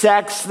their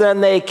sex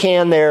than they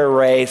can their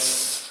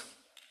race.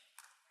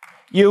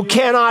 You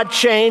cannot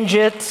change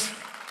it.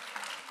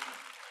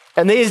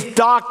 And these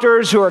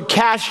doctors who are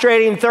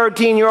castrating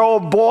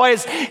 13-year-old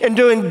boys and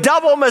doing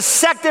double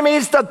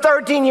mastectomies to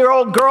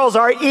 13-year-old girls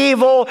are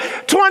evil.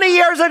 20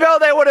 years ago,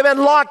 they would have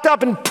been locked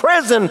up in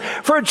prison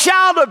for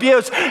child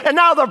abuse. And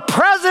now the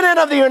President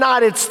of the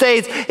United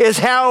States is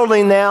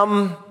heralding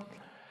them.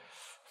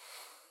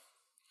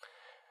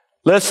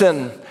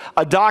 Listen,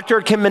 a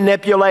doctor can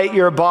manipulate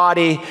your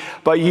body,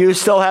 but you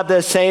still have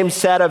the same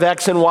set of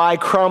X and Y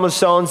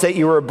chromosomes that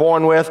you were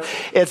born with.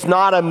 It's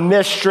not a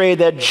mystery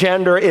that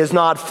gender is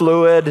not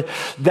fluid.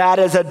 That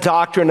is a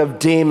doctrine of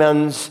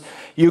demons.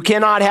 You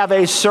cannot have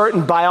a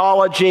certain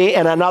biology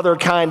and another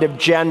kind of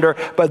gender,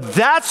 but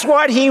that's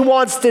what he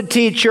wants to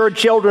teach your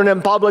children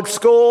in public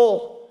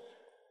school.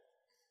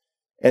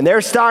 And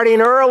they're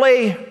starting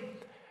early.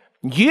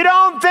 You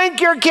don't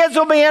think your kids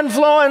will be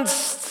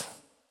influenced?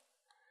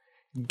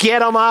 Get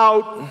them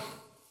out.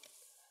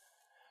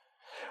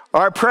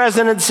 Our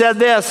president said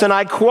this, and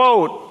I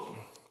quote,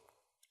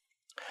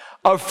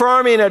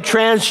 "Affirming a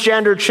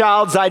transgender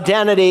child's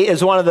identity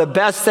is one of the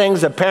best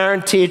things a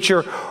parent,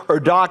 teacher, or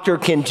doctor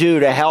can do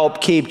to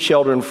help keep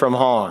children from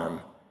harm.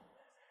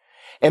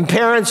 And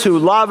parents who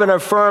love and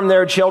affirm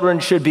their children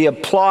should be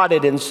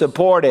applauded and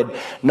supported,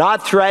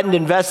 not threatened,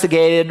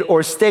 investigated,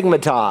 or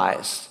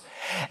stigmatized.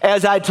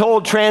 As I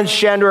told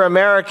transgender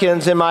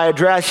Americans in my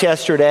address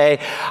yesterday,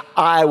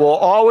 I will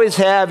always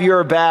have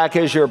your back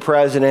as your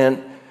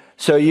president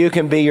so you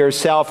can be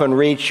yourself and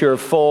reach your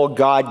full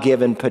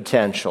God-given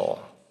potential."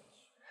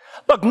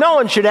 Look, no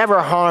one should ever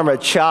harm a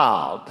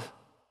child.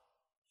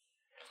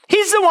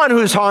 He's the one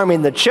who's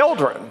harming the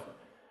children.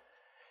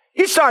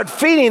 You start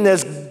feeding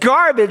this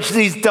garbage,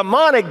 these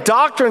demonic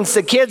doctrines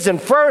to kids in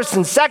first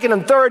and second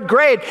and third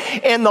grade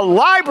in the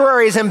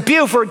libraries in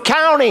Beaufort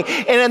County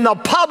and in the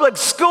public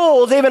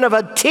schools. Even if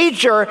a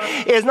teacher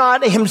is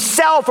not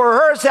himself or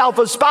herself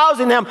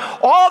espousing them,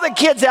 all the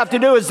kids have to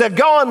do is to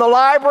go in the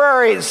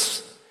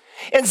libraries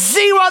and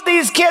see what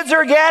these kids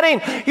are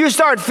getting. You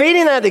start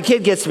feeding that. The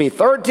kid gets to be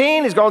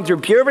 13. He's going through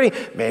puberty.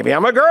 Maybe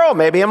I'm a girl.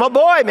 Maybe I'm a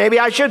boy. Maybe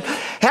I should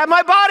have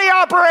my body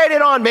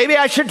operated on. Maybe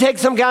I should take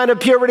some kind of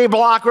puberty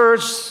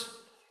blockers.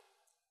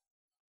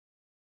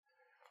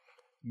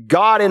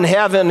 God in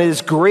heaven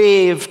is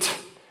grieved.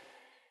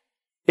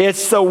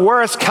 It's the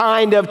worst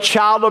kind of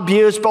child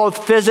abuse,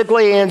 both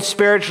physically and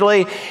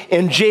spiritually.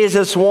 And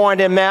Jesus warned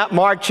in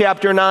Mark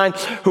chapter 9,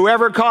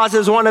 whoever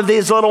causes one of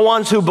these little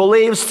ones who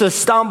believes to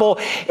stumble,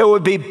 it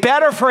would be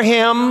better for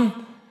him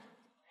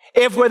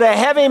if with a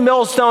heavy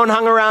millstone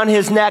hung around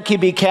his neck he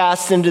be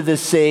cast into the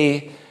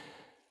sea.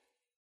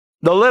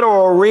 The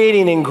literal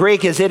reading in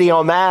Greek is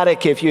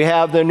idiomatic. If you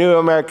have the New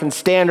American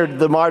Standard,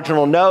 the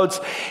marginal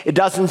notes, it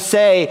doesn't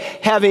say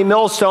heavy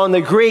millstone.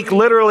 The Greek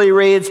literally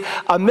reads,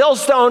 a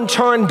millstone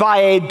turned by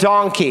a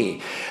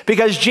donkey.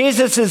 Because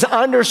Jesus is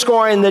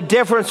underscoring the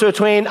difference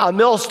between a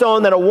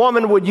millstone that a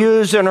woman would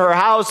use in her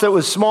house that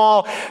was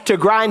small to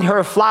grind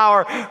her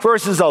flour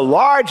versus a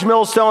large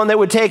millstone that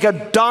would take a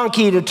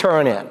donkey to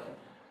turn it.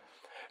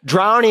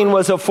 Drowning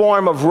was a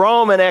form of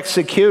Roman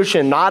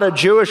execution, not a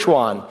Jewish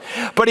one.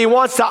 But he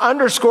wants to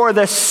underscore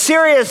the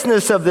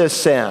seriousness of this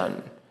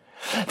sin.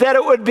 That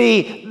it would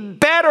be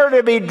better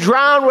to be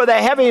drowned with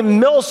a heavy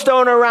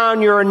millstone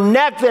around your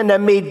neck than to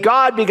meet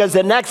God, because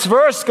the next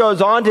verse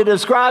goes on to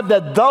describe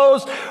that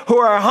those who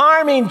are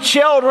harming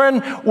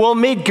children will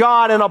meet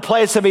God in a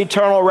place of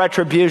eternal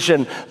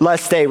retribution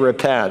lest they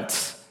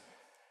repent.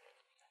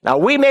 Now,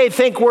 we may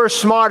think we're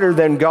smarter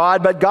than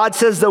God, but God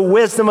says the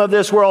wisdom of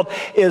this world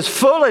is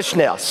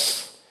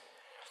foolishness.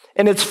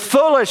 And it's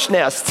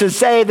foolishness to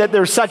say that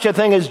there's such a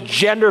thing as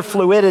gender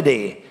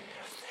fluidity.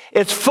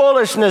 It's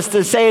foolishness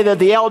to say that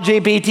the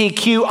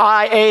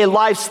LGBTQIA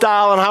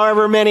lifestyle and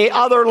however many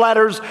other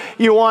letters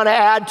you want to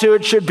add to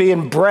it should be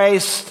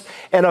embraced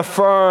and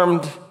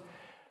affirmed.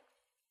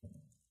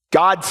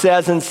 God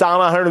says in Psalm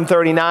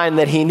 139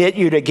 that he knit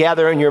you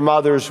together in your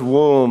mother's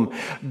womb.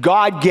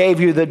 God gave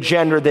you the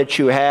gender that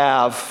you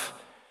have.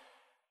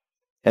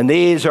 And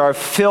these are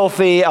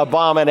filthy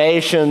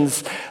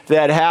abominations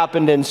that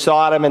happened in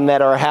Sodom and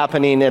that are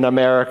happening in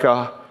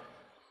America.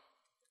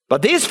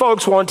 But these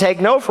folks won't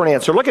take no for an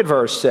answer. Look at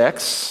verse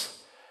 6.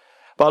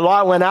 But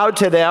Lot went out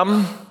to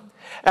them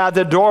at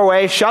the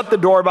doorway, shut the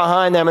door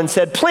behind them, and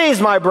said,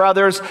 "Please, my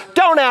brothers,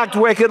 don't act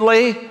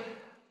wickedly."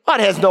 God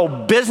has no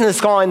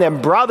business calling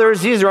them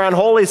brothers. These are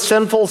unholy,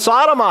 sinful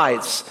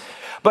sodomites.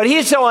 But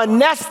he's so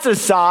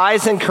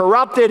anesthetized and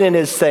corrupted in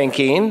his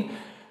thinking.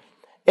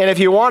 And if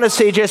you want to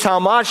see just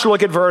how much,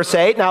 look at verse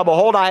 8. Now,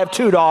 behold, I have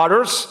 2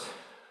 daughters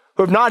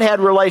who have not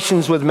had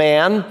relations with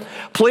man.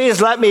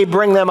 Please let me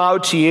bring them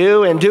out to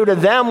you and do to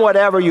them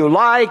whatever you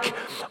like.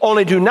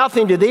 Only do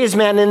nothing to these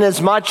men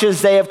inasmuch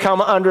as they have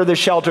come under the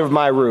shelter of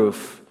my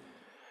roof.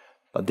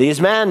 But these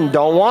men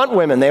don't want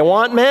women. They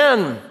want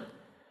men.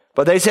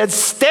 But they said,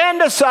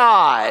 stand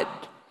aside.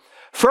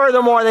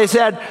 Furthermore, they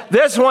said,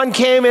 this one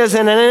came as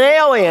an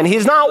alien.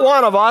 He's not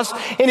one of us,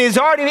 and he's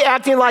already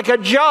acting like a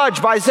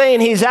judge. By saying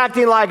he's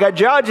acting like a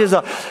judge is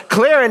a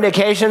clear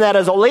indication that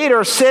as a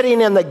leader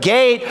sitting in the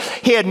gate,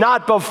 he had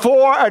not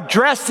before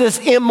addressed this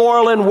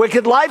immoral and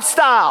wicked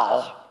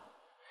lifestyle.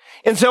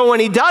 And so when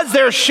he does,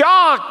 they're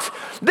shocked.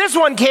 This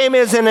one came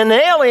as an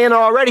alien, and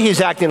already he's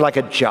acting like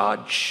a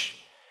judge.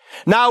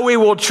 Now we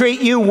will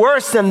treat you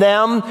worse than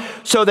them.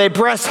 So they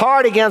pressed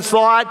hard against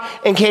Lot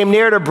and came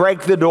near to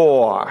break the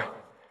door.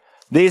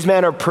 These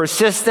men are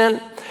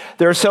persistent.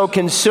 They're so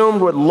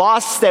consumed with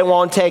lust, they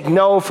won't take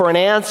no for an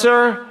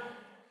answer.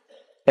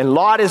 And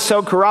Lot is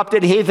so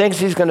corrupted, he thinks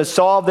he's going to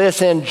solve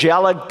this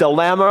angelic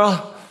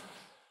dilemma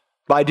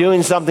by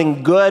doing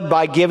something good,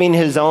 by giving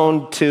his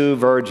own 2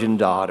 virgin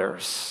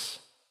daughters.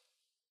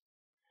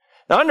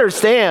 Now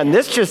understand,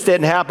 this just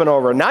didn't happen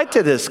overnight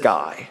to this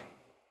guy.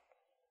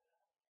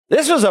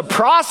 This was a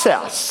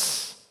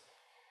process.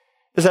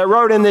 As I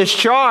wrote in this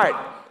chart,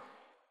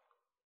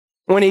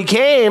 when he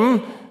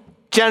came,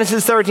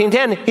 Genesis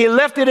 13:10, he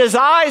lifted his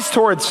eyes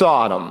toward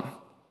Sodom.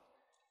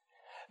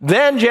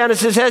 Then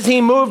Genesis says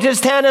he moved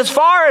his tent as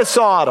far as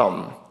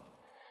Sodom.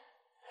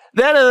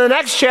 Then in the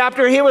next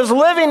chapter, he was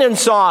living in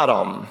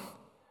Sodom.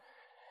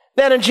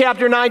 Then in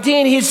chapter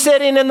 19, he's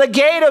sitting in the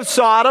gate of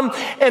Sodom.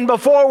 And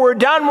before we're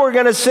done, we're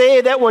going to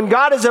see that when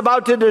God is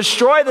about to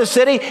destroy the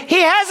city,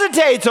 he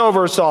hesitates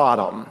over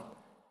Sodom.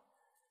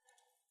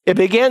 It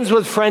begins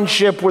with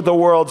friendship with the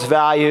world's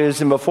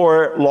values, and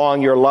before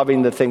long, you're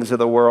loving the things of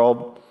the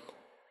world.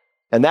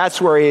 And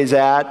that's where he's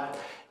at.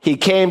 He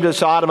came to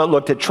Sodom. It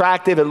looked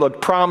attractive. It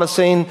looked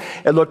promising.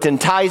 It looked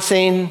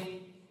enticing.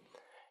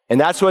 And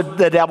that's what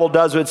the devil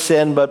does with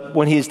sin. But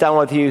when he's done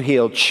with you,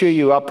 he'll chew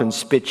you up and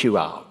spit you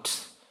out.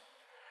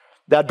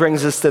 That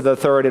brings us to the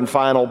third and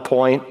final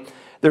point.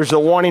 There's a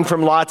warning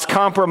from Lot's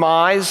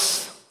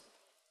compromise.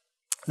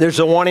 There's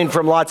a warning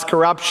from Lot's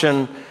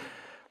corruption.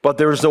 But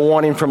there's a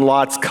warning from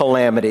Lot's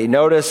calamity.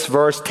 Notice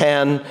verse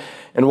 10,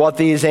 and what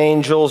these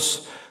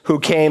angels who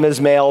came as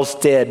males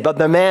did. But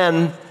the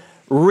men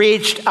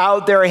reached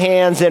out their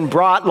hands and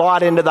brought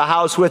Lot into the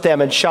house with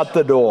them and shut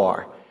the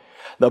door.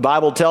 The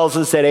Bible tells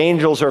us that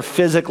angels are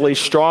physically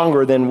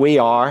stronger than we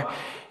are.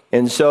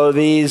 And so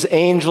these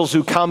angels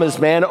who come as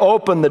men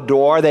open the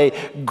door. They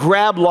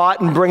grab Lot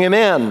and bring him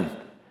in.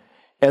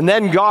 And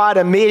then God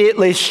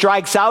immediately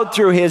strikes out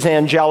through his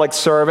angelic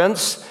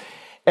servants.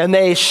 And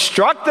they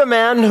struck the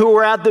men who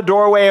were at the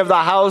doorway of the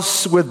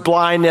house with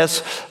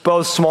blindness,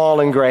 both small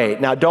and great.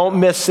 Now,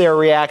 don't miss their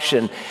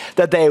reaction,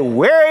 that they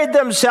wearied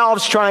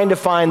themselves trying to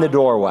find the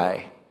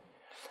doorway.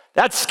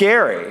 That's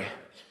scary.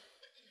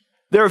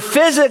 They're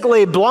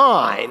physically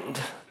blind,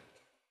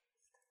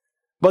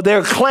 but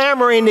they're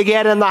clamoring to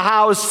get in the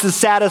house to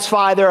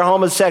satisfy their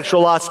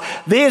homosexual lusts.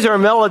 These are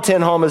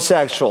militant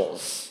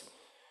homosexuals.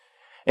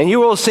 And you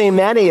will see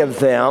many of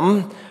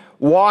them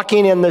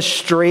walking in the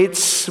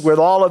streets with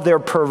all of their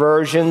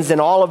perversions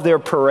and all of their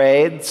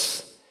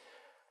parades.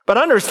 But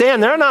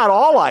understand, they're not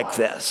all like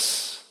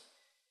this.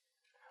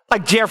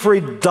 Like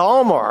Jeffrey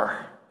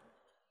Dahmer.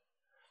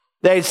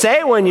 They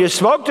say when you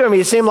spoke to him,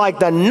 he seemed like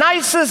the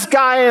nicest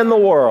guy in the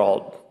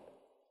world.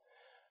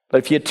 But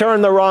if you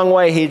turn the wrong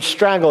way, he'd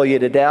strangle you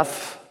to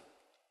death.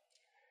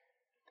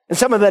 And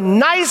some of the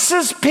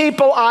nicest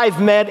people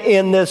I've met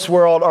in this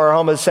world are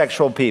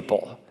homosexual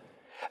people.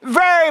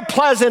 Very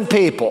pleasant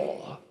people.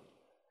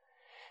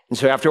 And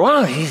so after a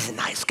while, he's a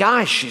nice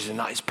guy, she's a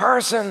nice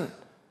person.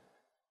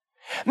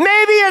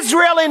 Maybe it's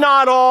really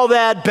not all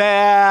that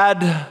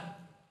bad.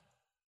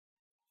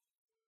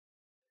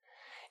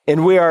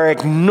 And we are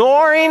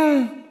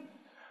ignoring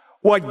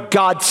what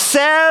God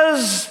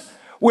says.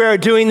 We are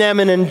doing them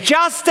an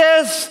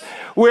injustice.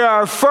 We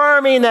are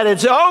affirming that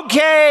it's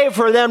okay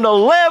for them to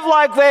live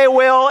like they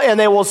will, and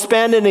they will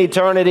spend an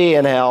eternity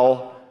in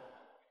hell.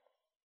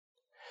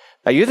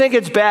 Now, you think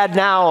it's bad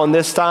now in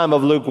this time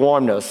of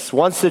lukewarmness.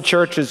 Once the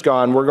church is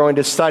gone, we're going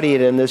to study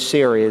it in this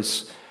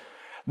series.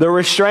 The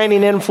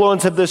restraining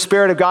influence of the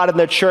Spirit of God in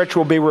the church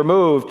will be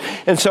removed.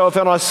 And so if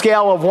on a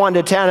scale of 1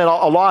 to 10,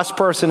 a lost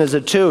person is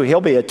a 2,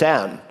 he'll be a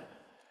 10.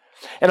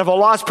 And if a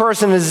lost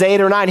person is 8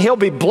 or 9, he'll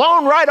be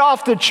blown right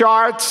off the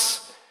charts.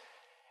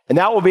 And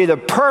that will be the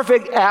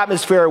perfect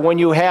atmosphere. When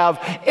you have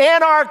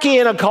anarchy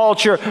in a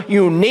culture,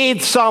 you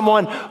need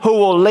someone who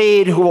will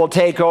lead, who will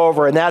take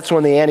over. And that's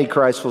when the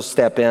Antichrist will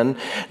step in.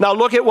 Now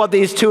look at what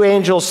these two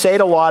angels say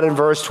to Lot in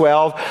verse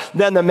 12.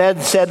 Then the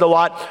men said to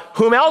Lot,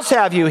 whom else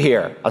have you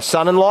here? A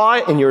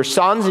son-in-law and your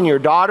sons and your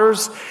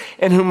daughters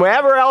and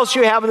whomever else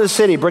you have in the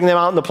city, bring them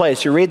out in the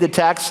place. You read the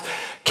text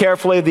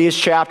carefully of these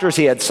chapters.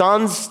 He had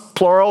sons,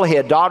 plural. He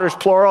had daughters,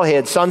 plural. He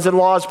had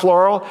sons-in-laws,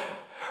 plural.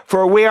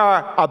 For we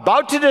are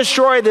about to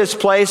destroy this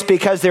place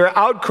because their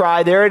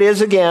outcry, there it is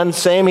again,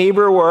 same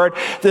Hebrew word,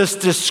 this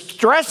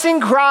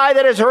distressing cry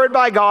that is heard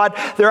by God,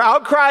 their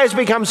outcry has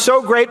become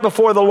so great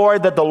before the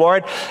Lord that the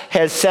Lord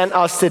has sent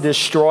us to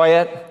destroy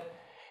it.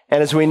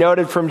 And as we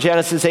noted from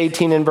Genesis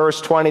 18 and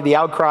verse 20, the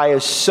outcry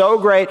is so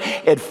great,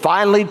 it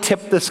finally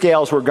tipped the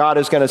scales where God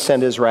is going to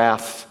send his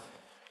wrath.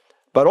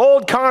 But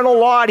old carnal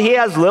Lot, he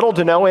has little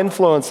to no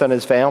influence on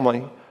his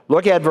family.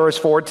 Look at verse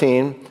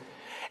 14.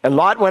 And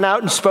Lot went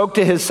out and spoke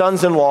to his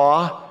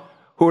sons-in-law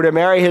who were to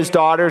marry his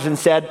daughters and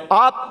said,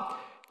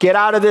 up, get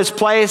out of this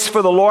place,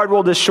 for the Lord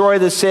will destroy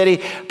the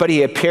city. But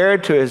he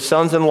appeared to his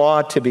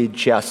sons-in-law to be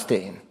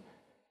jesting.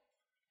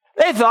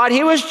 They thought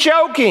he was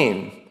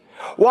joking.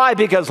 Why?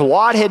 Because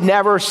Lot had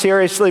never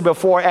seriously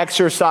before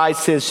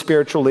exercised his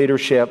spiritual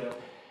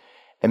leadership.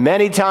 And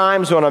many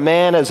times when a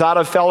man is out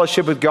of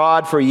fellowship with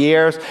God for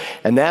years,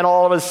 and then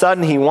all of a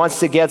sudden he wants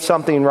to get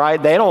something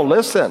right, they don't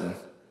listen.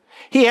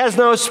 He has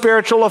no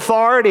spiritual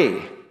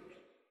authority.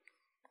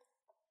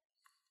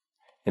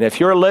 And if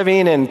you're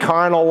living in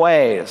carnal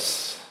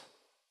ways,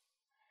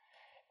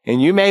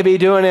 and you may be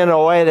doing it in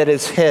a way that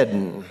is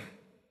hidden,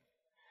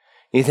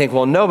 you think,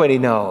 well, nobody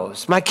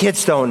knows. My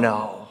kids don't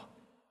know.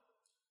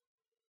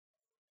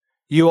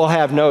 you will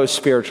have no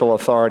spiritual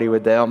authority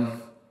with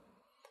them.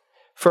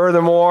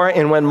 Furthermore,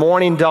 and when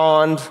morning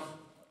dawned,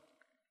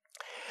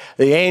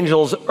 the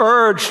angels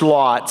urged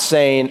Lot,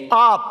 saying,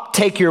 "Up,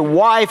 take your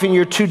wife and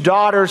your 2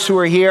 daughters who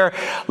are here,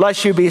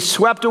 lest you be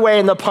swept away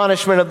in the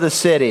punishment of the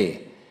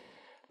city."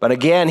 But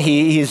again,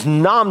 he's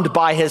numbed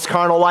by his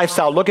carnal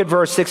lifestyle. Look at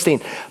verse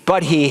 16.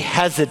 But he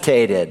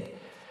hesitated.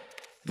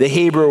 The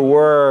Hebrew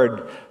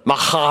word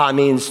maha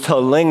means to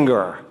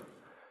linger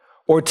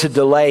or to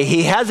delay.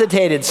 He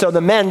hesitated, so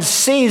the men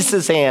seized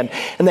his hand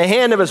and the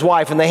hand of his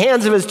wife and the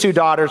hands of his 2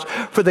 daughters,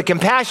 for the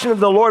compassion of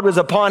the Lord was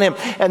upon him,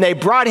 and they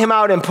brought him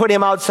out and put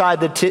him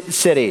outside the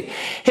city.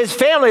 His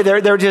family,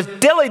 they're just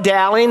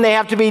dilly-dallying. They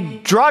have to be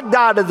drugged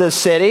out of the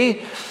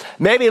city.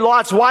 Maybe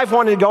Lot's wife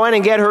wanted to go in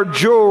and get her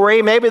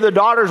jewelry. Maybe the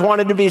daughters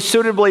wanted to be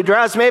suitably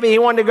dressed. Maybe he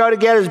wanted to go to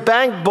get his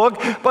bank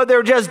book. But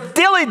they're just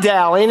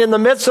dilly-dallying in the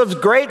midst of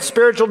great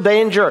spiritual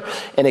danger.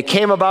 And it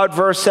came about,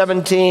 verse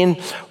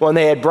 17, when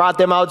they had brought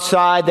them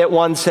outside, that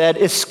one said,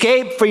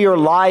 "Escape for your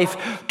life.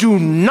 Do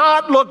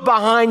not look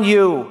behind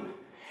you.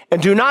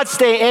 And do not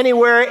stay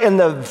anywhere in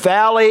the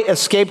valley.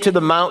 Escape to the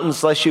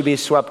mountains, lest you be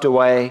swept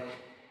away."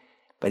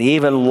 But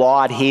even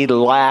Lot, he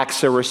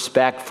lacks a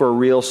respect for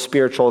real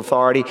spiritual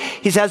authority.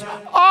 He says,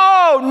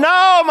 "Oh,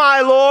 no,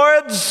 my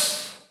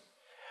lords."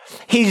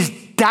 He's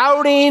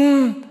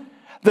doubting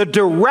the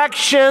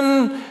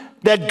direction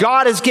that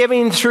God is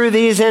giving through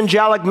these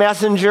angelic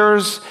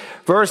messengers.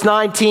 Verse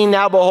 19,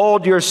 "Now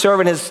behold, your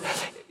servant has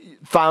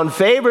found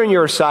favor in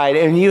your sight,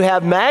 and you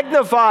have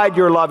magnified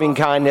your loving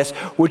kindness,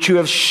 which you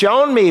have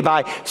shown me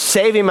by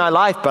saving my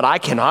life. But I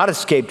cannot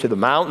escape to the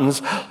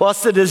mountains,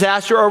 lest the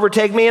disaster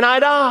overtake me and I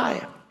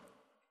die.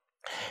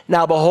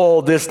 Now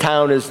behold, this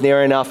town is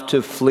near enough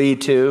to flee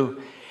to,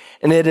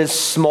 and it is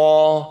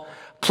small.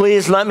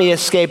 Please let me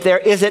escape there.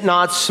 Is it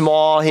not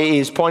small?"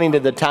 He's pointing to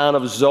the town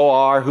of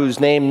Zoar, whose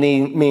name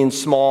means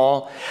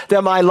small,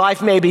 "that my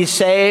life may be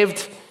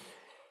saved."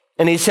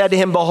 And he said to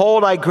him,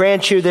 "Behold, I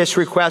grant you this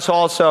request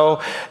also,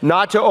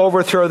 not to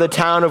overthrow the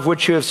town of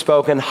which you have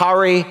spoken.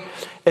 Hurry,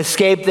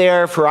 escape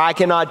there, for I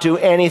cannot do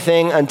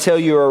anything until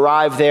you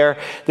arrive there."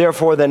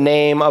 Therefore, the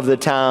name of the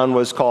town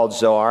was called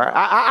Zoar.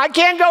 I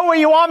can't go where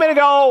you want me to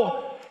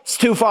go. It's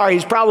too far.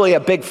 He's probably a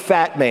big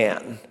fat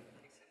man.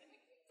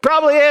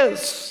 Probably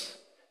is.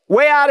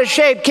 Way out of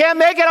shape. Can't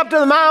make it up to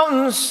the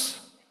mountains.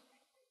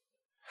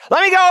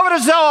 Let me go over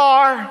to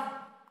Zoar.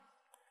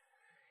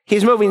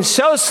 He's moving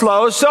so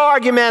slow, so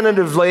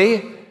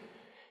argumentatively.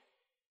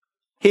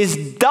 He's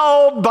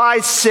dulled by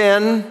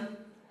sin.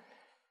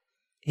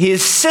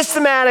 He's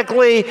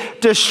systematically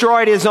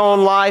destroyed his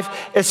own life.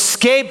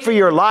 Escape for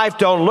your life.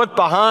 Don't look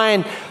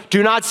behind.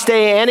 Do not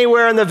stay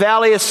anywhere in the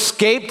valley.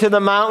 Escape to the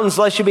mountains,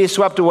 lest you be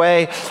swept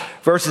away.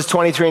 Verses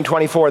 23 and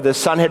 24, "The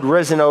sun had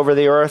risen over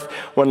the earth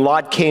when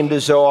Lot came to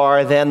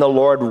Zoar. Then the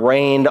Lord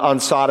rained on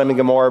Sodom and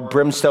Gomorrah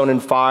brimstone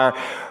and fire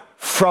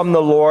from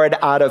the Lord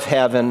out of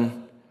heaven.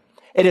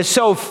 It is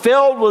so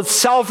filled with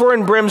sulfur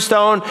and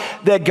brimstone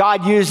that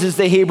God uses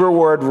the Hebrew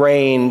word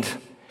rained.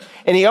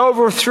 And he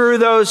overthrew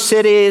those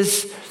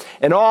cities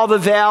and all the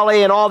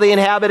valley and all the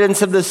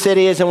inhabitants of the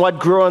cities and what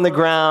grew on the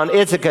ground."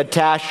 It's a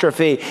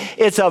catastrophe.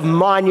 It's of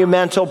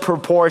monumental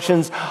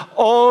proportions,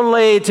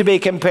 only to be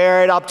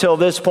compared up till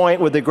this point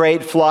with the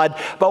great flood,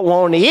 but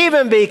won't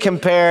even be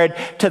compared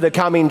to the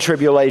coming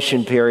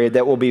tribulation period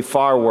that will be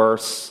far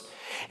worse.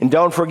 And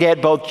don't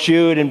forget, both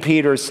Jude and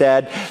Peter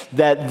said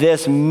that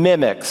this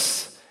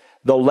mimics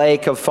the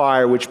lake of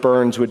fire which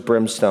burns with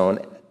brimstone.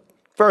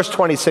 Verse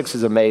 26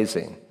 is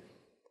amazing.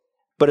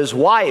 "But his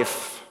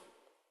wife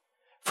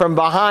from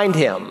behind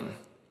him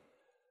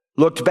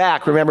looked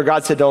back." Remember,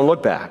 God said, don't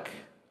look back.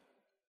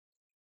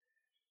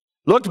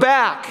 Looked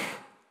back,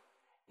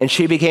 and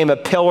she became a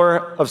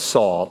pillar of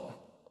salt.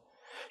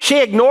 She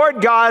ignored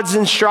God's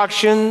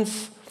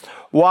instructions.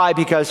 Why?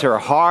 Because her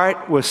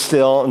heart was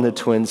still in the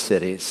Twin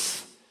Cities.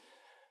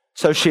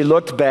 So she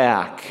looked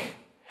back.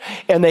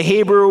 And the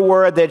Hebrew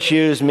word that's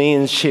used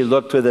means she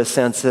looked with a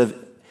sense of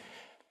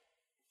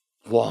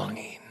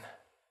longing.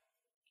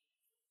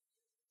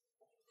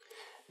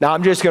 Now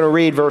I'm just going to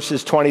read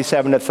verses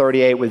 27 to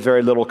 38 with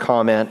very little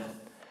comment.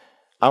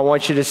 I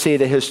want you to see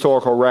the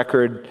historical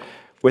record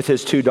with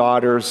his 2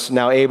 daughters.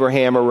 "Now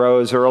Abraham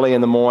arose early in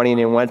the morning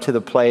and went to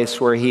the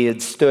place where he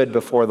had stood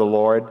before the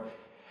Lord.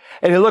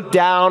 And he looked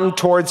down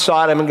toward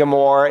Sodom and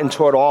Gomorrah and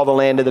toward all the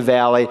land of the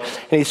valley.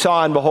 And he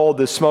saw, and behold,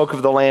 the smoke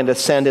of the land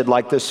ascended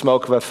like the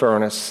smoke of a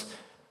furnace.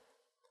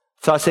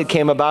 Thus it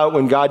came about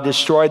when God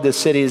destroyed the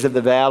cities of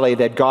the valley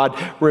that God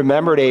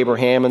remembered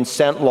Abraham and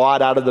sent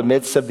Lot out of the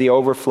midst of the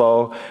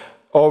overthrow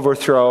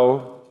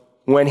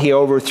when he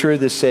overthrew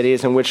the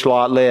cities in which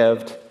Lot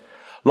lived.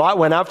 Lot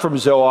went up from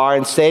Zoar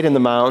and stayed in the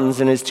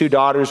mountains, and his 2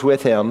 daughters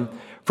with him,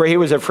 for he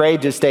was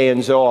afraid to stay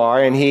in Zoar,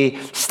 and he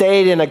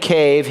stayed in a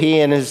cave, he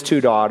and his 2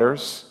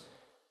 daughters.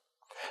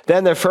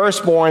 Then the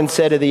firstborn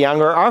said to the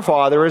younger, 'Our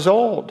father is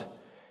old,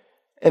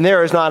 and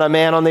there is not a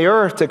man on the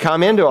earth to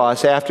come into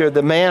us after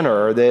the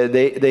manner.'"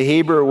 The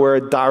Hebrew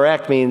word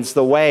direct means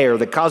the way or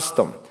the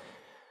custom.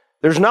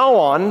 "There's no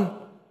one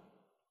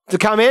to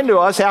come into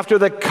us after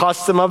the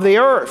custom of the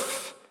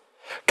earth.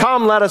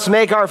 Come, let us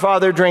make our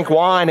father drink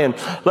wine, and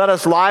let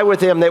us lie with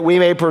him, that we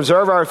may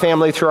preserve our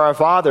family through our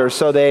father.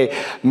 So they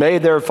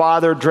made their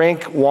father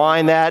drink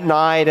wine that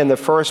night, and the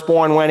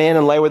firstborn went in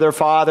and lay with her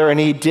father, and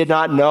he did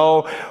not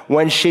know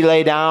when she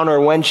lay down or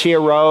when she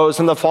arose.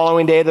 And the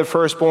following day the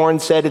firstborn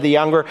said to the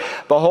younger,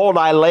 Behold,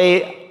 I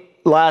lay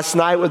last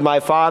night with my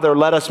father.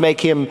 Let us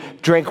make him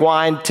drink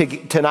wine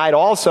tonight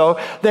also.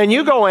 Then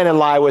you go in and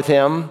lie with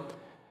him,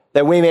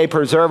 that we may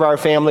preserve our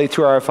family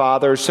through our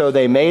father. So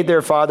they made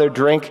their father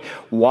drink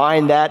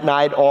wine that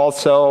night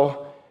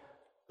also.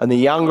 And the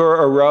younger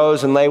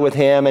arose and lay with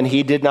him, and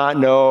he did not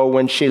know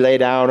when she lay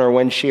down or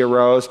when she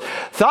arose.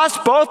 Thus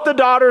both the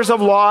daughters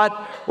of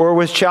Lot were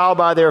with child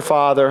by their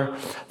father.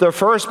 The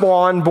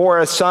firstborn bore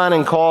a son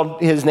and called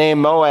his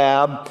name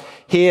Moab.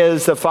 He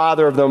is the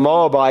father of the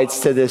Moabites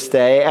to this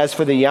day. As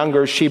for the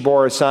younger, she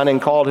bore a son and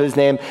called his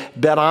name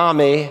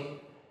Ben-Ammi.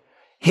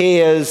 He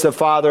is the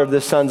father of the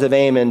sons of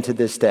Ammon to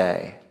this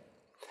day.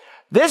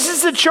 This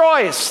is the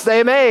choice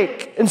they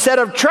make. Instead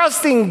of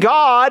trusting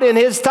God in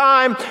his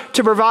time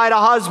to provide a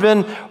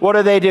husband, what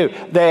do?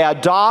 They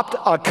adopt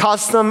a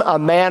custom, a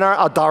manner,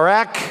 a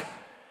derek,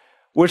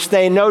 which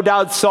they no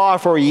doubt saw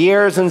for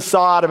years in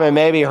Sodom and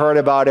maybe heard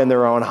about in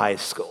their own high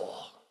school.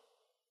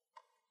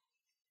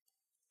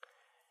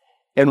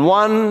 And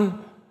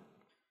one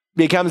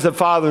becomes the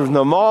father of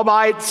the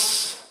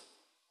Moabites,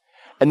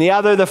 and the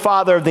other the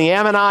father of the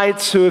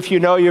Ammonites, who, if you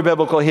know your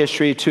biblical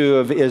history, two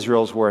of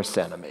Israel's worst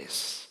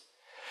enemies.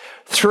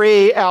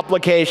 3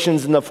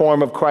 applications in the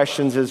form of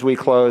questions as we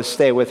close.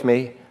 Stay with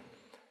me.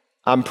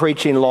 I'm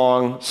preaching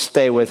long.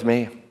 Stay with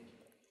me.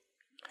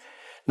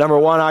 Number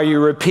 1, are you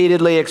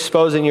repeatedly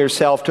exposing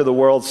yourself to the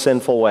world's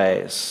sinful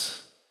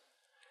ways?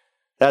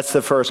 That's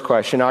the first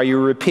question. Are you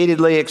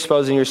repeatedly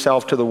exposing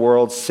yourself to the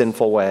world's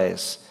sinful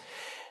ways?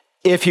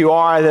 If you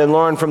are, then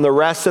learn from the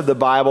rest of the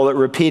Bible that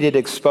repeated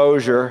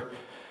exposure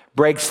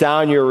breaks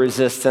down your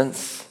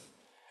resistance.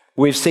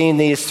 We've seen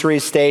these 3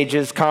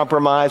 stages: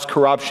 compromise,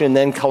 corruption,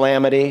 then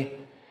calamity.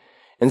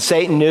 And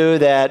Satan knew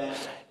that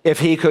if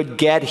he could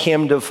get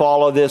him to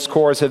follow this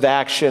course of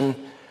action,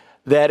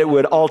 that it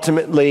would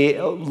ultimately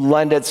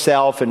lend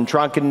itself in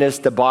drunkenness,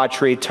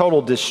 debauchery,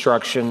 total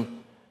destruction.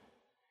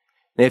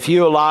 And if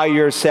you allow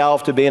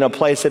yourself to be in a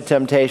place of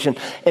temptation,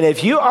 and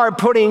if you are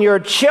putting your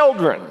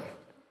children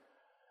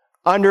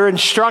under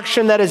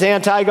instruction that is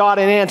anti-God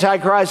and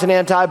anti-Christ and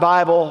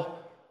anti-Bible,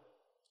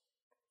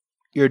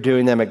 you're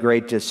doing them a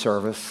great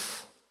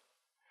disservice.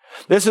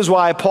 This is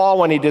why Paul,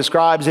 when he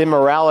describes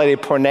immorality,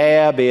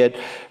 porneia, be it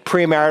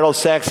premarital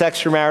sex,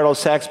 extramarital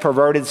sex,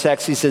 perverted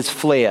sex, he says,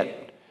 flee it.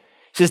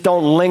 He says,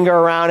 don't linger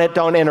around it.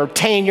 Don't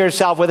entertain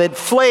yourself with it.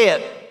 Flee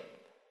it.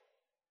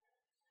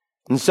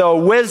 And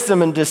so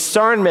wisdom and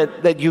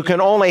discernment that you can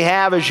only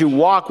have as you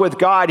walk with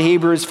God,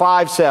 Hebrews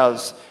 5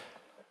 says,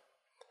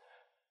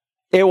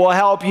 it will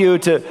help you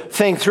to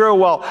think through,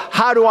 well,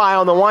 how do I,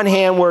 on the one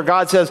hand, where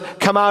God says,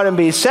 come out and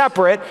be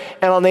separate,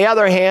 and on the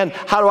other hand,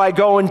 how do I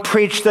go and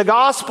preach the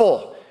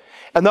gospel?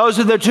 And those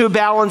are the 2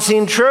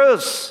 balancing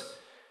truths.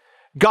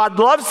 God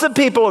loves the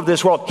people of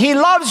this world. He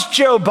loves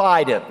Joe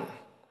Biden.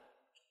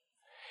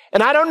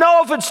 And I don't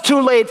know if it's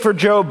too late for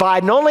Joe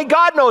Biden. Only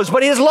God knows,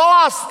 but he's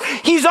lost.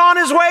 He's on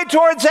his way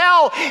towards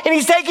hell, and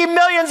he's taking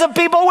millions of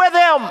people with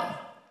him.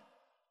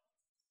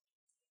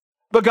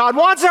 But God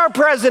wants our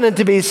president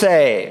to be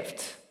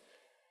saved.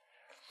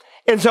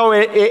 And so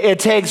it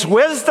takes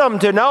wisdom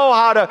to know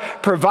how to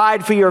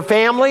provide for your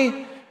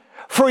family,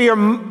 for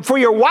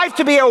your wife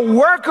to be a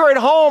worker at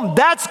home.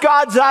 That's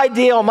God's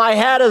ideal. My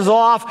hat is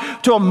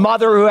off to a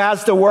mother who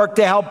has to work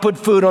to help put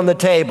food on the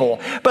table.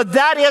 But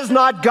that is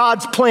not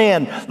God's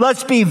plan.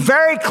 Let's be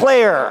very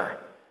clear.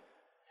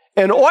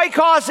 An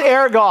oikos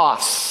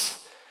ergos,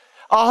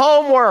 a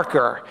home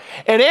worker.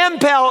 An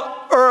impel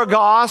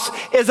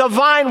ergos is a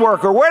vine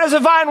worker. Where does a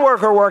vine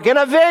worker work? In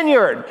a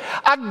vineyard.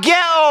 A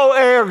geo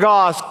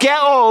ergos,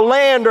 geo,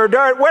 land or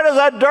dirt. Where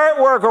does a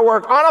dirt worker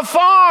work? On a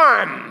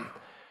farm.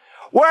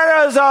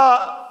 Where does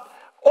a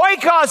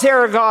oikos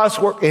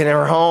ergos work? In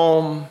her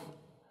home.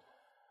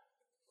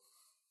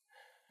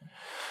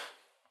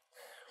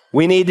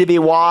 We need to be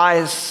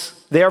wise.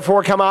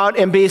 Therefore come out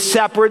and be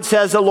separate,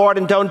 says the Lord,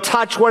 and don't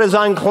touch what is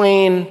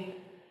unclean.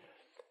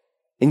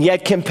 And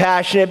yet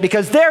compassionate,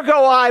 because there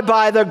go I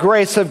by the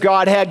grace of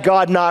God, had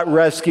God not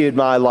rescued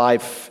my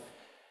life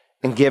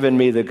and given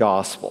me the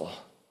gospel.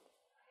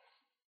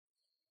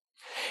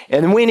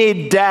 And we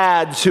need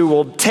dads who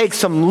will take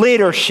some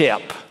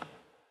leadership,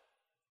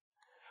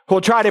 who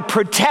will try to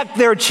protect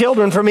their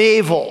children from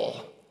evil,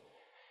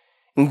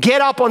 and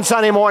get up on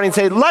Sunday morning and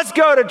say, let's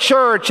go to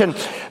church and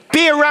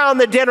be around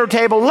the dinner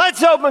table.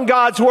 Let's open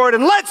God's word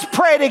and let's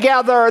pray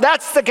together.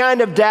 That's the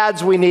kind of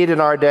dads we need in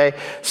our day.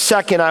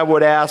 Second, I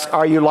would ask,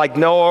 are you like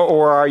Noah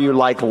or are you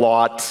like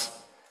Lot?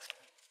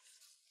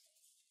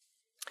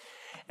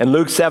 In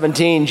Luke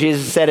 17,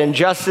 Jesus said, "And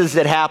just as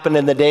it happened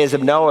in the days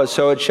of Noah,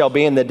 so it shall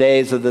be in the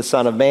days of the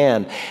Son of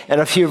Man." And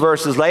a few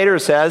verses later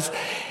says,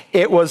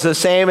 "It was the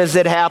same as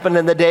it happened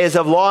in the days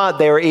of Lot.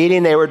 They were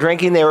eating, they were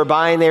drinking, they were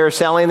buying, they were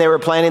selling, they were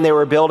planting, they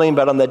were building.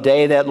 But on the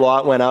day that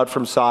Lot went out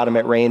from Sodom,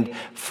 it rained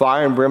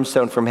fire and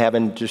brimstone from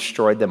heaven and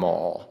destroyed them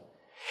all.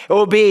 It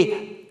will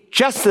be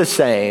just the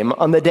same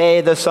on the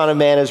day the Son of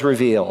Man is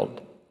revealed.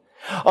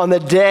 On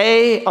that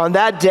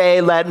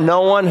day, let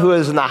no one who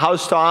is in the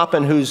housetop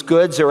and whose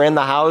goods are in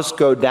the house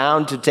go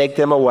down to take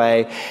them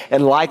away.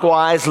 And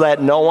likewise,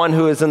 let no one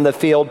who is in the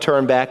field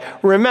turn back.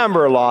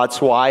 Remember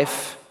Lot's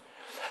wife."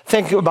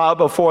 Think about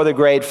before the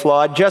great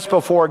flood, just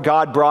before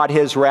God brought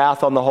his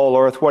wrath on the whole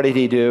earth, what did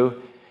he do?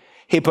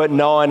 He put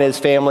Noah and his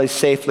family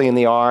safely in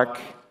the ark.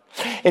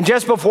 And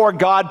just before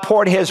God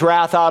poured his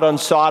wrath out on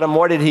Sodom,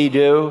 what did he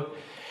do?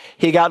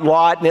 He got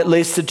Lot and at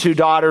least the 2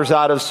 daughters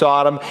out of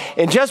Sodom.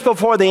 And just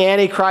before the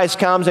Antichrist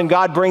comes and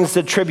God brings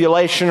the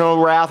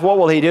tribulational wrath, what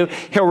will he do?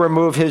 He'll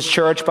remove his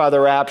church by the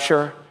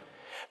rapture.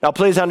 Now,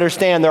 please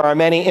understand there are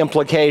many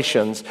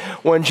implications.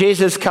 When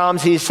Jesus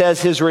comes, he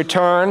says his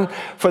return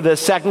for the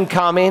second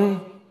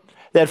coming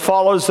that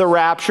follows the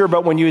rapture.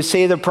 But when you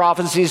see the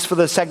prophecies for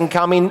the second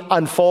coming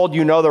unfold,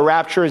 you know the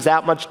rapture is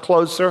that much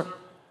closer.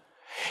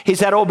 He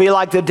said it will be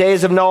like the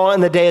days of Noah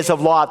and the days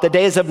of Lot. The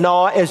days of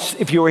Noah,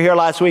 if you were here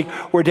last week,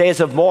 were days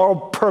of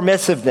moral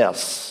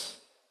permissiveness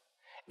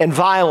and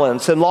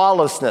violence and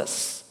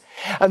lawlessness.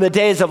 And the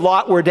days of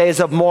Lot were days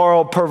of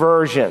moral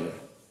perversion.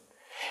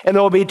 And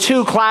there will be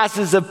 2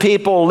 classes of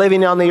people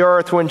living on the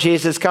earth when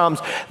Jesus comes.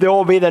 There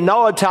will be the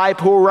Noah type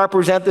who will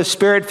represent the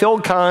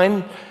spirit-filled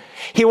kind.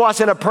 He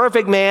wasn't a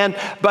perfect man,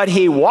 but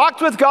he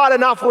walked with God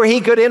enough where he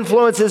could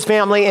influence his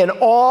family, and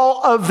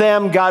all of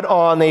them got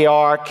on the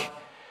ark.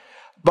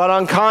 But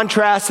on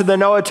contrast to the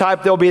Noah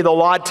type, there'll be the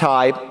Lot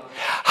type.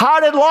 How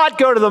did Lot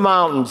go to the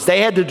mountains? They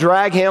had to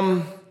drag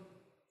him.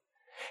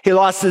 He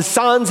lost his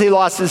sons. He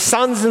lost his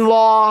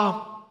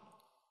sons-in-law.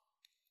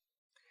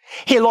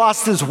 He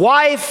lost his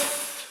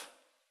wife.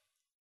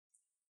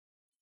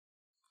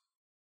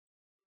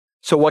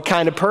 So what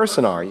kind of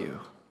person are you?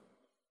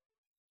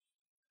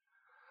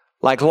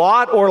 Like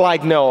Lot or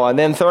like Noah? And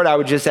then third, I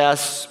would just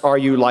ask, are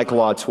you like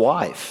Lot's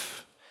wife?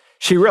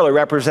 She really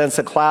represents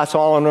a class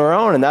all on her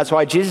own, and that's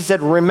why Jesus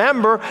said,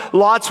 remember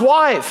Lot's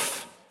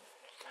wife.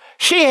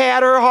 She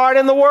had her heart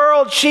in the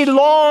world. She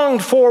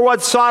longed for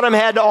what Sodom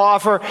had to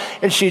offer,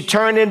 and she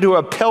turned into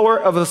a pillar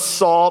of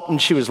salt, and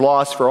she was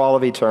lost for all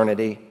of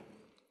eternity.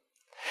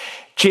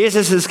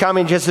 Jesus is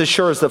coming just as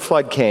sure as the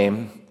flood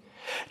came.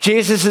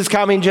 Jesus is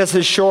coming just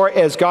as sure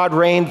as God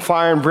rained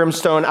fire and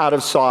brimstone out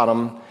of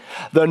Sodom.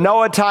 The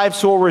Noah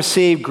types will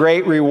receive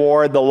great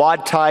reward. The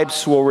Lot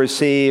types will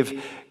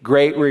receive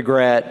great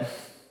regret.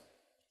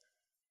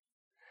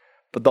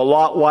 But the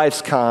Lot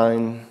wife's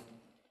kind,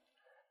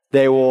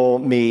 they will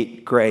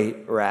meet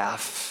great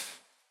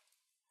wrath.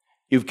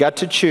 You've got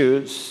to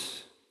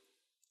choose.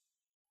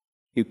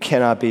 You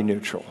cannot be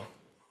neutral.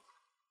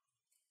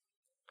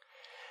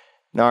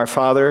 Now, our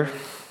Father,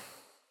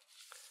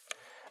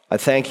 I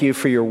thank you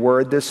for your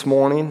word this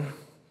morning.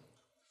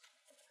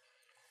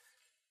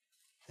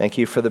 Thank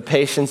you for the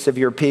patience of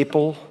your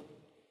people.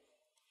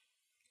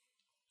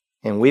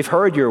 And we've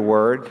heard your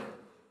word.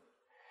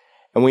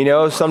 And we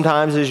know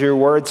sometimes, as your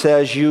word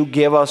says, you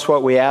give us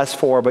what we ask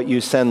for, but you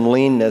send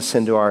leanness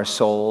into our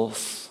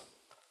souls.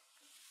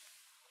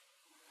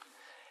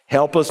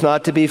 Help us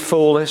not to be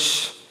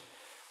foolish,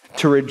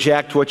 to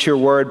reject what your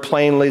word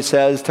plainly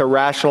says, to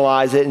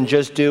rationalize it and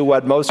just do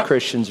what most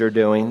Christians are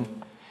doing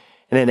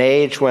in an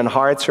age when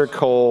hearts are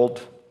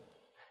cold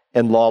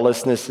and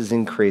lawlessness is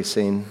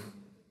increasing.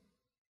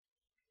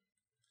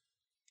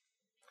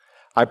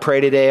 I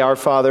pray today, our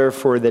Father,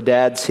 for the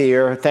dads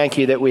here. Thank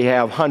you that we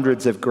have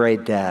hundreds of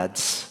great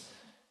dads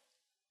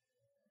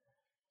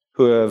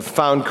who have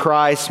found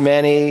Christ,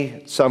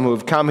 many, some who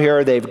have come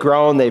here, they've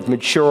grown, they've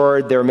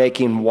matured, they're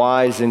making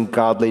wise and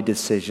godly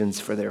decisions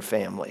for their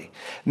family.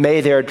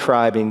 May their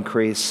tribe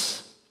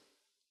increase.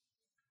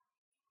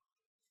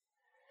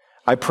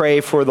 I pray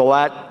for the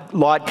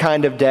Lot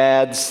kind of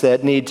dads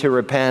that need to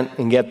repent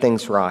and get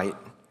things right.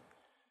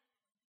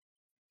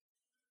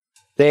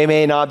 They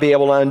may not be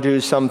able to undo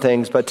some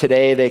things, but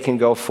today they can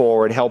go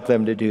forward. Help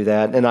them to do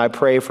that. And I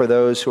pray for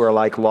those who are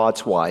like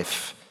Lot's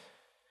wife,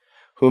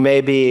 who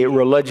may be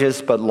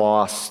religious but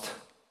lost.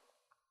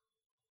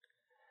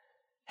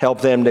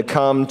 Help them to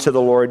come to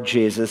the Lord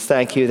Jesus.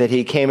 Thank you that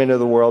he came into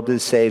the world to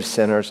save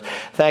sinners.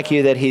 Thank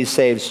you that he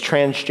saves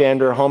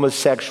transgender,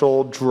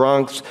 homosexual,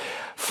 drunks,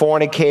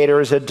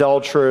 fornicators,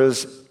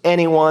 adulterers,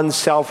 anyone,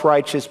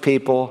 self-righteous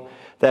people,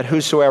 that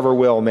whosoever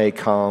will may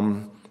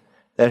come.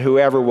 That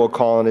whoever will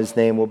call on his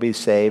name will be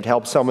saved.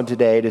 Help someone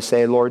today to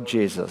say, Lord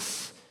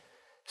Jesus,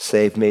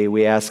 save me.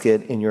 We ask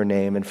it in your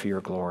name and for your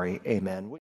glory. Amen.